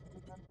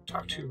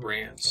 Talk to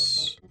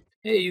Rance.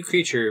 Hey, you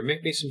creature,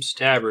 make me some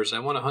stabbers. I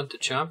want to hunt the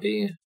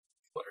Chompy.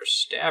 What are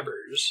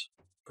stabbers?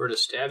 For the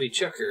stabby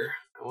chucker.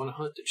 I want to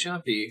hunt the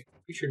Chompy.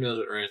 Creature knows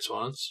what Rance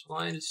wants.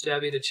 Flying to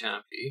stabby the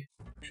Chompy.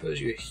 Shows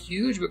you a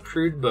huge but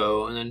crude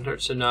bow and then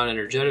starts to nod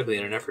energetically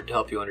in an effort to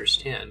help you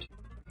understand.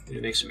 Can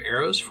I make some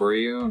arrows for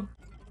you?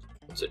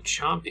 What's a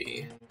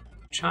Chompy?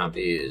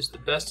 Chompy is the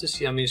bestest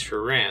yummies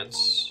for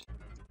Rance.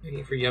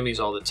 Making for yummies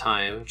all the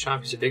time.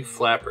 Chompy's a big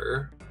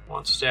flapper.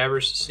 Want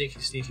stabbers to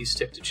sneaky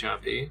stick to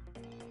Chompy.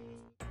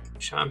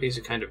 Chompy's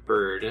a kind of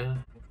bird.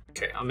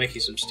 Okay, I'll make you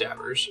some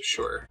stabbers,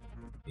 sure.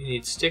 You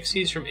need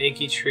Stixies from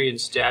Achy Tree and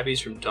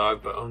Stabbies from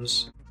Dog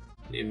Bones.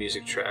 Need a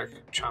music track.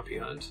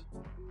 Chompy Hunt.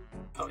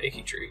 Oh,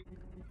 Achy Tree.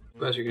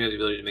 Otherwise, you're going to have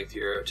the ability to make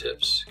the arrow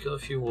tips. Kill a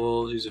few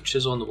wolves, use a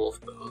chisel on the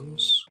wolf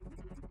bones.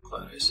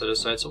 Glad I set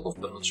aside some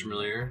wolf bones from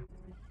earlier.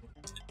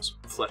 Some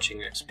fletching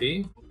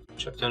XP.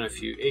 Chop down a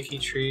few achy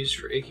trees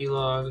for achy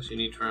logs. You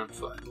need around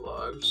 5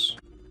 logs.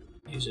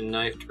 Use a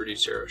knife to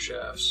produce arrow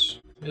shafts.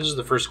 This is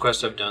the first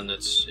quest I've done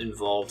that's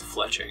involved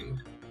fletching.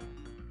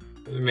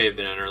 There may have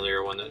been an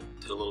earlier one that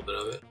did a little bit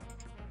of it.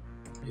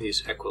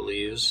 These equa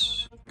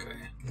leaves. Okay.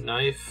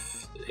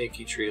 Knife the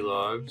achy tree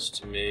logs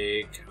to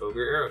make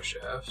ogre arrow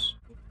shafts.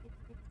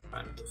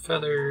 Find the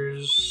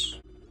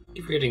feathers.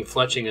 Keep forgetting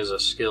fletching is a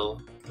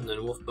skill. And then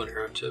wolfbone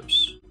arrow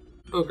tips.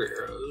 Ogre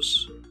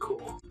arrows.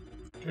 Cool.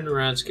 Turn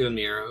around, it's giving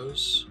me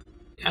arrows.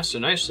 Yeah, so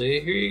nicely.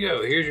 Here you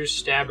go. Here's your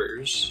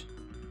stabbers.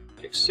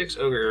 Take 6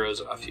 ogre arrows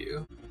off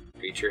you.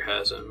 Creature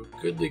has them.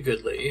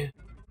 Goodly.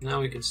 Now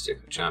we can stick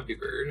the Chompy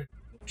bird.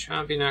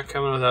 Chompy not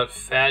coming without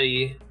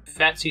fatsy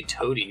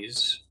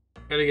toadies.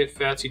 Gotta get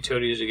fatsy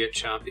toadies to get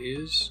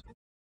Chompies.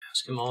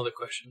 Ask him all the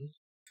questions.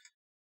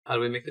 How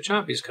do we make the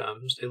Chompies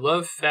come? They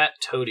love fat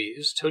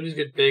toadies. Toadies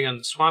get big on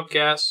the swamp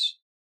gas.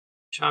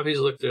 Chompies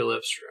lick their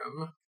lips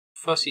from.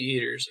 Fussy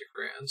eaters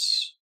like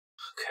rants.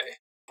 Okay,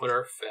 what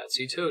are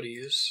fatsy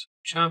toadies?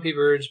 Chompy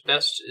birds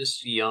best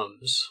is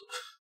yums.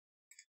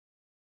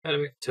 Gotta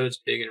make the toads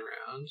big and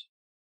round.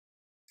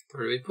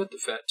 Where do we put the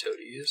fat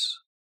toadies?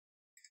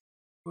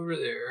 Over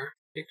there.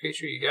 Hey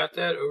creature, you got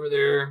that? Over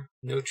there.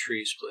 No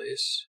trees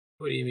place.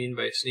 What do you mean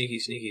by sneaky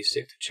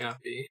stick to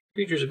Chompy?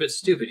 Creature's a bit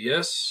stupid,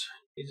 yes?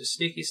 Need to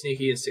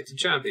sneaky and stick to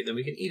Chompy, then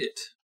we can eat it.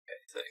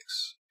 Okay,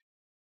 thanks.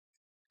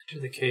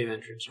 Enter the cave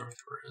entrance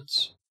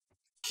northwards.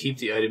 Keep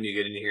the item you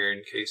get in here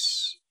in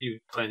case you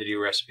plan to do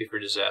a recipe for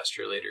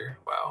disaster later.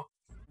 Wow.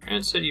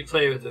 Grant said you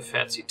play with the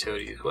fatsy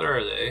toadies. What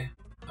are they?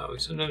 Oh, we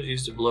sometimes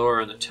use the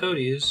blower on the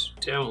toadies.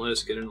 They won't let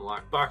us get in the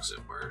locked box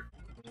somewhere.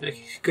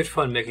 Good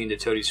fun making the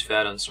toadies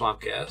fat on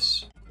swamp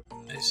gas.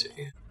 I see.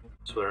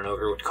 That's what an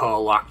ogre would call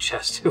a locked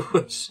chest. It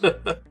was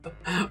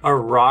a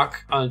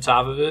rock on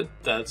top of it.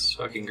 That's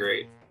fucking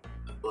great.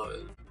 I love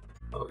it.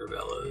 Ogre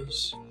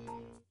bellows.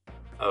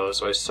 Oh,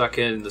 so I suck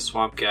in the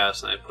swamp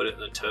gas and I put it in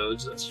the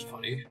toads? That's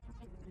funny.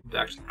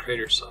 Back to the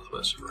crater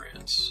southwest of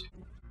France.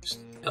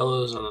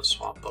 Bellows on the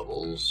swamp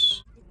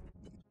bubbles.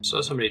 I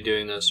saw somebody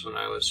doing this when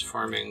I was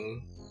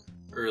farming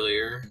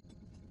earlier.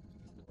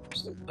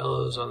 So the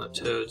bellows on the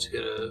toads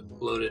get a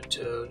bloated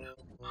toad.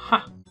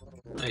 Ha!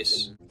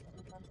 Nice.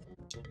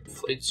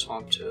 Inflate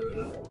swamp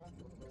toad.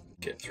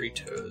 Get 3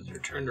 toads.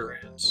 Return to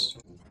Rance.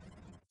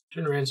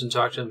 Return to Rance and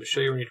talk to them to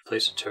show you where you need to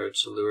place the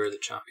toads to lure the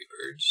Chompy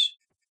birds.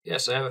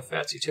 Yes, I have a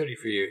fatsy toady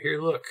for you.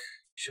 Here, look.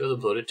 Show the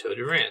bloated toad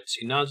to Rance.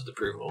 He nods with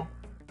approval.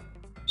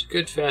 It's a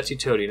good fatsy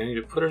toady. Now I need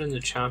to put it in the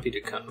Chompy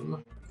to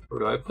come. Where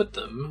do I put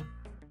them?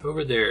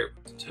 Over there.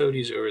 The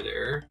toadie's over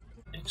there.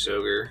 Thanks,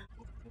 ogre.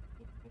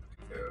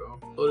 Go.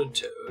 Bloated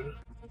toad.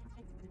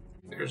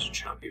 There's a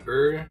Chompy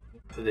bird.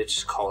 Did they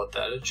just call it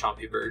that? A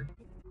Chompy bird.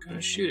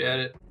 Gonna shoot at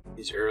it.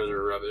 These arrows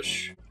are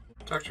rubbish.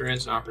 Dr.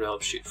 Rance offered to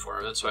help shoot for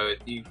him. That's why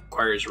he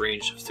requires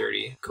range of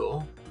 30.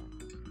 Cool.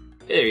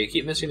 Hey there, you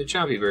keep missing the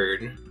Chompy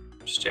bird.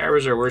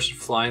 Stabbers are worse at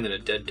flying than a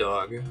dead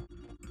dog.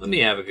 Let me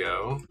have a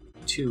go.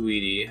 Too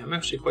weedy. I'm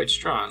actually quite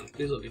strong.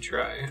 Please let me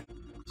try.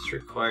 This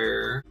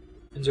require...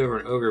 Hands over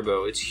an ogre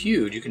bow. It's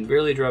huge. You can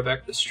barely draw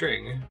back the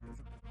string.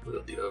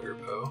 Wield the ogre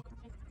bow.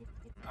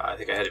 I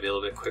think I had to be a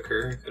little bit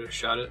quicker. I could have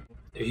shot it.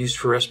 They're used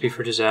for recipe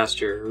for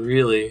disaster.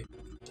 Really?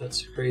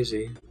 That's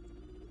crazy.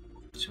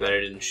 Too bad I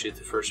didn't shoot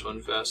the first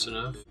one fast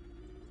enough.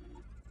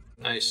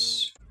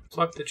 Nice.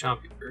 Pluck the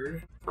Chompy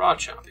bird. Raw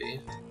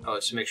Chompy. Oh,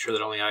 it's to make sure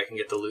that only I can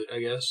get the loot, I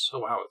guess. Oh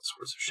wow, it's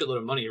worth a shitload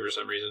of money for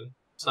some reason.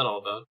 What's that all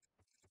about?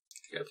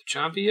 Got the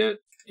Chompy yet?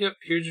 Yep,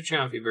 here's your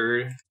Chompy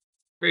bird.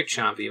 Great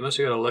Chompy, you must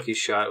have got a lucky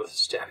shot with a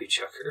stabby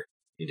chucker.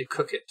 Need to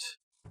cook it.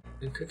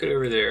 And cook it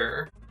over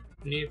there.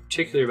 We need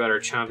particular about our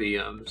Chompy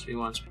yums. We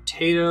want some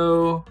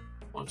potato.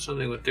 Want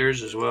something with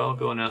theirs as well.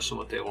 Go and ask them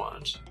what they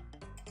want.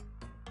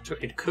 So I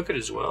need to cook it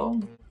as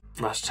well?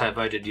 Last time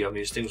I did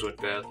yummies, things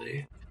went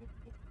badly.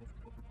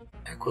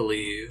 Equa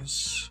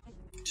leaves.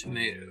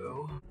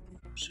 Tomato.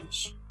 This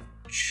is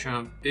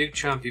big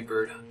Chompy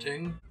bird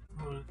hunting.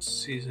 I want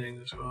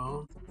seasoning as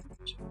well.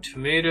 So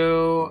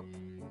tomato,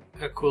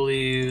 equa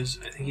leaves.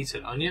 I think he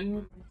said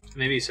onion?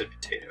 Maybe he said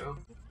potato.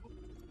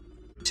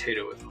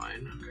 Potato with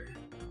mine, okay.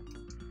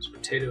 So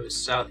potato is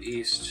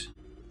southeast.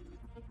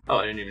 Oh,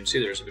 I didn't even see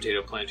there's a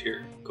potato plant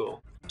here.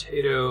 Cool.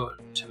 Potato,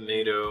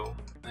 tomato,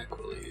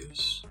 equa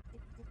leaves.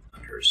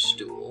 Under a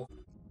stool.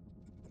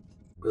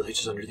 Really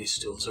just under these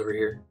stools over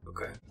here?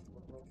 Okay.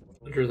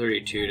 Under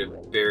 32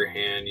 to bare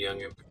hand,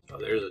 young. Oh,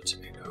 there's a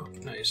tomato.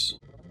 Nice.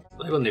 I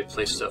like when they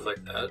place stuff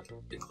like that,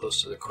 get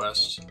close to the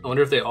quest. I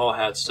wonder if they all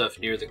had stuff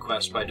near the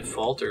quest by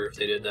default, or if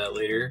they did that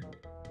later.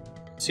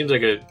 It seems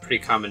like a pretty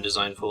common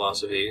design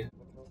philosophy.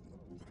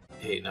 I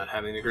hate not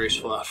having the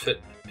graceful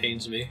outfit. It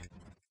pains me.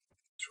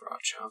 Raw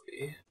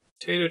Chompy.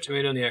 Potato,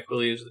 tomato, and the aqua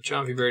leaves of the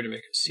Chompy bird to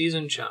make a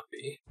seasoned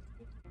Chompy.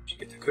 Did you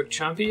get the cooked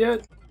Chompy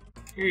yet?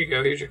 Here you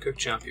go, here's your cooked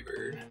Chompy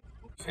bird.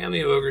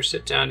 Family of ogres,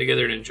 sit down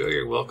together and enjoy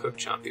your well-cooked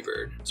Chompy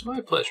bird. It's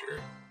my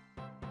pleasure.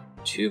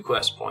 2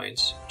 quest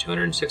points,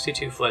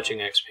 262 fletching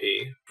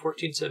XP,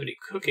 1470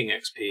 cooking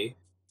XP,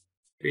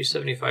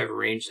 375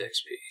 ranged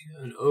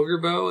XP, an ogre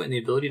bow, and the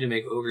ability to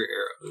make ogre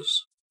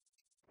arrows.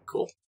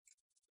 Cool.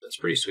 That's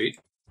pretty sweet.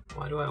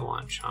 Why do I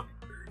want Chompy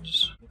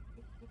birds?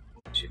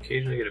 To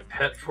occasionally get a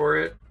pet for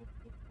it.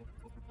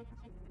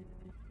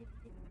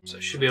 So I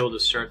should be able to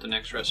start the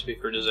next recipe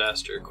for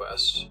disaster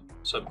quest,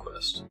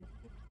 subquest.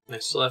 I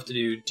still have to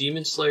do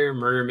Demon Slayer,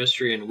 Murder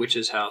Mystery, and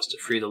Witch's House to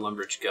free the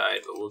Lumbridge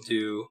Guide, but we'll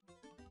do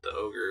the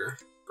Ogre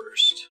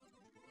first.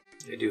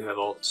 They do have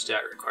all the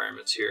stat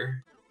requirements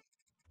here.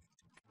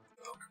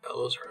 Ogre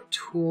bellows are a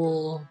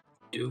tool.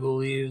 Dougal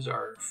leaves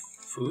are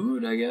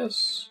food, I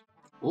guess?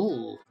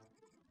 Ooh.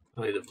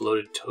 Only the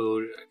bloated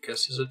toad, I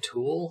guess, is a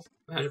tool.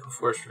 Magical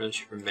force prevents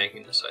you from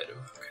banking this item.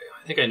 Okay,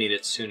 I think I need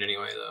it soon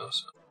anyway, though,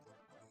 so.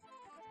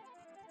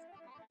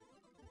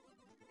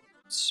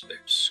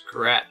 Expect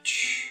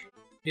scratch.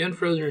 Be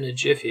unfrozen in a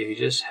jiffy if you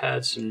just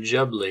had some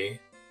jubbly.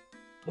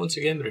 Once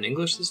again, but in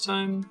English this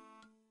time?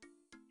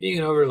 Being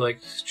an ogre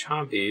like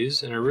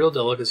Chompies, and a real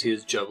delicacy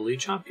is jubbly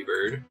Chompy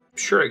bird. I'm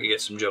sure I could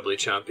get some jubbly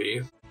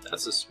Chompy.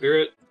 That's the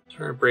spirit.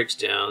 So it breaks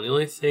down. The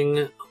only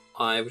thing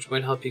alive which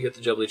might help you get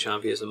the jubbly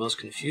Chompy is the most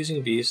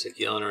confusing beast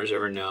that Eleanor has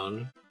ever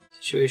known.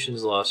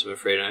 Situation's lost, I'm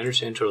afraid. I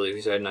understand totally if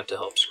you decide not to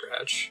help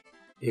Scratch.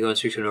 You go and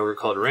speak to an ogre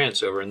called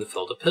Rance over in the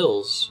Feld of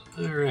Pills.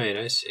 Alright,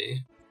 I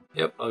see.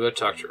 Yep, I'll go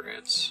talk to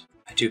Rance.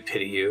 I do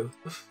pity you.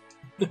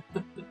 A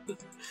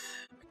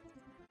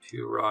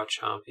few raw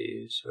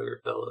Chompies,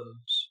 ogre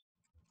bellows.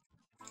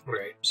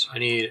 Right, so I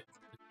need an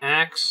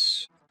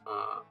axe,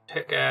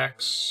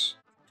 pickaxe.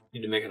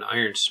 Need to make an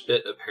iron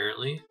spit,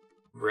 apparently.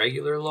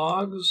 Regular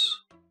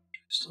logs.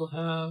 I still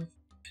have.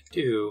 I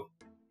do.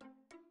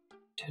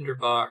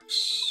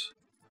 Tinderbox.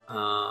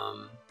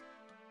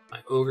 My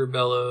ogre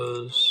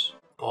bellows.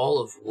 Ball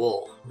of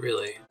wool.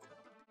 Really?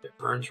 It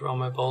burns through all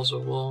my balls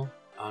of wool.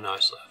 Oh no, I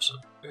still have some.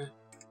 Okay.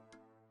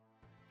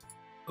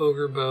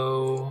 Ogre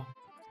bow.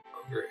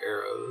 Ogre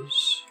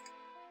arrows.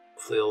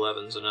 Hopefully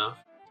 11's enough.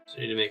 So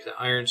I need to make the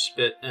iron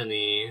spit and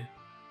the...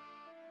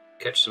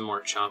 catch some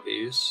more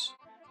Chompies.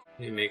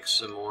 Let me make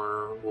some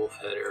more wolf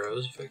head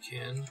arrows if I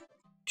can.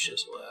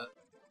 Chisel that.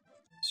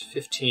 It's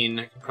 15.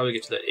 I can probably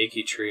get to that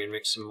achy tree and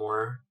make some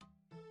more.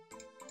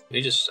 I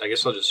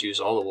guess I'll just use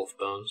all the wolf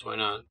bones. Why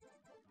not?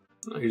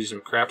 I can do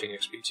some crafting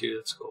XP too.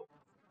 That's cool.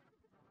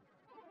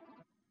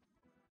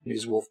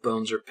 These wolf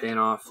bones are paying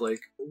off like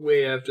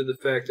way after the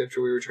fact,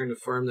 after we were trying to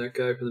farm that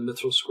guy for the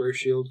Mithril Square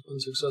Shield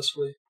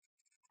unsuccessfully.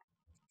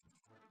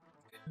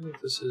 I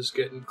think this is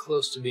getting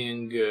close to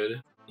being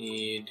good.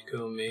 Need to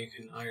go make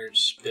an iron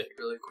spit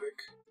really quick.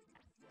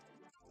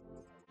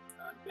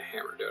 I need a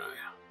hammer, don't I?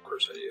 Of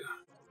course I do.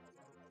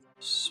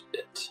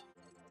 Spit.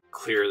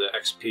 Clear the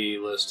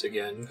XP list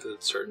again because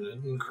it's starting to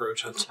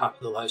encroach on top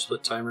of the live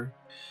split timer.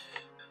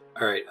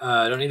 Alright,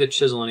 I don't need the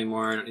chisel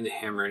anymore, I don't need the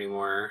hammer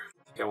anymore.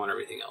 I think I want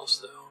everything else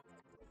though.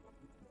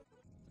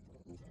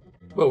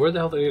 Whoa, where the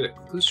hell did I get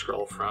a clue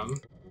scroll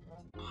from?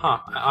 Huh,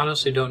 I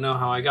honestly don't know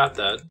how I got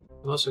that.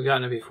 I must have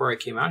gotten it before I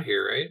came out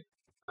here, right?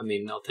 I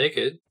mean, I'll take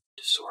it.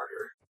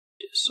 Disorder.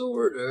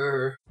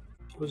 Disorder.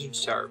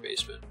 Wizard's Tower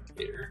basement.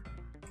 Later.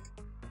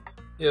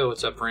 Yo,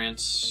 what's up,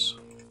 Rance?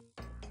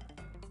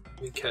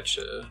 Let me catch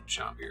a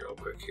Chompy real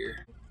quick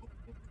here.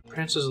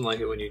 Rance doesn't like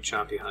it when you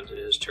Chompy hunt in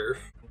his turf.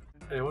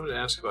 Hey, I wanted to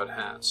ask about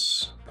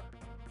hats.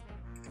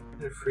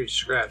 A free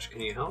scratch,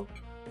 can you help?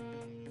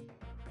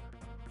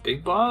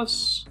 Big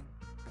Boss?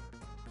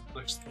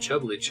 Likes the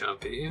chubbly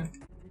Chompy.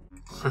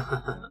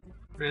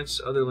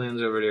 Rance other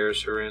lands over there,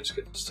 so Rance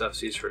gets stuff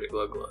seeds for the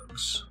glug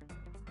glugs.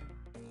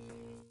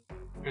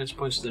 Rance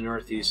points to the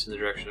northeast in the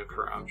direction of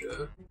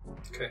Karamja.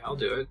 Okay, I'll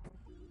do it.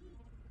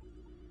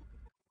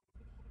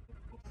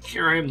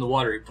 Here I am in the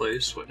watery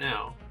place, what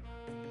now?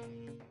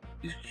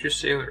 You just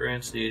say what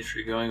Rance needs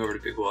for going over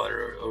to Big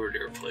Water over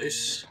their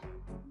place.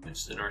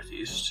 It's the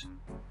northeast.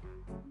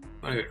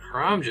 Wanna go to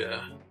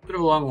Karamja? Bit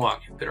of a long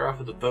walk, you're better off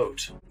with a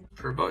boat.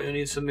 For a boat you'll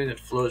need something that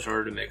floats in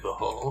order to make a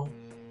hull.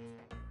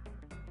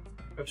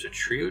 Perhaps a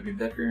tree would be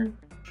better?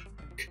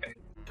 Okay.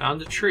 Found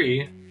the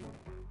tree.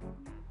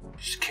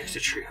 Just kick the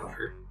tree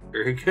over.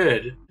 Very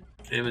good.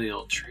 Name of the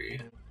old tree.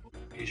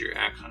 Use your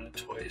axe on it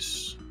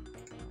twice.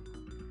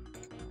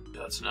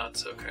 That's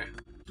nuts, okay.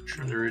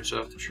 Trim the roots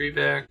off the tree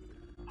back.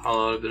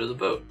 Hollow out a bit of the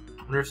boat.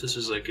 I wonder if this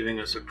is like giving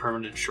us a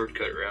permanent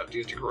shortcut route to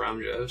get to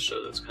Karamja,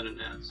 so that's kind of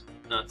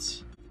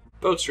nuts.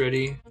 Boat's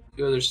ready.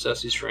 Few other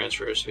stussies for Rance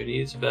first. Who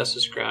needs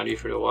bestest groundy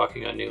for the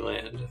walking on new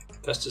land?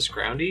 Bestest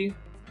groundy?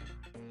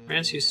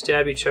 Rance use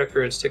stabby,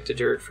 chucker, and stick to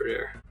dirt for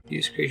there.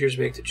 These creatures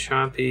make the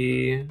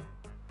Chompy,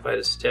 bite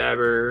a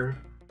stabber.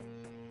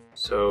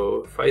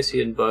 So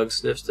Feisty and Bug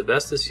sniffs the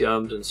bestest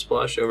yums and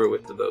splash over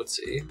with the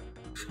boatsy.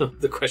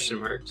 The question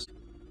marks.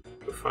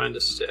 Go find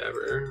a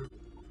stabber.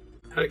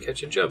 How to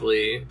catch a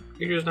jubbly.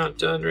 Creature's not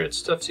done or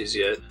its stuffsies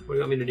yet. What do you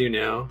want me to do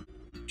now?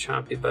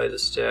 Chompy by the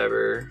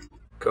stabber.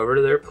 Go over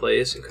to their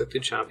place and cook the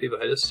Chompy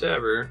by the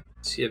stabber.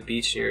 See a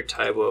beach near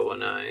Taibo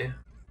one eye.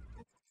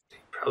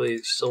 Probably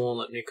still won't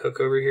let me cook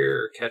over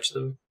here or catch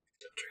them.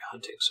 I'll try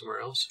hunting somewhere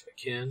else if I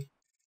can.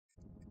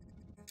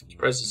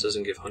 Surprised this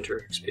doesn't give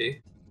Hunter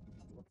XP.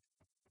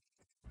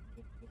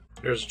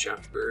 There's a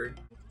Chompy bird.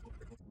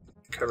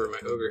 Cover my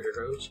Ogre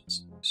heroes.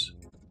 That's nice.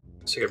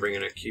 Guess I gotta bring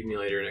an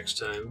accumulator next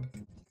time.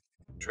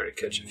 Try to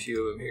catch a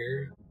few of them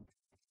here.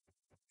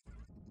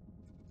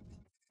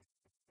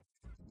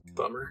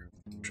 Bummer.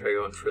 Try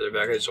going further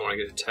back. I just don't want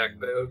to get attacked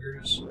by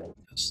ogres.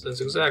 That's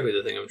exactly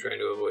the thing I'm trying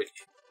to avoid.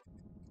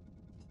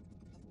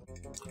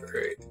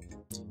 Alright.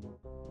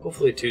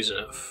 Hopefully 2's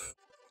enough.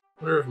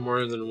 I wonder if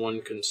more than one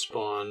can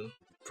spawn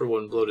for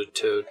one bloated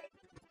toad.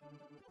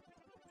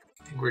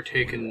 I think we're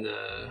taking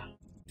the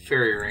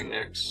fairy ring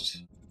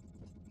next.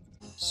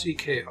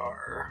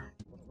 CKR.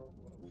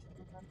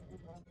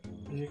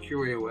 Make your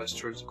way west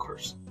towards the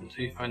course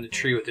until you find the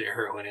tree with the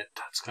arrow in it.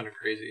 That's kind of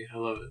crazy. I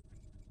love it.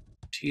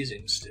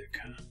 Teasing stick,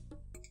 huh?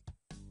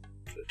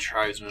 The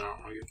tribesmen don't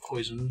want to get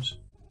poisoned.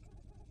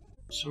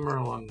 Somewhere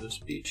along this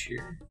beach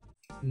here,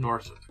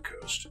 north of the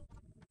coast.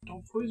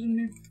 Don't poison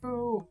me,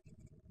 bro.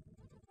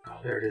 Oh,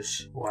 there it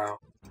is. Wow.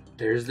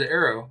 There's the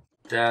arrow.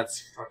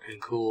 That's fucking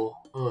cool.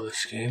 I love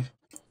this game.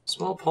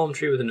 Small palm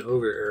tree with an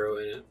ogre arrow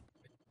in it.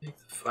 Make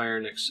the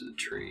fire next to the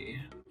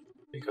tree.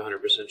 Make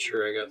 100%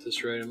 sure I got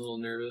this right. I'm a little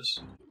nervous.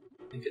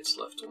 I think it's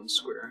left one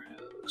square. Yeah,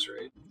 that looks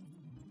right.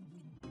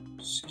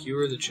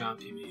 Skewer the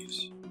Chompy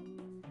meat.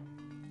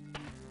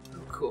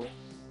 Oh, cool.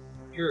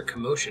 Hear a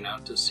commotion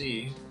out to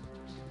sea.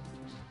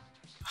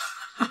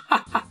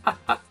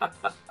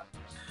 I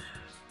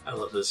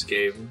love this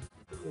game.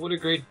 What a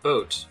great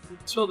boat.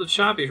 It smelled the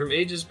Chompy from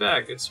ages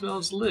back. It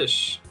smells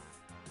lish.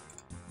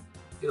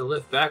 Get a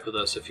lift back with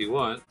us if you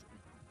want.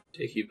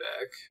 Take you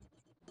back.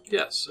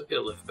 Yes, I'll get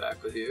a lift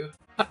back with you.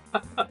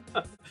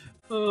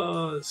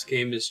 Oh, this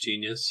game is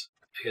genius.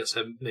 I guess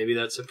maybe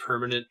that's a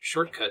permanent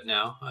shortcut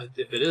now.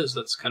 If it is,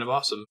 that's kind of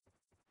awesome.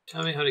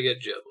 Tell me how to get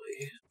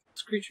Jubbly.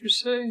 What's creatures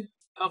say?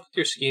 Help with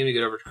your scheme to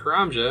get over to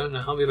Karamja.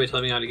 Now help me by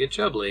telling me how to get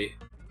Jubbly.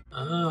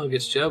 Oh,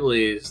 gets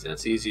Jubblies.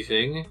 That's the easy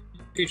thing.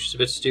 Creature's a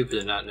bit stupid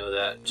to not know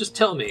that. Just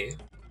tell me.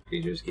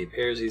 Creatures keep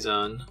hairsies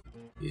on.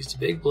 Use the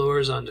big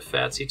blowers onto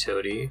Fatsy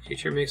Toady.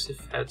 Creature makes a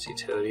Fatsy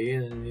Toady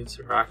and then needs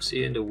a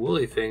Roxy and a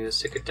Woolly thing to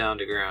stick it down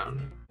to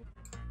ground.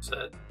 Is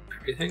that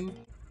everything?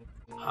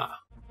 Ha.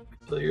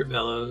 Fill your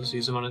bellows,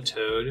 use them on a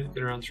toad.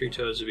 Get around 3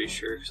 toads to be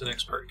sure, because the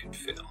next part can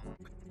fail.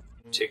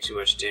 Take too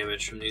much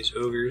damage from these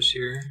ogres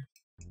here.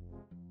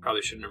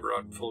 Probably shouldn't have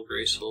brought full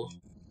Graceful.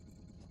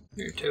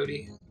 Here,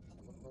 Toady.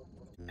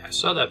 I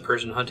saw that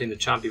person hunting the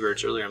Chompy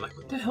birds earlier. I'm like,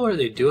 what the hell are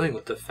they doing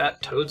with the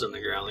fat toads on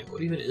the ground? Like,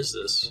 what even is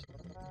this?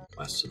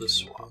 West of the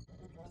swamp.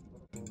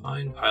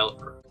 Find pilot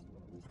rope.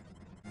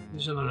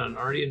 Use them on an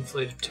already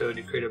inflated toad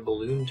to create a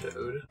balloon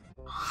toad.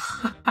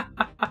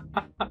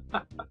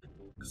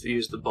 So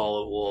use the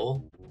ball of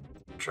wool.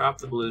 Drop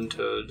the balloon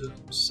toad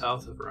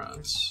south of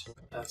Rance.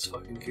 That's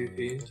fucking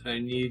goofy. Do I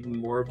need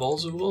more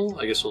balls of wool?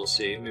 I guess we'll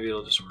see. Maybe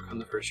it'll just work on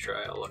the first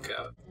try. I'll look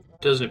out.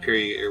 Doesn't appear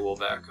you get your wool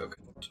back. Okay,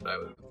 that's what I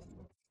would.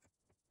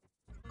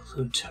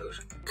 Balloon toad.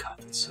 God,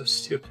 that's so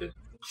stupid.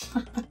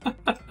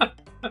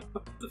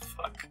 What the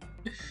fuck?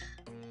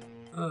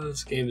 Oh,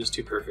 this game is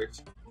too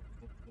perfect.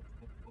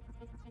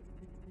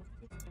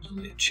 There's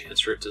only a chance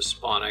for it to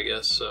spawn, I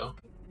guess, so.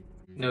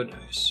 No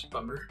dice.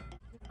 Bummer.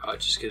 Oh,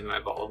 it's just getting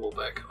my ball of wool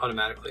back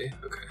automatically.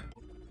 Okay.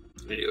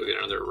 I need to go get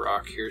another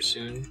rock here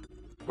soon.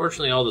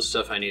 Fortunately, all the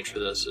stuff I need for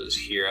this is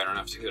here. I don't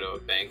have to go to a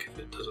bank if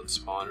it doesn't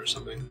spawn or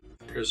something.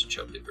 Here's a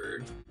Jubbly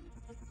bird.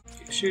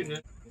 Keep shooting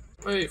it.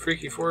 Wait,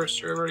 freaky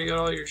forester, I've already got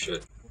all your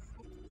shit.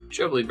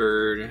 Jubbly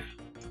bird.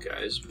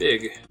 Guy's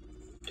big.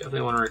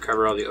 Definitely want to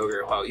recover all the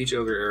ogre. Wow, each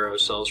ogre arrow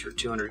sells for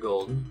 200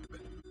 gold.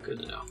 Good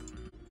to know.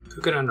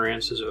 Cook it on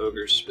Rance's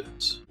ogre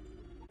spits.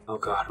 Oh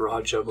god,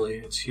 raw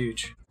Jubbly. It's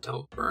huge.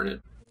 Don't burn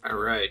it.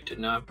 Alright, did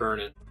not burn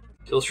it.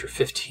 Kills for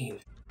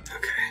 15.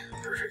 Okay,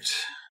 perfect.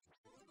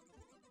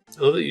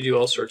 I love that you do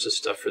all sorts of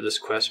stuff for this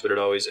quest, but it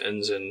always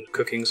ends in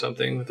cooking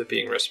something, with it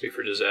being recipe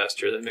for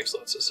disaster. That makes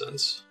lots of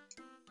sense.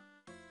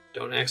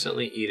 Don't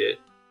accidentally eat it.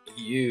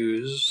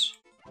 Use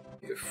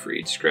a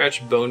freed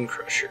scratch bone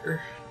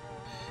crusher.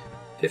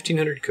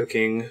 1500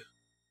 cooking,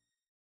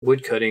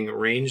 wood cutting,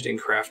 ranged,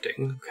 and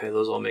crafting. Okay,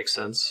 those all make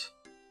sense.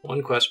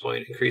 1 quest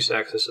point, increase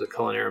access to the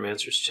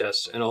Culinary-Mancer's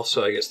chest, and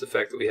also, I guess, the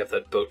fact that we have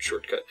that boat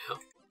shortcut now.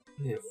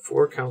 We have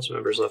 4 council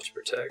members left to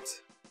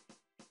protect.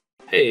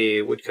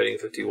 Hey, woodcutting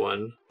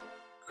 51,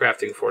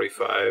 crafting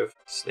 45,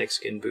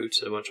 snakeskin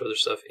boots, and a bunch of other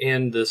stuff.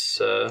 And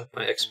this,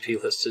 my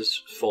XP list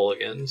is full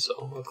again,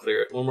 so I'll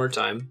clear it one more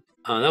time.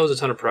 That was a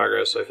ton of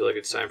progress, so I feel like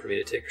it's time for me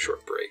to take a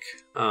short break.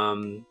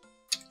 Let's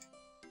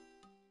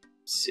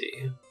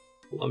see.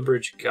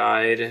 Lumbridge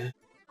Guide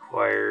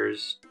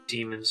requires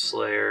Demon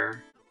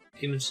Slayer,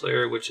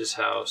 Witch's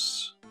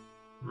House,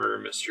 Murder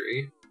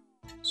Mystery.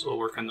 So we'll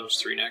work on those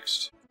 3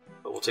 next.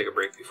 But we'll take a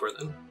break before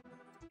then.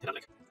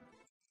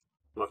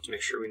 We'll have to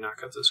make sure we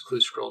knock out this clue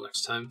scroll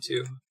next time,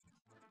 too.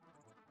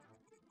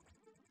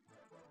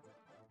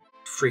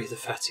 Free the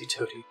Fatsy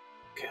Toady.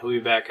 Okay, we'll be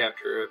back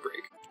after a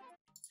break.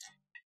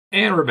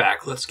 And we're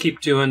back. Let's keep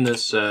doing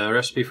this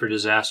recipe for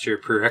disaster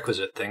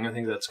prerequisite thing. I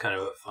think that's kind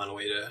of a fun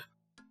way to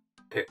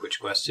pick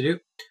which quest to do.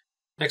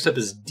 Next up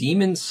is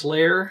Demon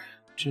Slayer,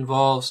 which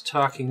involves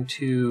talking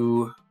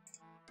to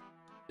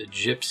the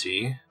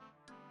gypsy.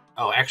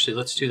 Oh, actually,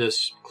 let's do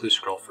this clue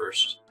scroll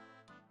first.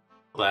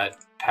 Glad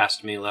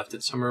passed me, left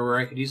it somewhere where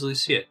I could easily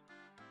see it.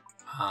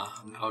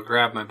 I'll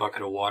grab my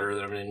bucket of water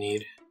that I'm going to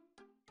need.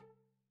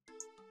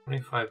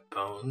 25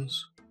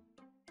 bones.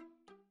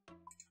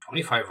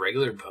 25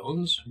 regular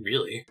bones?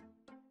 Really?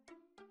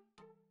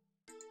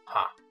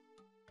 Huh.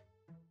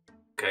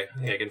 Okay, I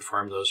think I can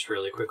farm those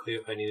fairly quickly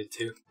if I needed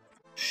to.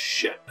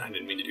 Shit, I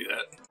didn't mean to do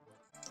that.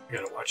 I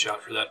gotta watch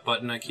out for that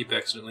button, I keep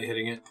accidentally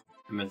hitting it.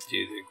 I meant to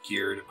do the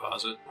gear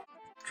deposit.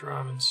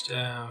 Drum and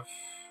staff.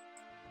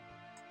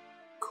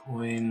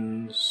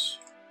 Coins.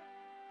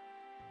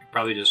 I could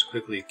probably just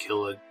quickly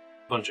kill a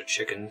bunch of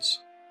chickens.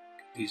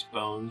 These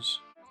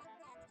bones.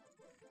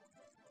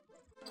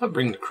 I'll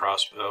bring the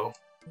crossbow.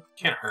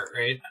 Can't hurt,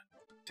 right?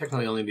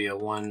 Technically only be a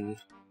one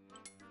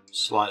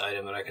slot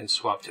item that I can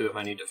swap to if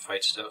I need to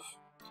fight stuff.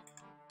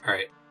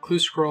 Alright, clue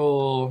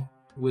scroll,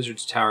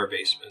 Wizard's Tower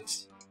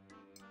basement.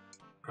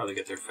 Probably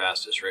get there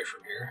fastest right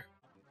from here.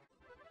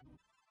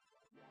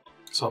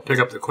 So I'll pick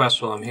up the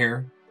quest while I'm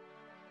here.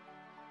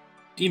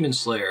 Demon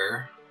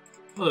Slayer.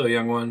 Hello,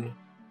 young one.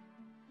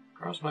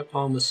 Cross my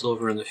palm with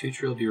silver and the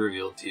future will be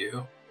revealed to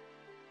you.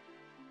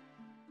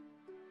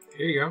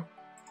 Here you go.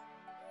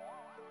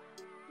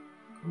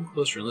 Come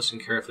closer and listen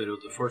carefully to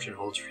what the fortune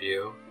holds for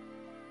you.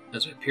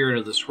 As I peer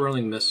into the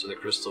swirling mist of the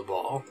crystal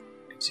ball,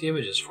 I can see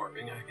images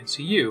forming. I can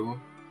see you.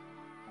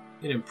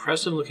 An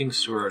impressive-looking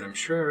sword. I'm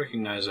sure I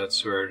recognize that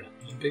sword.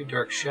 There's a big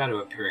dark shadow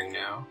appearing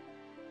now.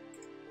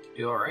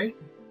 You alright?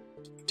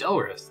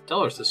 Delrith.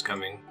 Delrith is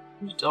coming.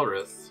 Who's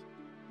Delrith?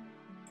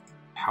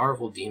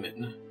 Powerful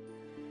demon.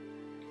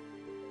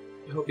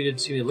 I hope you didn't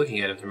see me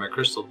looking at him through my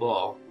crystal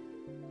ball.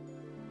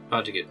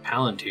 About to get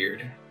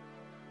palantired.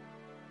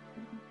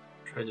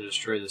 Tried to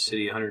destroy the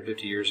city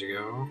 150 years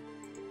ago.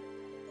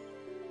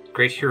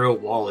 Great hero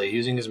Wally.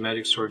 Using his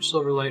magic sword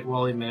Silverlight,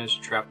 Wally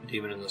managed to trap the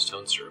demon in the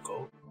stone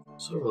circle.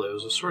 Silverlight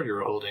was a sword you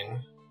were holding.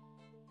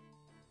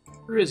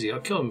 Where is he? I'll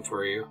kill him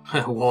for you.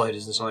 Wally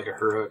doesn't sound like a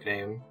heroic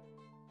name.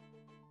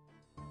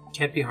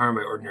 Can't be harmed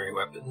by ordinary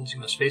weapons. You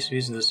must face him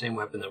using the same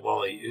weapon that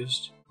Wally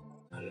used.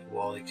 How did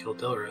Wally kill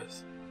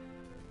Delrith?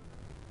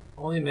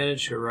 Wally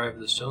managed to arrive at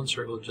the stone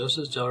circle just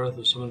as Delrith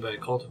was summoned by a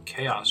cult of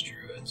chaos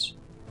druids.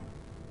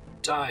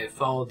 Die,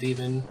 foul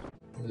demon.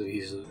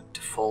 He's a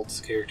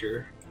default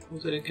character. What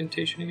was that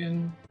incantation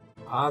again?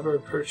 Aber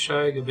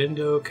Perchai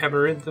Gabindo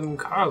Camarinthum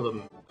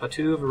Carlum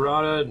Patu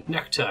Verada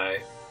Necktie.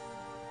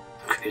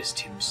 Greatest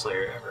Demon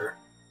Slayer ever.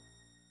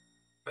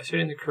 By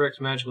setting the correct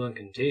magical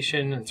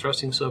incantation and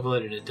thrusting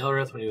Silverlight into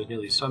Delrith when he was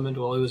newly summoned,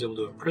 Wally was able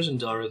to imprison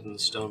Delrith in the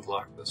stone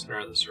block in the center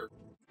of the circle.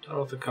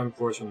 Delrith would come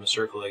forth from the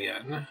circle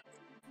again.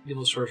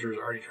 Evil sorcerer is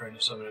already trying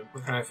to summon him.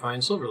 Where can I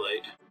find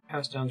Silverlight?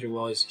 Passed down through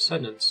Wally's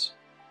descendants.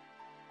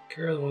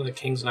 Care of one of the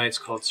king's knights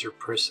called Sir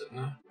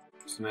Prisson.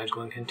 It's the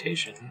magical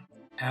incantation.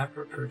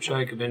 Apra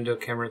Perchai Gabindo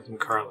Camarinth and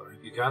Carla.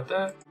 You got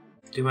that?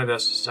 Do my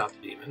best to stop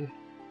the demon.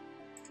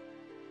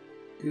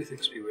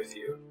 Guthix be with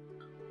you.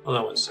 Hold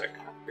on one sec.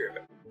 I'll be right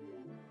back.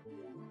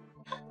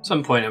 At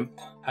some point,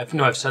 I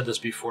know I've said this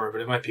before,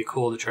 but it might be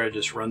cool to try to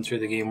just run through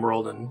the game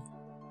world and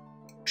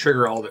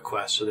trigger all the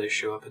quests so they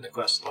show up in the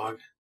quest log.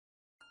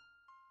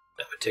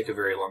 That would take a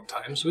very long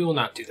time, so we will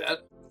not do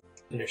that.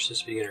 Finish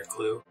this beginner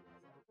clue.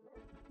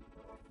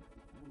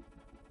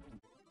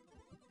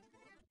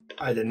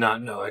 I did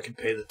not know I could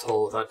pay the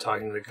toll without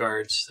talking to the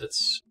guards.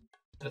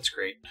 That's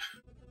great.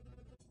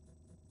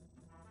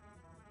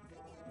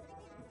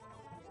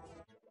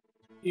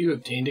 You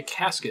obtained a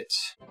casket.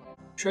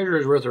 Treasure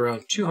is worth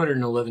around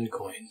 211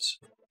 coins.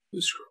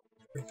 Blue scroll.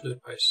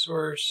 Included by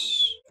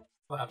source.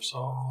 Collapse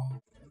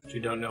all. We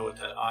don't know what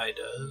that eye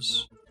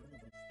does.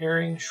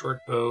 Herring,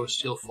 short bow,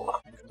 steel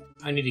fall.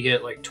 I need to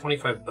get like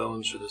 25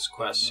 bones for this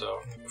quest, so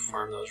I'm gonna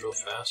farm those real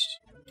fast.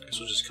 Guess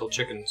we'll just kill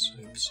chickens.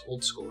 It's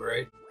old school,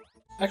 right?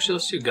 Actually,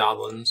 let's do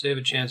goblins. They have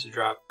a chance to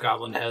drop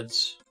goblin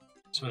heads.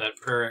 Some of that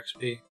prayer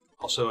XP.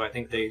 Also, I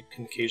think they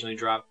can occasionally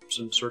drop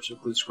some sorts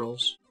of clue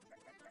scrolls.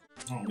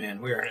 Oh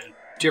man, we are in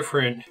a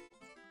different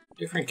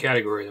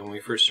category than when we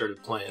first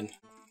started playing.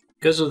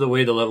 Because of the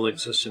way the leveling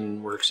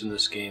system works in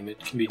this game,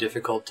 it can be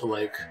difficult to,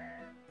 like,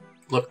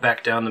 look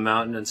back down the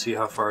mountain and see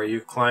how far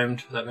you've climbed,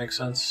 if that makes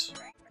sense.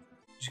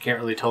 You can't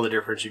really tell the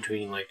difference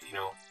between, like, you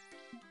know,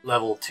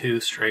 level 2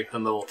 strength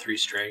and level 3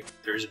 strength.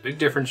 There's a big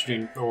difference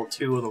between level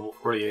 2 and level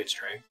 48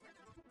 strength.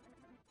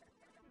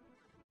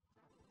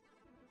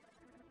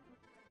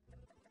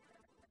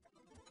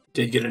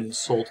 Did get an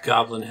sold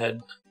goblin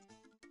head,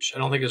 which I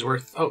don't think is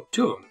worth... Oh,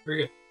 2 of them.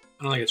 Very good.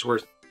 I don't think it's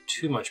worth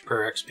too much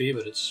prayer XP,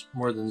 but it's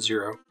more than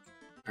 0.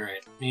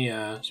 Alright,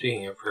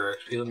 speaking of prayer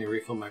XP, let me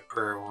refill my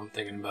prayer while I'm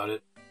thinking about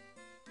it.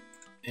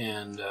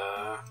 And,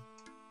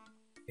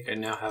 think I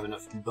now have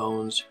enough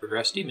bones to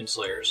progress Demon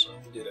Slayer, so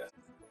we'll do that.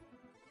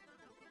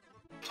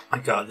 My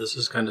god, this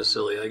is kind of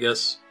silly. I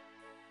guess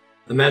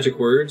the magic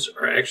words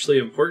are actually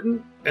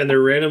important, and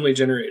they're randomly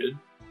generated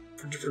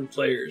for different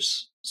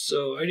players,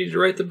 so I need to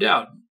write them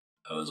down.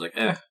 I was like,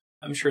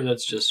 I'm sure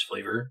that's just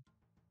flavor.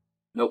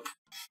 Nope.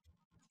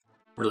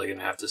 Really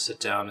gonna have to sit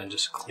down and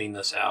just clean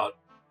this out.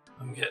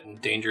 I'm getting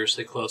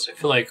dangerously close. I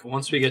feel like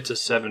once we get to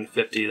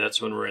 750,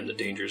 that's when we're in the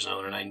danger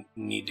zone, and I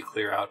need to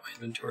clear out my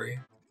inventory.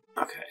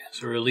 Okay,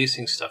 so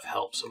releasing stuff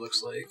helps, it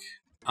looks like.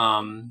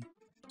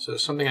 So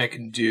something I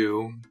can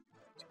do,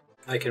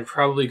 I can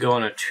probably go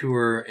on a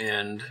tour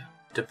and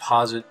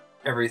deposit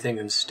everything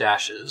in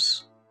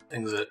stashes.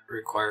 Things that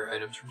require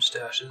items from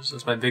stashes.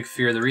 That's my big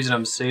fear. The reason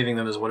I'm saving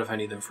them is what if I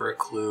need them for a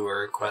clue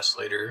or a quest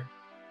later.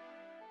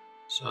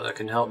 So that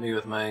can help me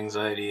with my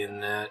anxiety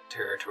in that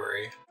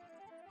territory.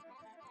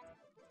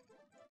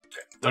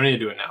 Okay, don't need to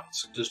do it now.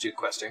 Let's just do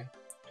questing.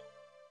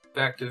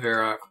 Back to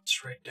Varrock.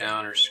 Let's write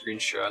down or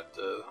screenshot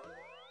the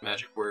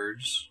magic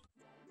words.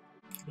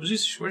 What did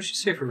she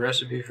say for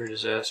recipe for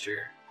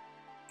disaster?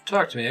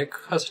 Talk to me. It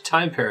causes a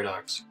time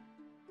paradox.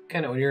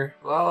 Kind of when you're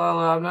la la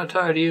la, I'm not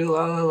talking to you,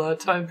 la la la,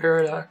 time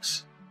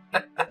paradox.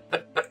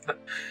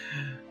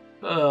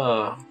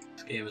 Oh,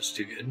 this game is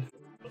too good.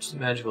 What's the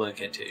magical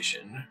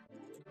incantation?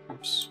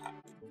 Oops.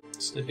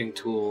 Snipping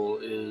tool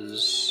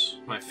is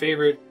my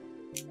favorite.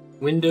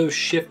 Windows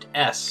Shift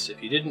S.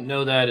 If you didn't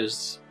know, that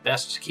is the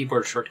best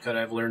keyboard shortcut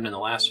I've learned in the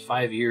last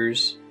 5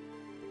 years.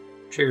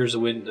 Triggers the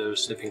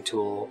Windows snipping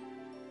tool.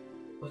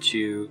 Lets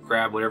you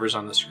grab whatever's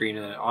on the screen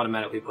and then it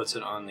automatically puts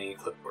it on the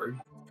clipboard.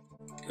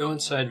 Go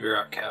inside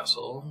Varrock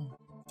Castle.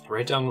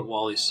 Write down what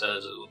Wally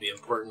says. It will be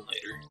important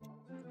later.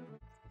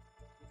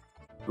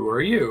 Who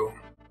are you?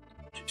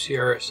 Gypsy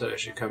Ara said I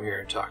should come here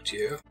and talk to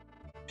you.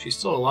 She's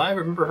still alive? I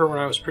remember her when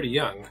I was pretty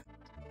young.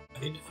 I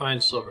need to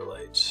find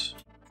Silverlight.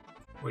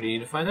 What do you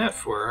need to find that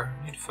for?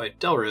 I need to fight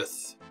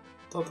Delrith.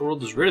 I thought the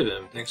world was rid of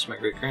him, thanks to my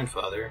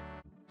great-grandfather.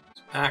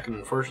 He's back, and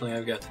unfortunately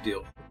I've got to deal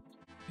with him.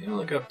 You don't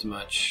look up to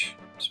much.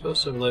 I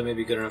suppose Silverlight may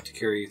be good enough to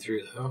carry you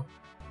through, though.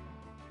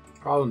 The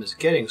problem is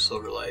getting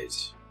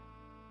Silverlight.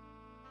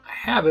 I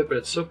have it, but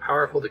it's so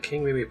powerful the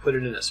king made me put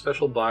it in a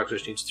special box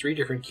which needs 3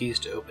 different keys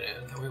to open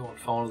it. That way it won't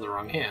fall into the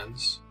wrong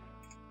hands.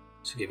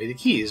 So give me the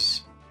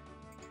keys.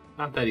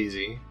 Not that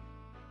easy.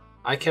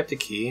 I kept a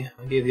key.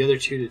 I gave the other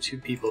 2 to 2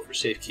 people for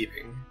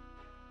safekeeping.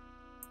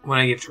 One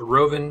I gave to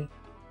Roven,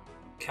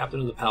 captain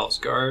of the palace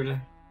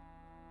guard.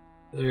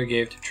 The other I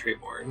gave to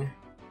Trayborn.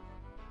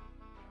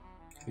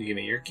 Can you give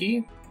me your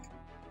key?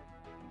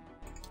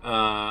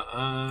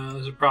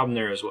 There's a problem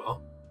there as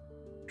well.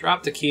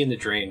 Drop the key in the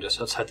drain just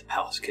outside the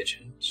palace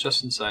kitchen. It's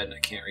just inside and I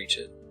can't reach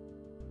it.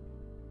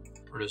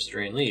 Where does the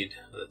drain lead?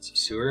 That's a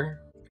sewer.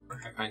 Where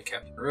can I find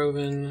Captain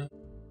Roven?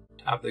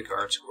 Top of the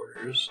guards'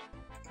 quarters.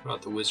 What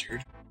about the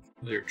wizard?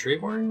 Wizard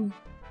Trayborn?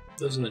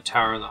 Lives in the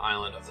tower on the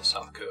island of the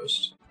south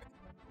coast.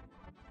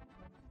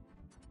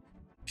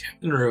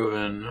 Captain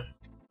Roven. What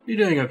are you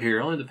doing up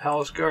here? Only the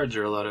palace guards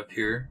are allowed up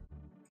here.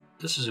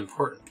 This is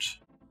important.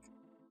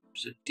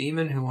 There's a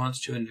demon who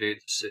wants to invade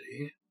the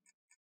city.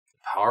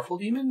 A powerful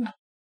demon?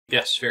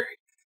 Yes, very.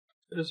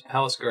 Good as the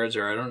palace guards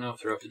are, I don't know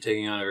if they're up to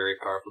taking on a very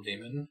powerful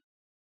demon.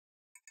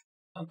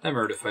 Not them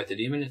are to fight the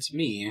demon, it's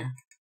me.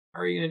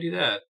 How are you going to do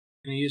that?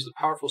 I'm going to use the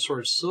powerful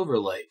sword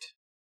Silverlight.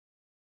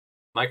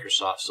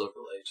 Microsoft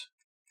Silverlight.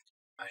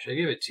 I shall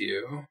give it to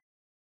you.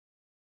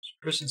 This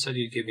person said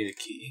he'd give me the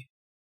key.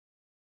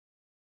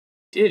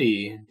 Did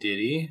he? Did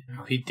he?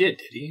 Oh, he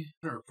did he?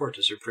 I don't report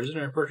to Sir Prison,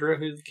 I report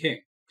directly to the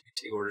king.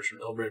 Take orders from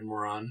Elbred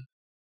Moron.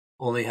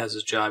 Only has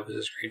his job because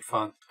his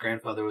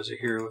grandfather was a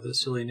hero with a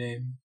silly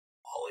name.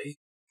 Wally.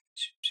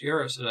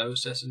 Ciara said I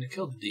was destined to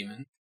kill the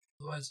demon.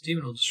 Otherwise the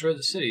demon will destroy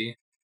the city.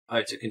 I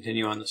have to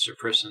continue on the Sir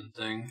Prison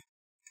thing.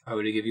 Why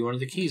would he give you one of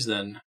the keys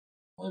then?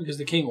 Only because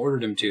the king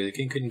ordered him to. The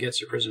king couldn't get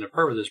Sir Prison to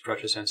part with his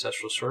precious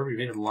ancestral sword, but he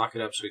made him lock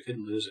it up so he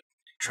couldn't lose it.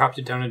 He dropped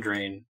it down a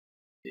drain.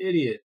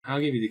 Idiot.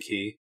 I'll give you the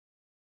key.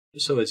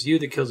 So it's you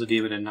that kills the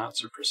demon and not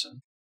Sir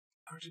Prison.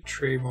 Dr.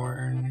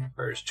 Trayborn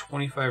requires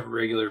 25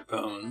 regular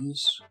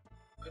bones.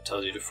 It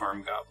tells you to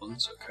farm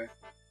goblins, okay.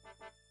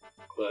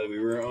 Glad we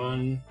were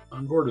on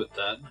board with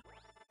that.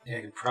 Yeah,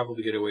 I can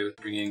probably get away with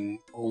bringing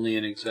only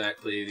in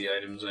exactly the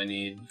items I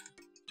need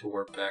to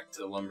warp back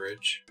to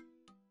Lumbridge.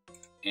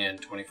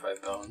 And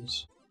 25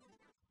 bones.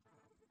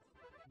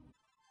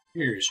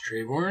 Here's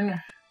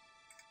Trayborn.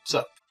 What's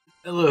up?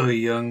 Hello,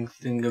 young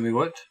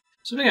thingummy-what?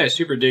 Something I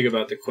super dig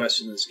about the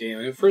quests in this game.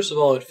 I mean, first of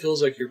all, it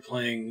feels like you're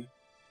playing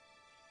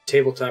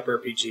tabletop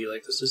RPG,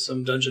 like this is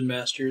some Dungeon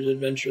Master's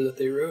adventure that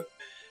they wrote.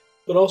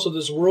 But also,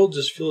 this world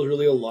just feels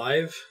really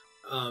alive.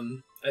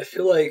 I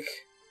feel like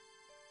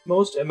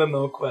most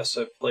MMO quests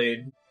I've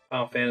played,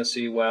 Final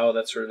Fantasy, WoW,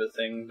 that sort of a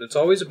thing, it's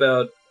always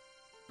about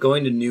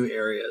going to new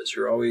areas.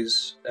 You're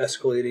always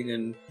escalating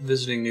and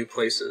visiting new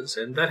places.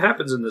 And that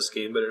happens in this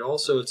game, but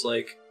it's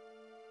like,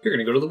 you're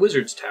going to go to the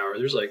Wizard's Tower.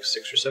 There's like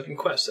 6 or 7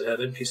 quests that have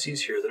NPCs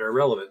here that are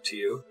relevant to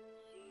you.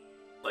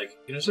 Like,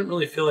 it doesn't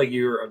really feel like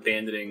you're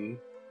abandoning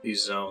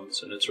these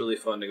zones, and it's really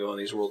fun to go on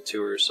these world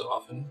tours so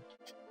often.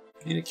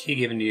 Need a key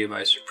given to you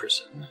by Sir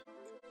Prison.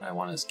 What I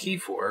want his key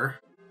for?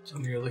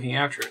 Something you're looking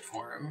after it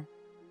for him.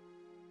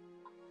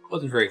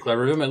 Wasn't very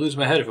clever of him. I'd lose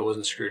my head if it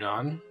wasn't screwed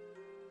on.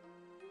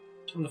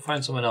 So I'm going to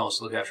find someone else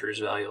to look after his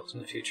valuables in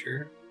the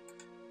future.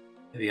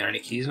 Have you got any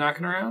keys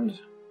knocking around?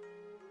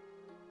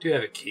 I do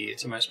have a key.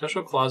 It's in my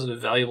special closet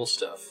of valuable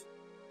stuff.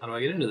 How do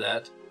I get into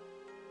that?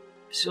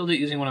 I sealed it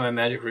using one of my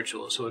magic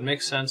rituals, so it would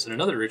make sense that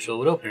another ritual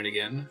would open it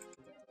again.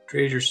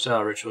 Treasure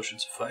style ritual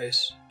should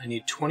suffice. I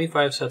need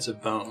 25 sets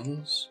of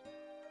bones.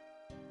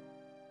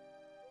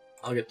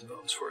 I'll get the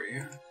bones for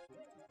you.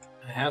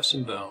 I have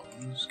some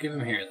bones. Give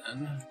them here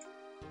then.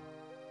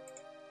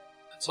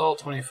 That's all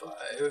 25.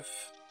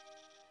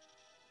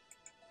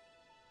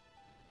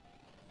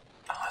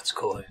 Oh, that's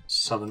cool. I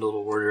summoned a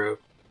little wardrobe.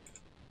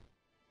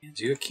 Hands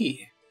you a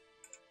key.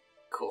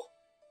 Cool.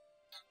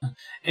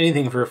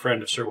 Anything for a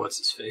friend of Sir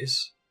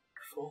What's-His-Face.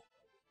 Wonderful.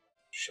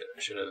 Shit,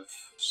 I should have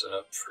set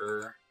up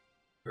for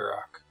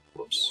Varrock.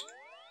 Whoops.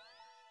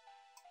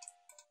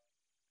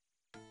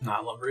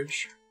 Not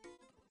Lumbridge.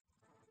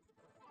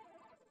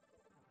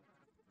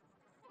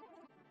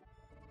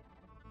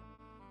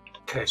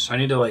 Okay, so I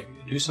need to, like,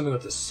 do something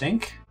with the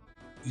sink?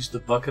 Use the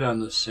bucket on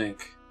the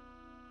sink.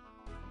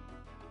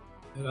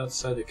 Get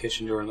outside the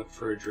kitchen door and look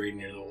for a drain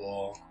near the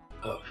wall.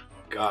 Oh,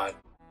 God.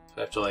 So I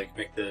have to, like,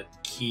 make the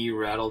key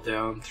rattle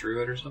down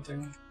through it or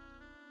something?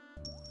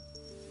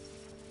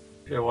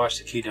 Gotta wash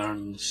the key down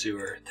in the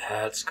sewer.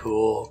 That's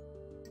cool.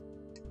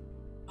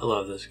 I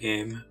love this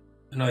game.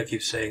 I know I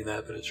keep saying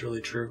that, but it's really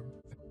true.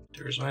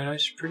 There's my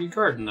nice, pretty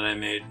garden that I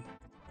made.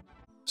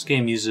 This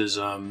game uses,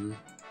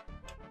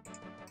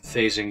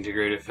 phasing to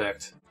great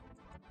effect.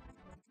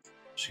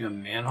 See a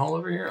manhole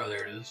over here? Oh,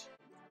 there it is.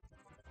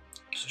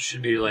 So it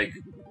should be like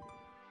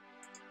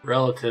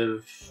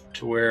relative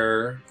to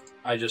where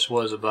I just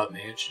was above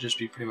me. It should just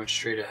be pretty much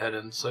straight ahead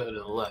and slightly to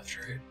the left,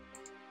 right?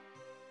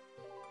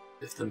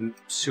 If the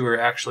sewer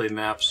actually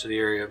maps to the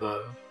area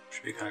above, it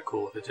should be kind of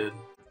cool if it did.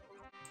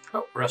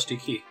 Oh, rusty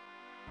key.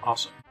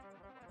 Awesome.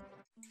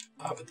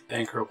 Pop at the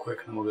bank real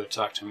quick and we'll go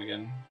talk to him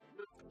again.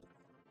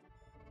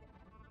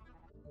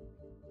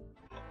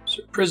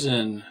 Sir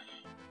Prison,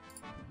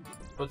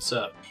 what's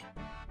up?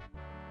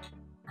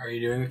 How are you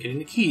doing with getting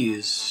the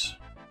keys?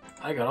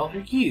 I got all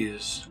your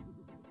keys.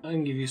 I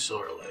can give you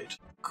silver light.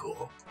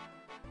 Cool.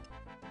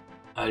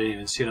 I didn't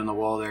even see it on the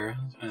wall there.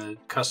 A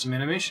custom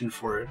animation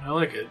for it. I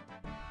like it.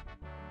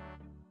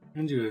 I'm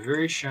gonna do a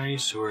very shiny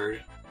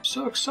sword. I'm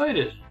so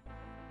excited.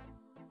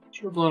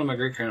 Should have blown up my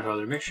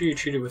great-grandfather. Make sure you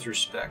treat it with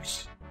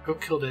respect. Go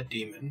kill that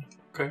demon.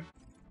 Okay.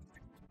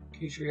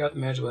 You figure out the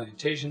magical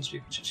incantation,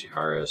 speak with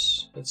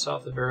Chichiharis, head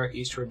south of Varrock,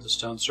 east toward the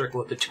stone circle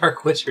with the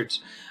dark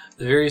wizards.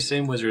 The very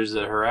same wizards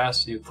that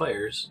harass new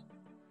players.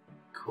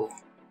 Cool.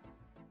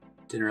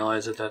 Didn't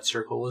realize that that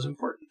circle was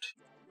important.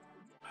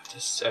 I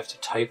have to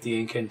type the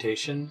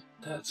incantation?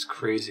 That's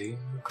crazy.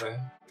 Okay.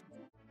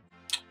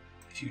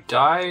 If you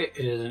die,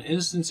 it is an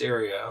instance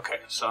area. Okay,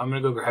 so I'm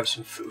gonna go grab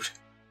some food.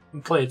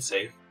 And play it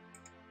safe.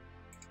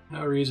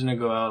 No reason to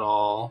go out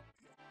all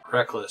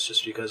reckless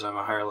just because I'm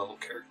a higher level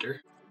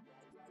character.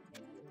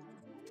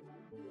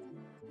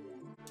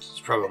 It's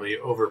probably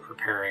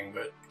over-preparing,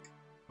 but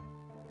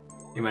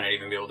you might not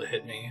even be able to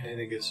hit me. I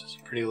think this is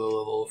a pretty low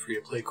level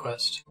free-to-play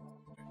quest.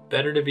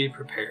 Better to be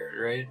prepared,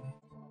 right?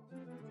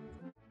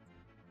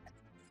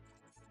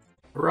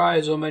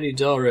 Arise, O mighty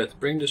Delrith,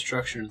 bring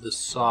destruction to this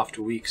soft,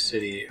 weak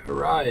city.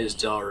 Arise,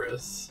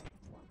 Delrith.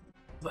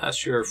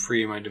 Last you are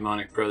free, my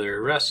demonic brother.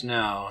 Rest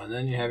now, and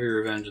then you have your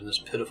revenge in this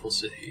pitiful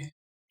city.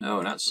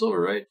 No, not silver,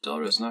 right?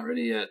 Delrith's not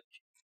ready yet.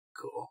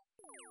 Cool.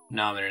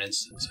 Now I'm in an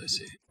instance, I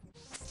see.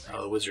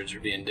 Oh, the wizards are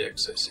being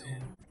dicks, I see.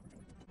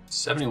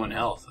 71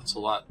 health, that's a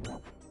lot.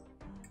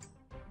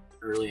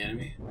 Early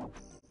enemy.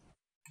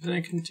 Is that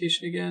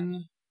incantation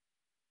again?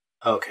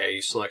 Okay,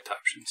 you select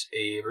options.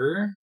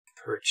 Aber,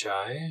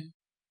 Perchai,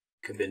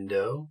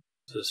 Cabindo,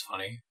 this is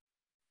funny,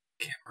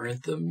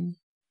 Camarinthum,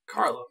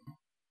 Carlum.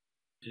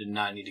 I did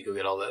not need to go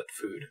get all that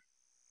food.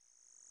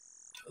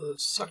 So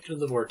it's sucked into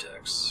the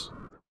vortex.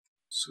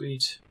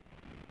 Sweet.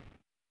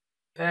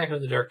 Back into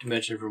the dark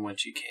dimension from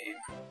whence you came.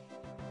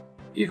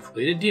 You've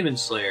completed Demon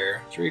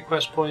Slayer, 3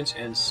 quest points,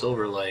 and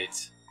Silver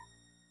Light.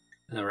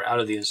 And then we're out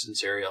of the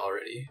instance area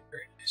already.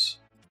 Very nice.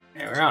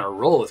 Yeah, we're on a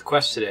roll with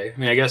quests today. I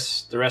mean, I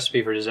guess the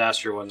recipe for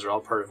disaster ones are all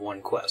part of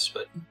one quest,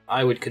 but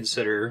I would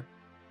consider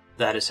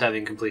that as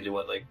having completed,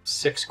 what, like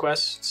 6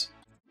 quests?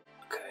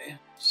 Okay,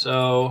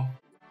 so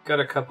got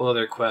a couple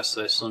other quests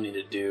that I still need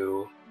to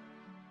do.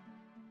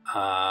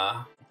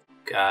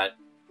 Got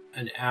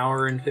an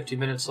hour and 50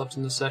 minutes left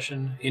in the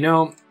session. You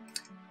know,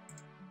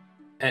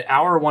 at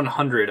hour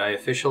 100, I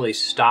officially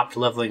stopped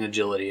leveling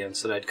agility and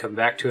said I'd come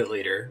back to it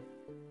later.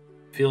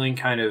 Feeling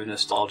kind of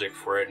nostalgic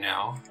for it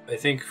now. I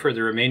think for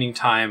the remaining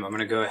time, I'm going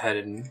to go ahead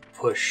and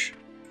push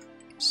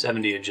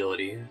 70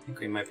 agility. I think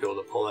we might be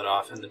able to pull that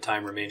off in the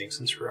time remaining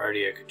since we're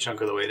already a good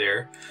chunk of the way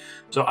there.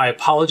 So I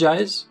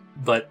apologize,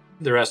 but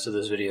the rest of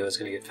this video is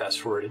going to get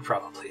fast-forwarded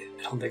probably.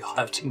 I don't think I'll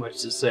have too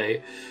much to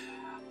say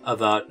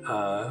about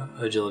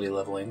agility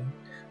leveling.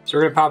 So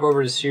we're going to pop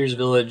over to Sears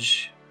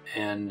Village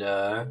and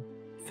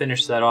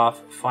finish that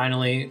off.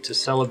 Finally, to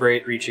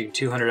celebrate reaching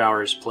 200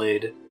 hours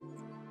played,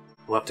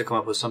 we'll have to come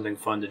up with something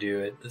fun to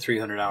do at the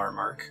 300-hour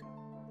mark.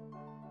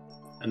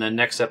 And then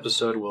next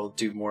episode, we'll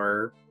do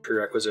more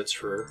prerequisites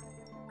for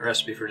a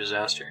recipe for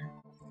disaster.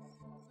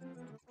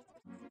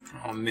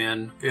 Oh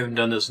man, we haven't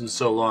done this in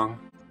so long.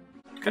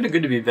 Kind of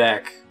good to be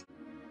back.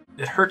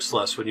 It hurts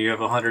less when you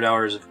have 100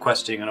 hours of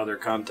questing and other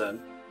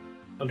content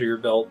under your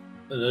belt.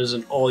 That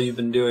isn't all you've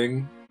been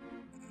doing.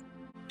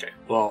 Okay,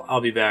 well, I'll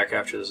be back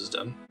after this is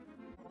done.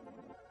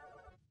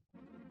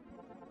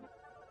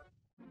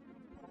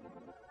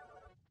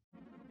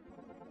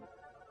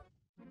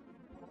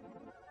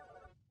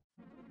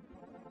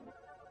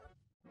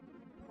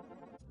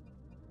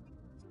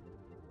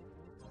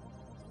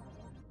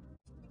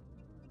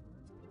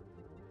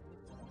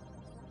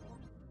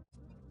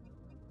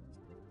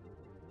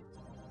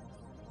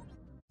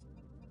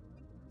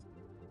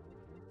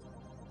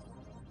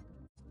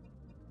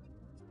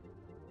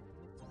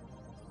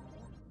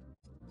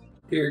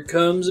 Here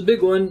comes a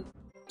big one.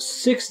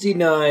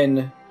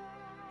 69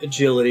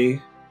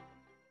 agility.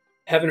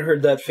 Haven't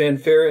heard that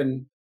fanfare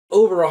in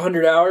over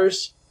 100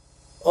 hours.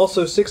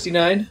 Also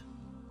 69.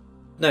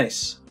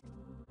 Nice.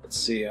 Let's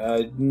see, I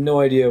had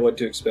no idea what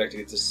to expect to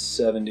get to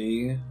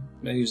 70.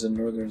 I use the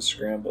Northern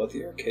Scramble at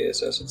the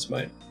Archaeus Essence.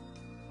 Might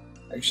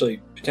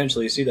actually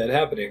potentially see that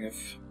happening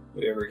if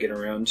we ever get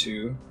around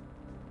to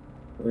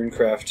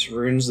runecraft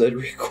runes that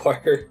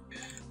require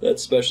that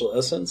special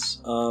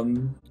essence.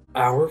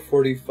 Hour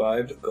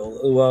 45 to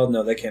gold. Well,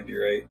 no, that can't be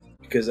right,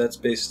 because that's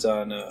based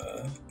on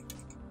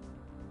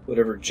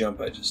whatever jump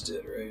I just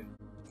did, right?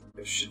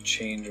 It should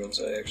change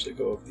once I actually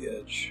go over the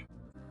edge.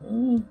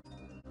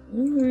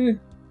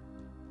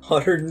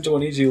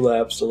 122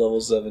 laps to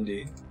level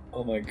 70.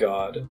 Oh my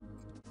god.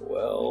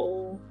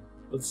 Well,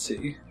 let's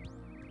see.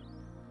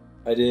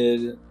 I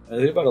did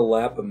about a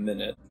lap a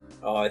minute.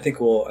 I think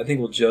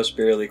we'll just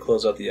barely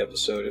close out the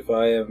episode if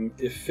I am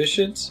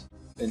efficient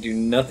and do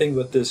nothing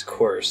but this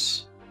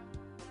course.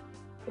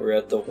 We're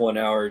at the 1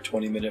 hour,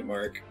 20 minute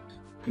mark.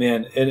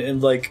 Man,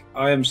 and like,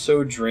 I am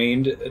so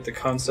drained at the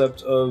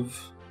concept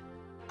of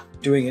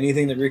doing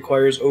anything that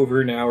requires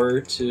over an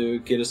hour to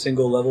get a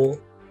single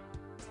level.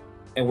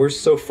 And we're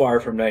so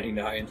far from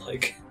 99,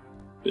 like,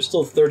 there's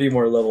still 30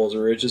 more levels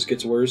where it just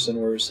gets worse and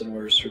worse and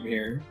worse from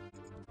here.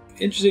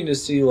 Interesting to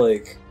see,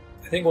 like,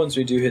 I think once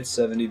we do hit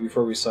 70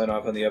 before we sign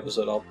off on the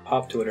episode, I'll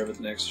pop to whatever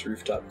the next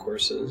rooftop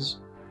course is.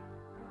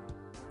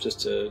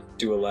 Just to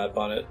do a lap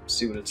on it,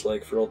 see what it's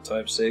like for old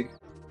time's sake.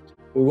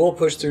 We will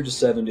push through to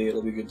 70,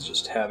 it'll be good to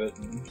just have it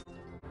and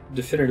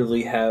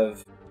definitively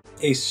have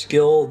a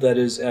skill that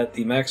is at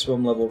the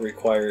maximum level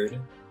required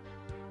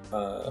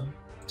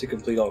to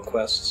complete all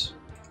quests.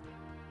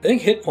 I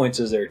think hit points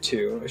is there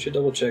too. I should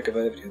double check if I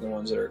have any other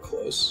ones that are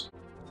close.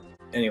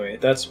 Anyway,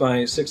 that's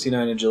my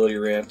 69 agility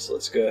rant.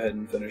 Let's go ahead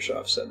and finish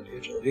off 70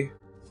 agility.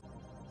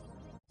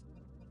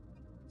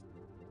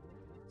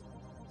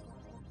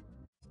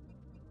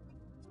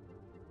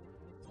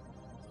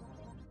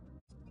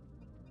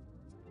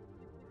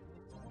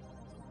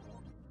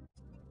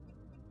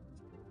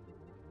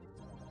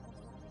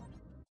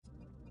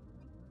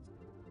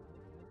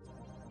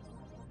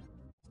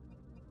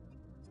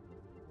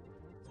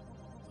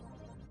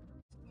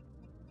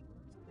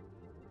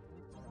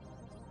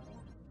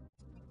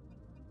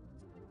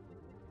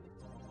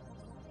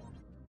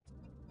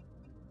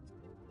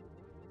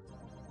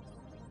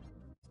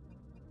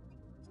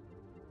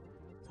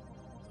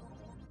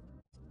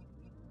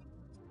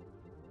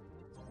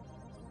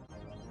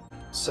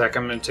 Sec,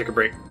 I'm gonna take a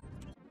break.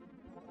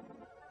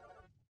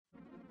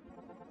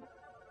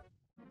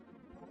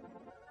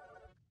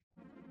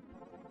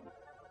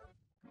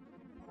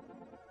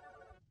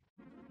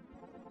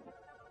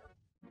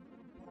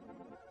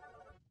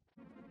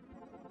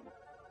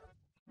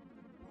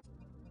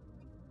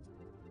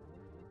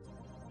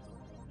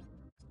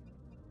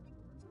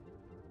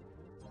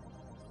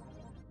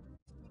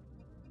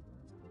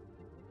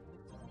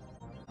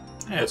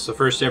 Yeah, it's the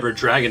first ever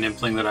dragon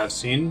impling that I've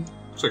seen.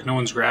 Looks like no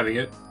one's grabbing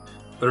it.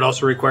 But it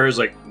also requires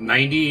like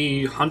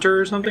 90 hunter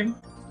or something.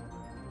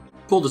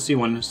 Cool to see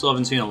one. Still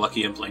haven't seen a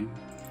lucky impling.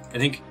 I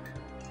think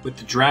with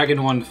the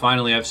dragon one,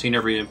 finally I've seen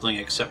every impling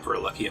except for a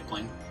lucky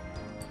impling.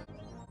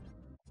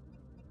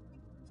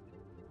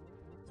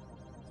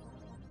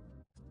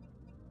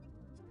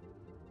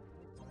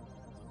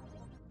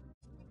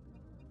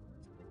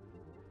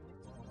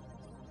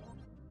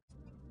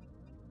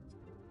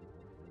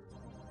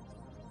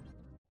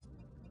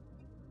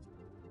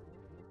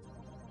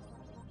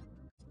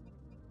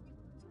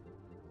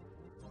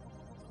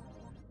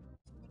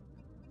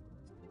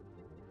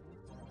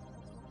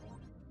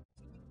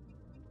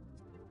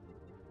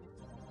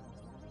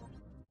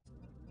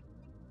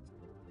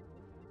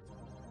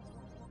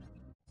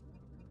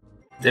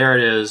 There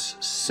it is,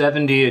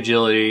 70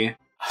 agility.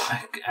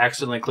 I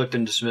accidentally clicked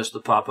and dismissed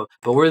the pop-up.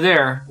 But we're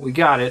there, we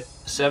got it.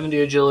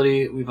 70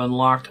 agility, we've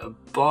unlocked a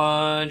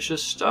bunch of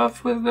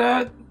stuff with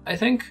that, I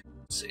think.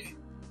 Let's see.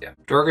 Yeah,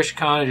 Dorgish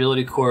Khan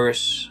agility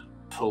course,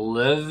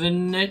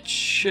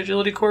 Pollnivneach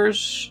agility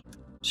course,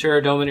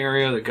 Saradomin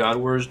area, the God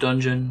Wars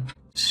dungeon.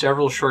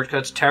 Several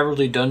shortcuts.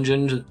 Taverly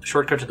Dungeon,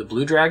 shortcut to the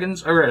Blue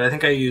Dragons. Alright, I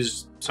think I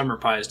used Summer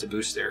Pies to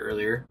boost there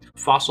earlier.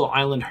 Fossil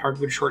Island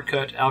Hardwood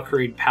shortcut.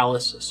 Alcarade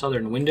Palace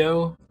Southern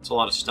Window. It's a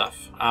lot of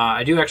stuff.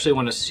 I do actually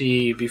want to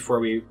see, before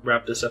we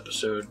wrap this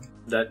episode,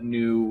 that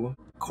new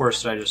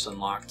course that I just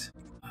unlocked.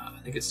 I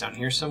think it's down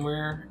here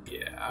somewhere.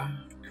 Yeah.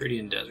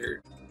 Caridian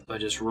Desert. I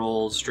just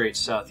rolled straight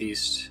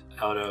southeast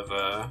out of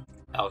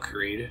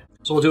Alcarade.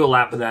 So we'll do a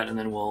lap of that and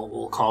then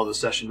we'll call the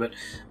session. But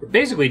we're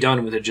basically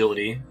done with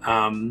agility.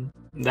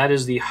 That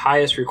is the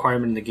highest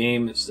requirement in the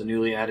game. It's the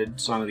newly added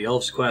Song of the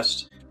Elves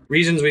quest.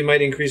 Reasons we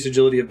might increase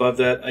agility above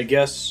that, I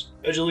guess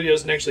agility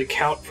doesn't actually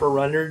count for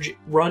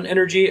run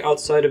energy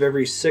outside of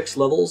every 6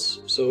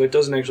 levels, so it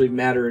doesn't actually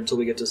matter until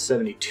we get to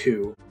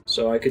 72.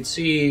 So I could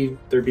see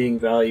there being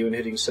value in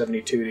hitting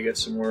 72 to get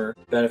some more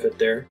benefit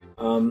there.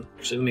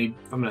 Actually,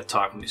 I'm going to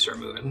talk when we start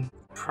moving.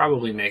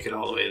 Probably make it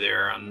all the way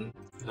there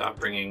without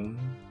bringing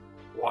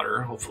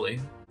water,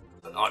 hopefully.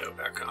 Put auto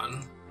back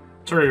on.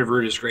 Alternative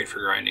route is great for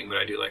grinding, but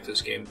I do like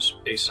this game's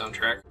bass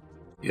soundtrack.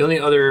 The only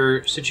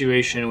other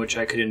situation which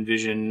I could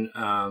envision,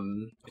 I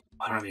don't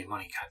have any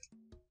money, god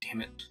damn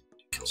it,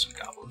 kill some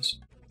goblins.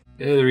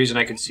 The other reason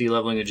I could see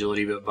leveling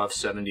agility above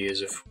 70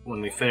 is if,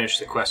 when we finish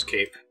the quest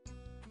cape,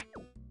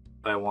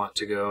 I want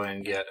to go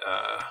and get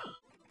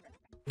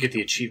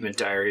the achievement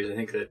diaries. I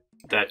think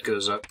that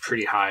goes up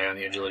pretty high on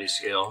the agility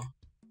scale.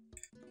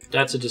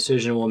 That's a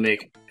decision we'll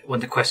make when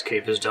the quest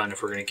cape is done,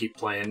 if we're going to keep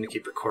playing,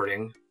 keep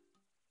recording.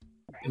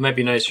 It might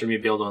be nice for me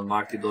to be able to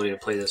unlock the ability to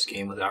play this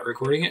game without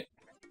recording it.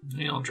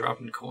 Yeah, I'll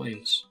drop in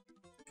coins.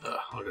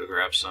 I'll go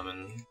grab some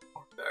and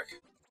walk back.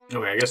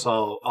 Anyway, I guess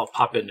I'll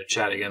pop into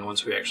chat again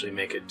once we actually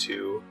make it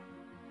to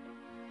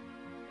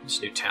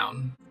this new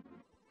town.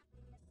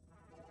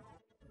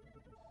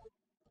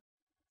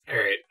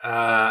 Alright,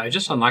 I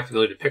just unlocked the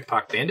ability to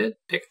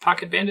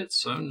pickpocket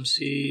bandits, so I'm going to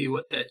see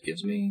what that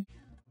gives me.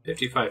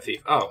 55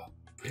 thief. Oh,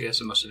 I guess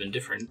it must have been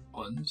different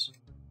ones.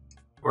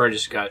 Or I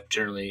just got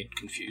generally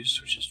confused,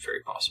 which is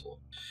very possible.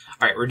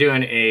 Alright, we're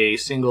doing a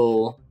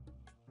single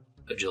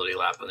agility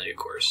lap on the new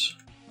course.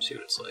 See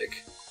what it's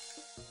like.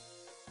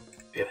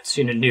 We haven't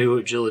seen any new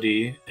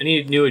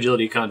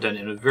agility content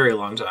in a very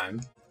long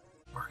time.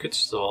 Market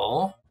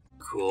stall.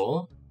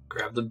 Cool.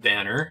 Grab the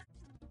banner.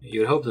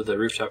 You would hope that the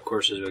rooftop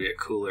courses would get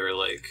cooler,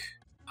 like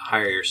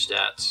higher your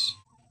stats.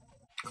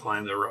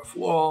 Climb the rough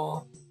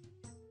wall.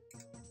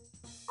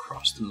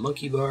 Cross the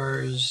monkey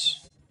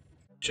bars.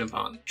 Jump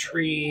on the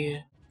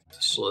tree. It's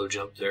a slow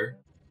jump there.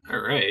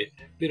 Alright.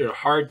 We did a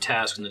hard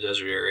task in the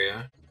desert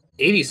area.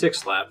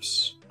 86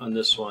 laps on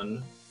this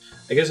one.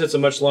 I guess it's a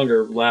much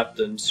longer lap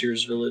than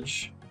Sears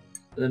Village.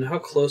 And then how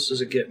close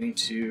does it get me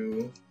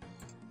to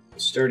the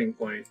starting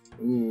point?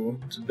 Ooh,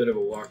 it's a bit of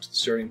a walk to the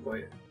starting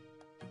point.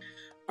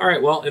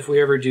 Alright, well, if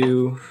we ever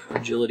do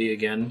agility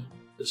again,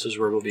 this is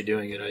where we'll be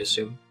doing it, I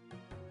assume.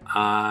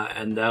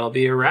 And that'll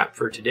be a wrap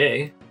for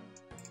today.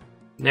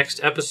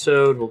 Next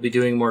episode, we'll be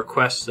doing more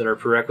quests that are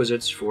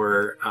prerequisites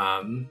for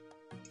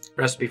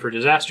Recipe for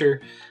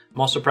Disaster.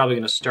 I'm also probably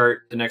going to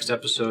start the next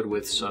episode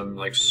with some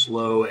like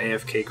slow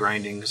AFK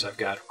grinding because I've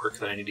got work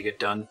that I need to get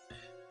done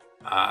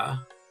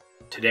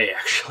today,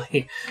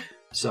 actually.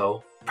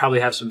 So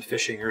probably have some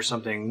fishing or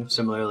something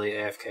similarly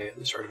AFK at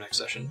the start of next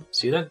session.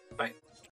 See you then. Bye.